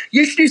like,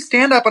 you should do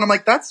stand up. And I'm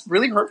like, that's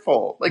really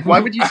hurtful. Like,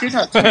 why would you do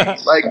that to me?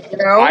 Like, you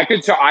know, I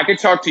could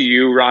talk to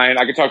you, Ryan.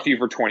 I could talk to you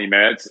for 20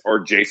 minutes or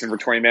Jason for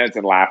 20 minutes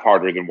and laugh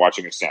harder than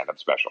watching a stand up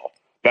special.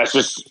 That's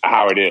just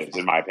how it is,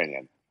 in my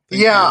opinion. I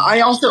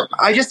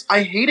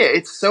hate it.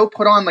 It's so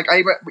put on. Like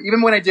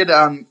even when I did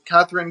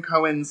Catherine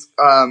Cohen's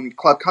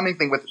Club Coming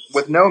thing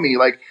with Nomi,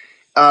 like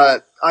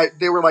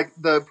they were like,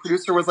 the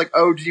producer was like,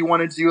 oh, do you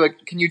want to do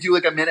like, can you do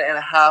like a minute and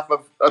a half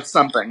of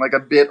something like a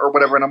bit or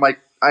whatever? And I'm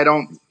like, I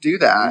don't do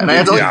that. And I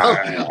had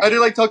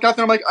to tell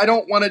Catherine, I'm like, I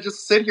don't want to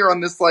just sit here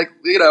on this, like,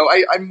 you know,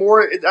 I'm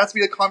more, it has to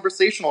be a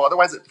conversational.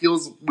 Otherwise it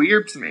feels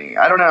weird to me.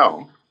 I don't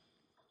know.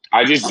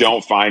 I just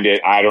don't find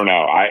it. I don't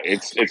know.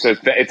 It's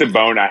a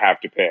bone I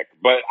have to pick.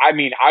 But I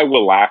mean, I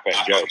will laugh at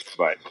jokes,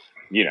 but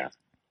you know,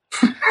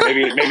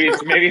 maybe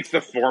it's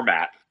the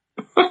format.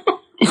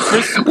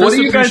 Chris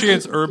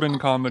appreciates urban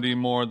comedy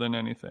more than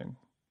anything.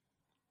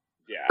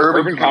 Yeah,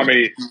 urban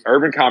comedy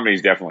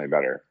is definitely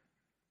better.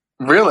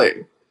 Really?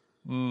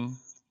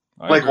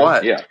 Like agree.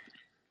 what? Yeah.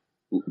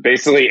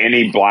 Basically,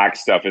 any black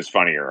stuff is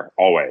funnier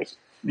always.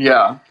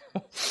 Yeah.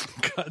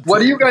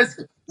 What are you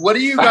guys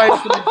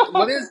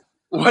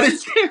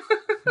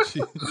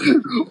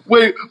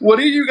Wait, what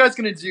are you guys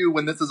gonna do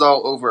when this is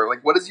all over?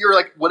 Like, what is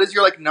your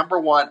number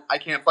one? I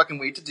can't fucking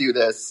wait to do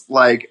this.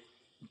 Like,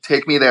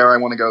 take me there. I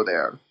want to go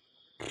there.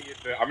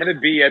 I'm gonna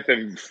be at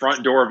the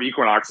front door of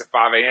Equinox at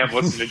 5 a.m.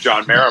 listening to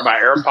John Mayer on my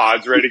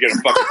AirPods, ready to get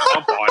a fucking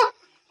pump on.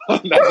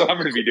 That's what I'm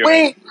gonna be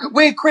doing.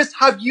 Wait, Chris,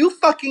 have you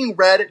fucking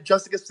read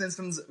Jessica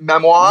Simpson's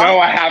memoir? No,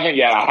 I haven't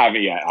yet.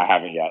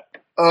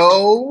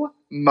 Oh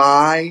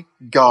my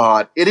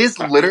god, it is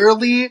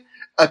literally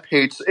a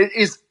page. It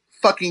is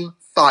fucking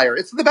fire.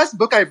 It's the best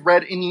book I've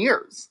read in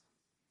years.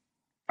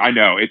 I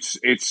know it's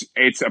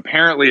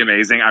apparently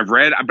amazing.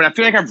 But I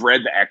feel like I've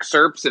read the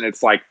excerpts, and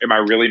it's like, am I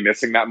really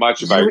missing that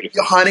much?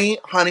 Honey,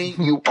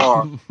 you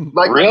are.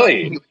 Like,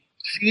 really?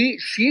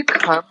 She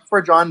comes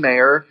for John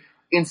Mayer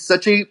in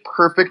such a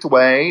perfect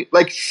way.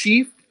 Like,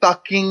 she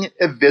fucking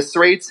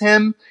eviscerates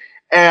him,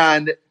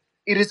 and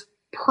it is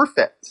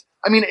perfect.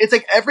 I mean, it's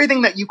like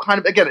everything that you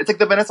it's like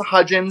the Vanessa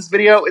Hudgens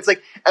video. It's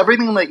like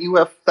everything that you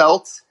have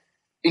felt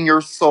in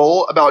your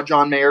soul about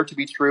John Mayer to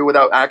be true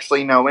without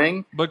actually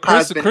knowing. But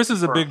Chris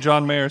is a big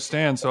John Mayer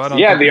stan, so I don't.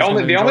 Yeah,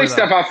 think the only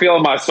stuff I feel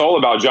in my soul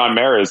about John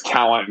Mayer is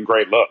talent and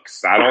great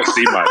looks. I don't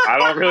see much. I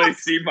don't really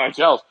see much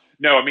else.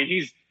 No, I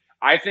mean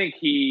I think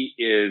he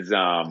is.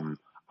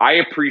 I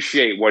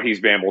appreciate what he's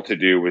been able to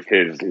do with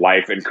his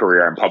life and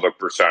career and public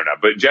persona.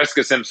 But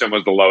Jessica Simpson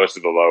was the lowest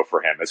of the low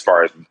for him as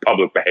far as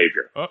public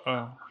behavior.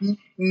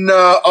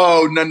 No.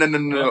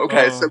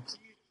 Okay, so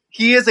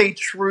he is a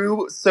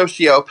true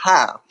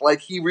sociopath.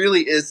 Like, he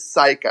really is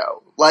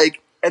psycho.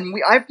 Like, and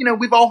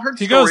we've all heard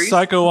he stories. He goes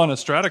psycho on a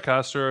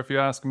Stratocaster, if you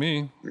ask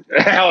me.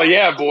 Hell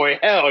yeah, boy.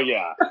 Hell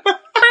yeah.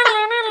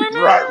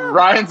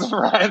 Ryan's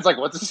like,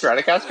 what's a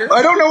Stratocaster?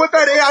 I don't know what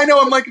that is. I know.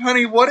 I'm like,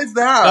 honey, what is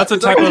that? That's a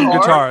type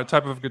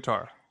of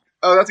guitar.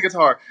 Oh, that's a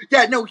guitar.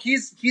 Yeah, no,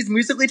 he's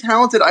musically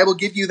talented. I will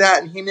give you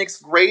that. And he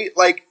makes great,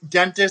 like,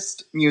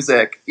 dentist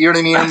music. You know what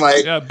I mean?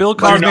 Like, yeah, Bill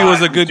Cosby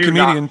was a good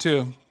comedian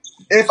too.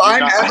 If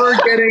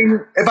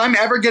I'm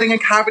ever getting a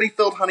cavity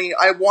filled, honey,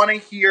 I want to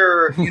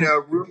hear,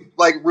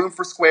 Room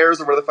for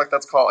Squares or whatever the fuck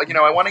that's called. Like,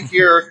 I want to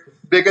hear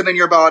Bigger Than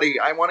Your Body.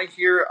 I want to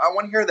hear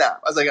that.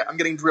 I was like, I'm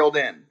getting drilled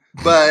in,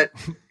 but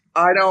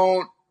I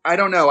don't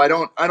know. I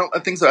don't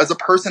think so. As a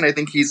person, I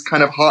think he's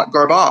kind of hot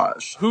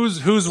garbage.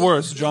 Who's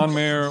worse, John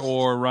Mayer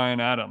or Ryan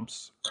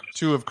Adams?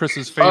 Two of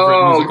Chris's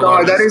favorite musical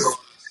artists.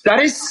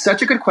 That is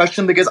such a good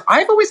question, because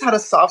I've always had a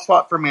soft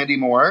spot for Mandy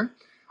Moore.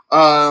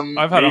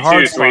 I've had a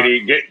hard spot.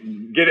 Sweetie. Get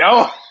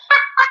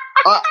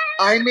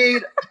I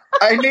made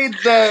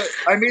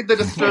the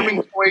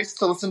disturbing choice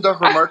to listen to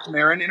her Marc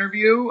Maron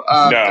interview.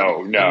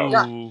 No.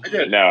 Yeah, I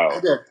did. No. I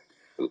did.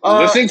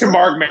 Listening to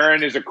Marc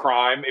Maron is a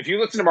crime. If you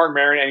listen to Marc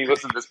Maron and you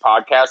listen to this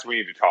podcast, we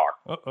need to talk.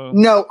 Uh-oh.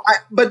 No,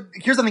 but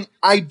here's the thing.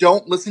 I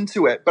don't listen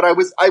to it, but I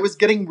was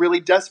getting really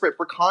desperate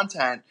for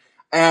content.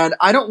 And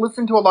I don't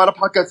listen to a lot of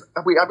podcasts.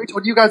 Have we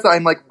told you guys that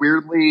I'm like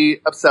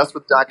weirdly obsessed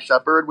with Dax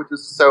Shepard, which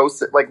is so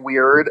like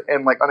weird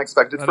and like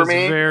unexpected for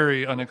me?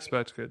 Very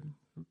unexpected.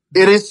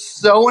 It is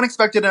so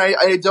unexpected, and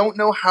I don't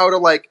know how to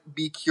like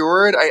be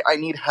cured. I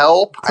need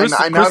help. Chris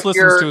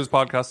listens to his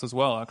podcast as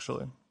well,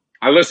 actually.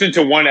 I listened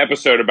to one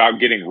episode about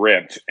getting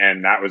ripped,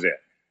 and that was it.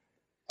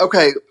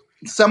 Okay.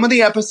 Some of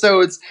the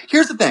episodes,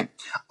 here's the thing.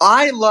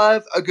 I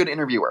love a good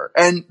interviewer.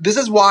 And this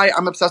is why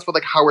I'm obsessed with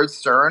like Howard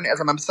Stern, as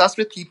I'm obsessed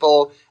with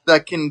people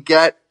that can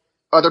get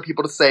other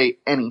people to say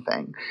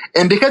anything.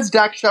 And because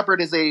Dax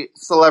Shepard is a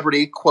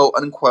celebrity, quote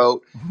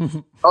unquote,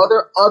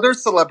 other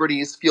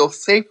celebrities feel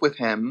safe with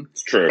him.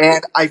 It's true.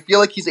 And I feel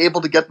like he's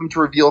able to get them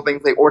to reveal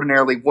things they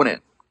ordinarily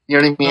wouldn't. You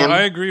know what I mean? No,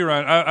 I agree,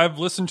 Ryan. I've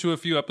listened to a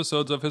few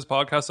episodes of his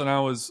podcast, and I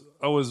was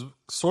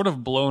sort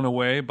of blown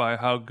away by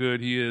how good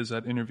he is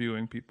at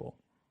interviewing people.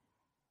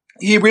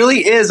 He really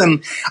is,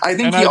 and I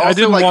think I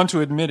didn't want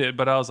to admit it,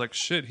 but I was like,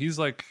 shit, he's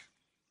like,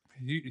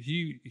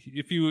 he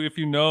if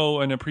you know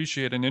and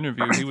appreciate an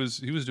interview, he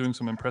was doing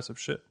some impressive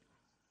shit.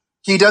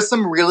 He does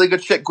some really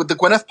good shit. The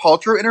Gwyneth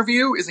Paltrow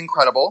interview is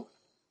incredible.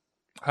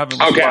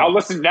 Okay, I'll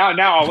listen now.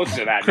 I'll listen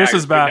to that. Chris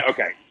is back.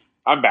 Okay,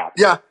 I'm back.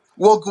 Yeah.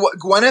 Well,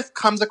 Gwyneth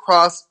comes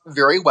across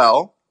very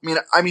well.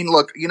 I mean,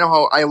 look, you know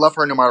how I love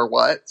her no matter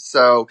what.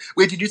 So,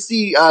 wait, did you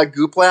see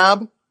Goop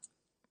Lab?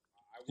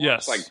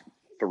 Yes, like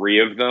 3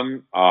 of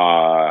them.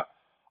 I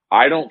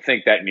don't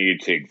think that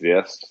needed to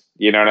exist.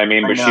 You know what I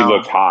mean? But she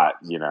looked hot.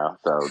 You know,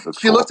 so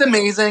she looked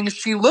amazing.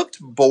 She looked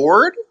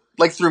bored,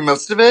 like through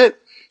most of it.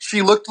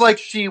 She looked like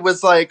she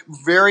was like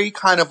very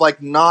kind of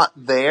like not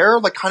there,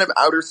 like kind of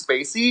outer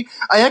spacey.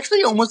 I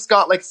actually almost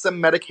got like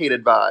some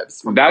medicated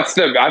vibes.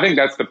 I think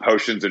that's the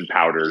potions and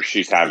powders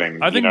she's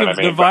having. I think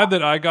the vibe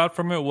that I got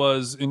from it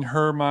was, in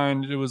her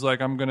mind, it was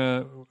like, I'm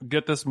gonna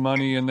get this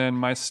money, and then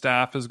my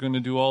staff is gonna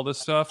do all this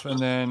stuff, and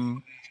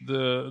then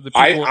the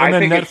people, and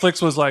then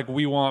Netflix was like,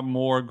 we want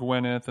more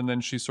Gwyneth, and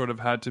then she sort of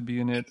had to be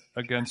in it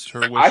against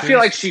her wishes. I feel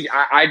like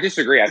I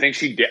disagree. I think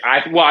she did.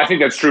 I think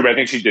that's true, but I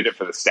think she did it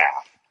for the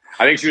staff.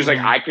 I think she was like,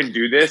 I can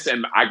do this,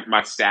 and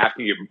my staff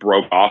can get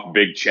broke off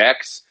big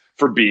checks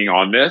for being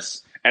on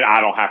this, and I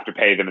don't have to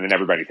pay them, and then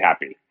everybody's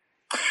happy.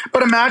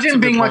 But imagine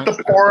being like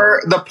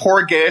the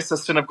poor gay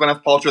assistant of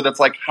Gwyneth Paltrow that's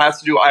like has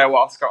to do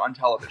ayahuasca on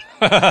television.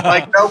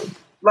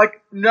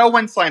 No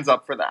one signs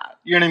up for that.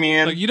 You know what I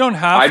mean? Like, you don't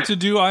have to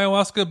do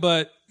ayahuasca,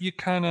 but you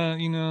kind of,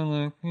 if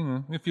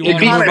you want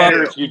to move up.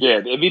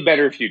 It'd be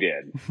better if you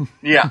did.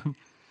 Yeah.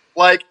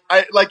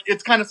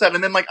 It's kind of sad.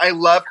 And then I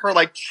love her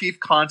chief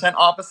content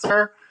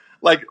officer.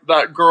 Like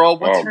that girl.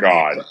 What's her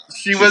name?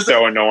 She's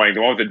so annoying.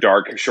 The one with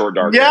the short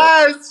dark hair.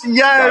 Yes.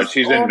 God,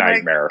 she's a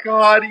nightmare.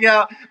 God,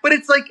 yeah. But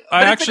it's like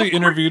I actually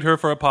interviewed her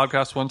for a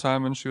podcast one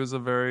time, and she was a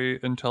very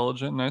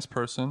intelligent, nice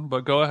person.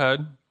 But go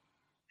ahead.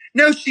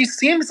 No, she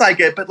seems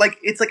like it, but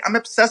it's like I'm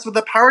obsessed with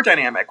the power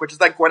dynamic, which is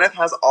that Gwyneth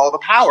has all the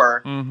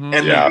power, and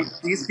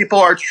these people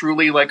are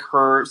truly like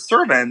her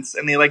servants,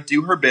 and they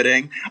do her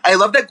bidding. I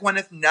love that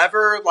Gwyneth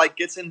never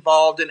gets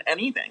involved in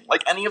anything,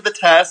 like any of the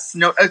tests.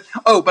 No,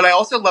 but I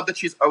also love that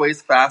she's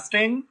always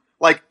fasting,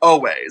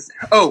 always.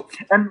 Oh,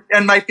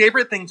 and my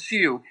favorite thing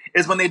too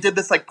is when they did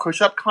this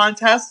push-up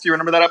contest. Do you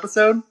remember that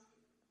episode?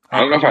 I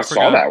don't know if I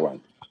saw that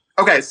one.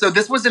 Okay, so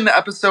this was in the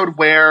episode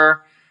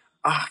where.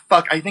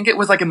 I think it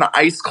was in the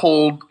ice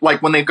cold,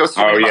 when they go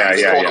swimming.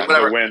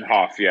 The Wim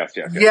Hof, yes.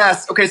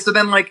 Yes. Okay. So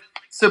then,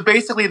 so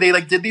basically, they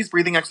did these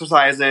breathing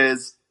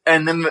exercises,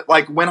 and then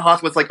Wim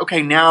Hof was like,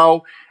 okay,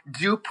 now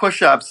do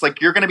push-ups.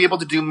 You're going to be able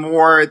to do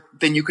more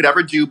than you could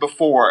ever do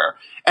before.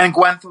 And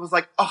Gwyneth was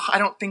like, oh, I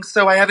don't think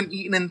so. I haven't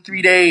eaten in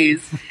 3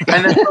 days.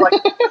 And then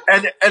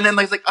and then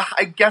like, oh,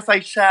 I guess I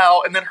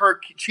shall. And then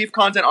her chief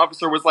content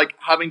officer was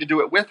having to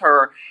do it with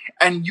her,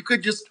 and you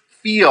could just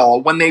feel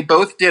when they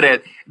both did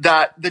it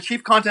that the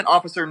chief content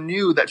officer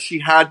knew that she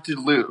had to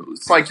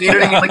lose. You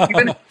know what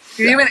I mean?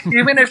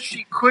 Even if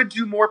she could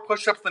do more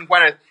push-ups than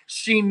Gwyneth,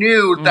 she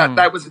knew that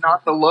that was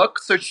not the look,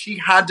 so she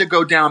had to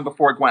go down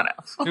before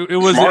Gwyneth. It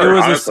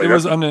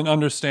was an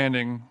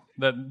understanding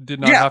that did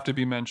not have to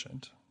be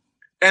mentioned.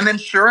 And then,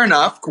 sure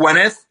enough,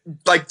 Gwyneth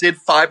did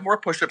 5 more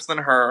push-ups than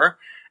her,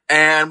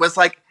 and was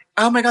like,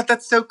 oh my God,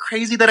 that's so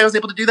crazy that I was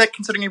able to do that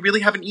considering I really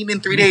haven't eaten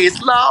in 3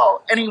 days.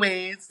 No.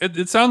 Anyways.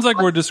 It sounds like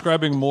we're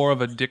describing more of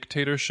a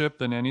dictatorship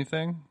than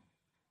anything.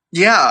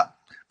 Yeah.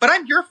 But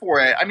I'm here for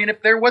it. I mean,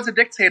 if there was a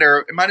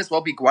dictator, it might as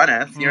well be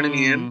Gwyneth. You know what I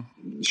mean?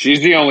 She's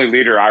the only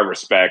leader I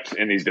respect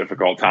in these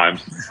difficult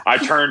times. I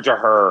turn to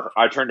her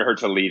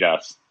to lead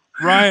us.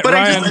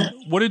 Ryan,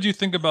 what did you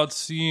think about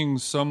seeing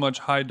so much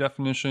high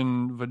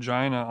definition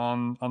vagina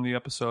on the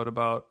episode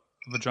about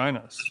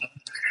vaginas?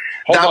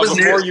 Hold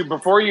on,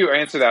 before you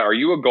answer that, are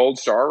you a gold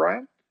star,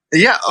 Ryan?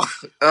 Yeah.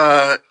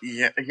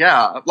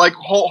 Yeah.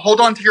 Hold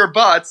on to your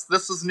butts.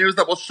 This is news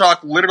that will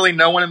shock literally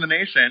no one in the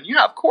nation.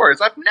 Yeah, of course.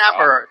 I've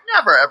never,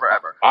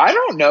 ever. I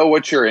don't know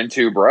what you're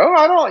into, bro.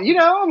 I don't,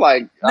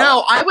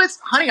 No, I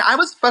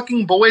was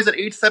fucking boys at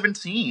age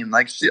 17.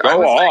 Fuck yeah.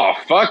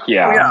 Oh,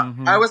 yeah.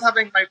 I was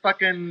having my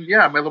fucking,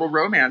 my little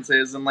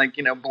romances and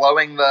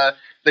blowing the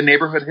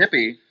neighborhood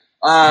hippie.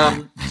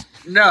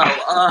 No.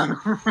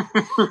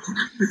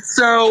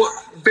 So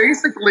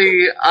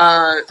basically,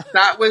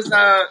 that was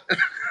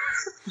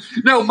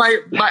no.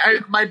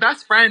 My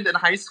best friend in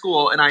high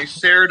school and I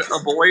shared a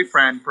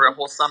boyfriend for a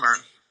whole summer.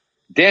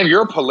 Damn,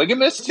 you're a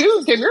polygamist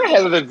too? Damn,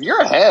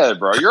 you're ahead,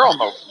 bro. You're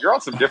on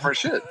some different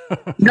shit.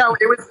 No,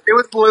 it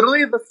was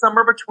literally the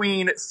summer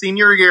between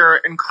senior year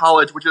and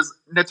college, which is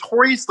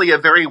notoriously a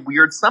very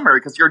weird summer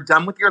because you're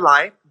done with your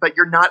life, but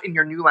you're not in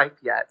your new life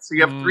yet. So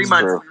you have 3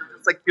 months. Where you're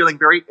just feeling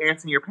very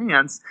ants in your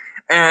pants.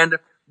 And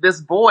this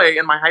boy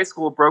in my high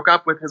school broke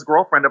up with his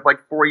girlfriend of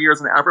 4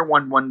 years, and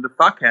everyone wanted to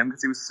fuck him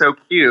because he was so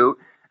cute.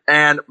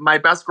 And my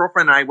best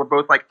girlfriend and I were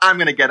both like, I'm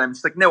going to get him.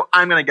 She's like, no,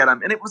 I'm going to get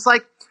him. And it was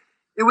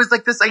it was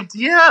like this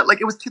idea,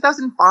 like it was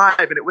 2005,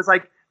 and it was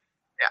like,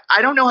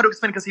 I don't know how to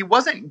explain it because he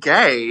wasn't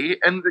gay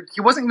and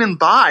he wasn't even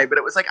bi, but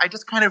it was like I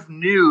just kind of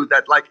knew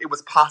that like it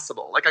was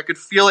possible. Like I could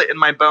feel it in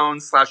my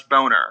bones /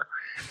 boner.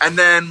 And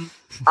then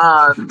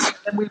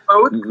we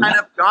both kind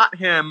of got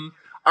him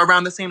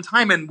around the same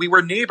time, and we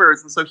were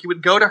neighbors, and so he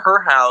would go to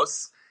her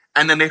house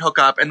and then they'd hook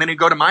up, and then he'd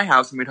go to my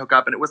house and we'd hook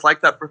up, and it was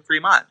like that for 3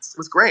 months. It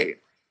was great.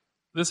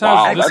 This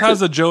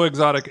has a Joe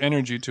Exotic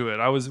energy to it.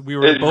 We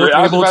were both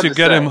able to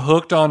get him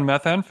hooked on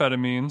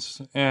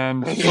methamphetamines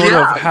and sort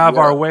of have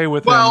our way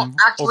with him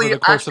over the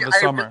course of the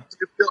summer.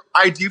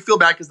 I do feel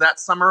bad because that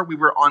summer we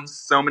were on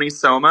so many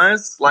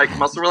somas, like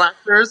muscle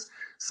relaxers.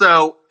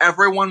 So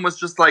everyone was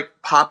just like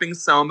popping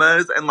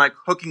somas and like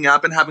hooking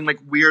up and having like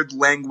weird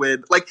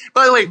languid. Like,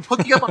 by the way,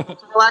 hooking up on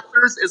muscle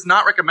relaxers is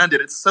not recommended.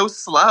 It's so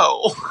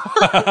slow.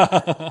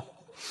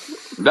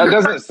 That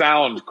doesn't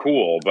sound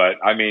cool, but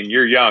I mean,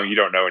 you're young. You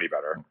don't know any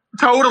better.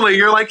 Totally.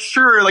 You're like,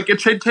 sure, like it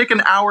should take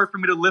an hour for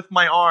me to lift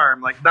my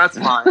arm. Like, that's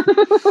fine.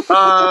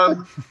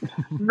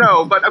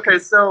 No, but okay.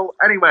 So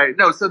anyway,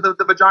 no. So the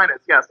vaginas,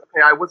 yes.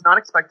 Okay. I was not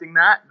expecting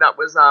that. That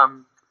was a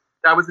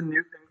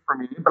new thing for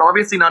me, but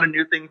obviously not a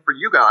new thing for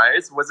you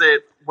guys. Was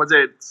it,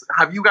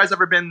 have you guys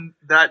ever been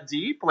that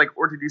deep? Like,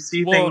 or did you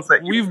see things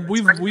that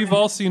we've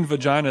all seen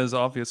vaginas,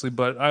 obviously,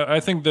 but I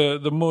think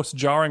the most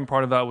jarring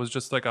part of that was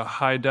just like a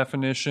high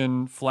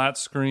definition, flat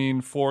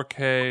screen,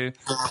 4K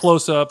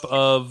close up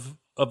of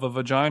a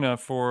vagina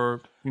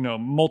for,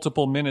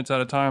 multiple minutes at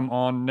a time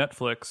on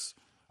Netflix.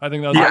 I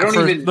think that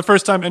was the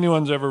first time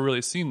anyone's ever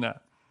really seen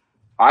that.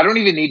 I don't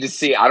even need to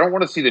see. I don't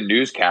want to see the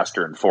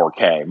newscaster in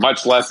 4K,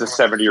 much less a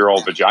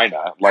 70-year-old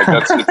vagina. Like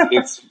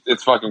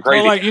it's fucking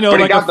crazy.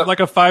 Well, like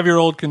a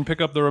 5-year-old can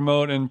pick up the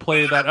remote and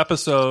play that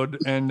episode,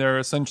 and they're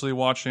essentially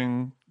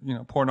watching,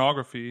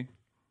 pornography.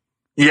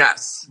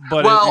 Yes,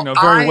 but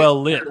very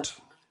well lit.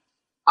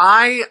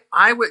 I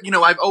would,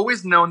 I've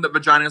always known that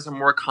vaginas are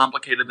more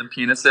complicated than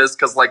penises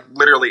because, like,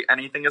 literally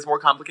anything is more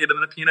complicated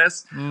than a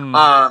penis.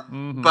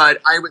 But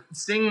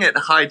seeing it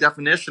high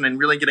definition and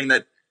really getting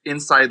that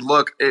inside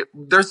look,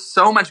 there's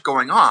so much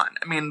going on.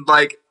 I mean,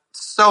 like,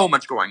 so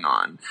much going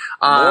on.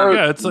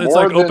 It's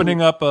like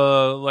opening up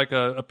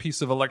a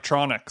piece of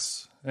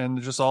electronics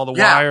and just all the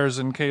wires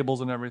and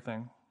cables and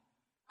everything.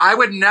 I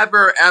would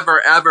never,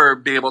 ever, ever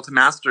be able to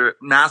master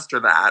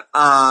that.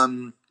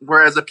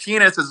 Whereas a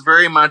penis is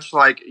very much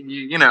like,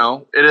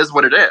 it is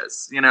what it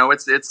is.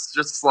 It's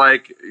just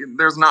like,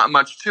 there's not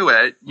much to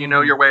it. You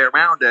know your way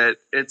around it.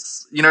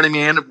 It's, you know what I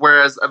mean?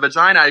 Whereas a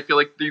vagina, I feel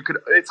like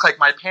it's like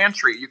my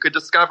pantry. You could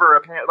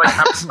discover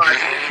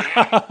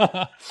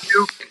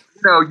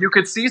you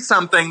could see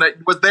something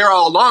that was there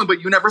all along,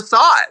 but you never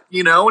saw it,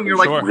 and you're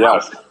like,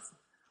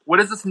 what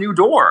is this new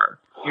door?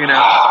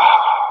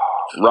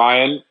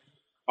 Ryan,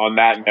 on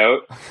that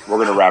note, we're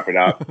going to wrap it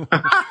up.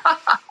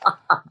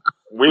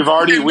 We've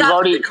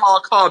already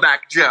call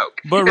back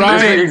joke. But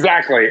Ryan,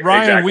 exactly.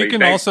 We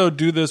can also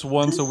do this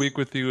once a week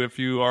with you if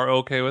you are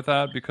okay with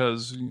that,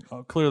 because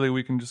clearly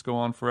we can just go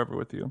on forever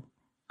with you.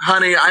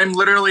 Honey, I'm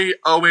literally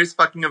always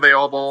fucking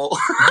available.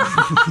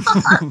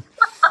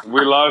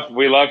 We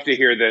love to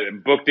hear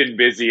that booked and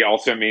busy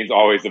also means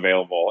always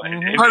available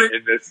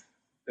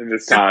in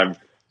this time.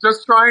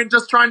 Just trying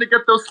to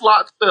get those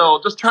slots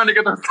filled. Let's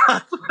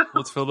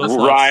fill those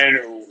slots.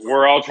 Ryan,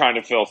 we're all trying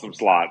to fill some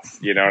slots.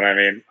 You know what I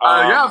mean?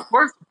 Yeah, of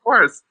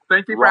course.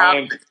 Thank you,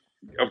 Ryan.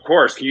 Of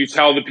course. Can you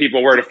tell the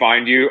people where to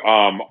find you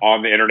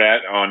on the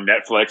internet, on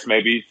Netflix,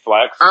 maybe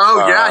Flex?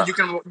 Oh yeah,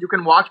 you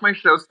can watch my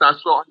show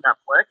Special on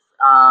Netflix,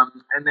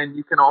 and then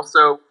you can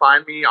also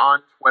find me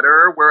on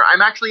Twitter, where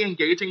I'm actually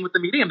engaging with the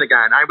medium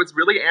again. I was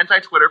really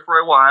anti-Twitter for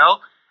a while,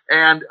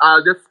 and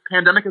this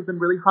pandemic has been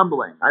really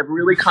humbling. I've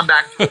really come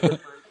back to it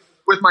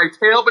with my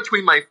tail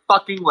between my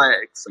fucking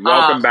legs.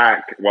 Welcome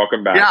back.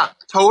 Yeah,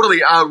 totally.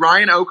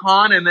 Ryan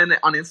Ocon, and then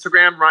on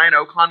Instagram, Ryan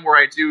Ocon, where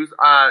I do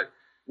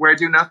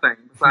nothing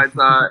besides,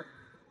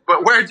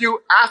 but where I do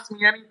ask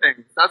me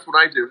anything. That's what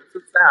I do.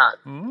 It's sad.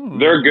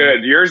 They're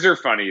good. Yours are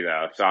funny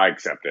though, so I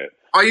accept it.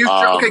 Are you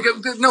sure? Okay,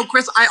 good. No,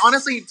 Chris, I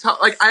honestly,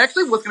 I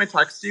actually was going to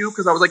text you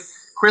because I was like,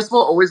 Chris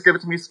will always give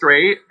it to me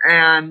straight,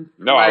 and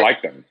no, I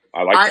like them.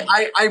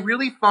 I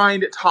really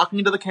find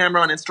talking to the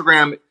camera on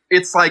Instagram,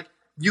 it's like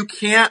you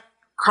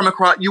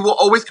will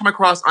always come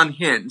across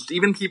unhinged.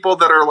 Even people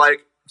that are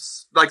like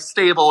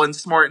stable and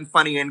smart and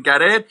funny and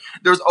get it,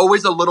 there's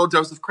always a little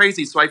dose of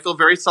crazy. So I feel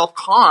very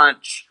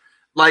self-conscious,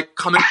 like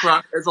coming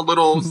across as a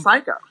little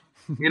psycho.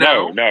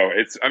 No,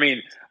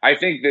 I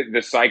think that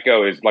the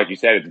psycho is, like you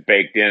said, it's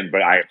baked in,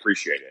 but I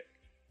appreciate it.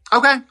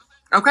 Okay,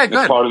 good.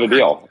 It's part of the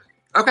deal.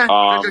 Okay,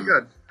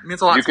 good. It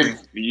means a lot to me.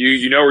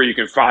 You know where you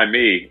can find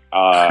me.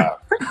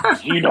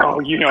 You know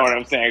what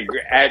I'm saying.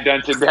 At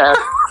Done to Death.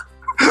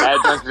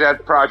 At Done to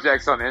Death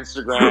Projects on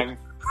Instagram.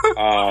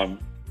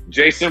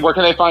 Jason, where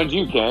can they find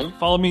you, King?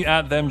 Follow me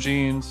at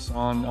ThemJeans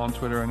on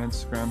Twitter and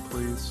Instagram,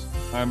 please.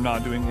 I'm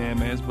not doing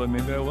AMAs, but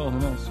maybe I will. Who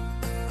knows?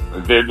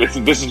 This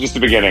is just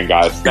the beginning,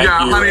 guys. Thank you.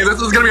 Honey, this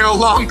is gonna be a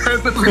long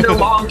journey. It's gonna be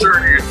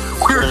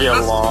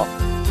a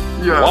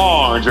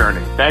long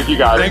journey. Thank you,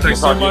 guys. Thank you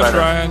so much,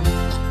 Ryan.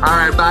 All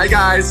right, bye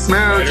guys. Smooch.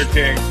 Later,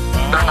 King.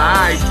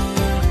 Bye.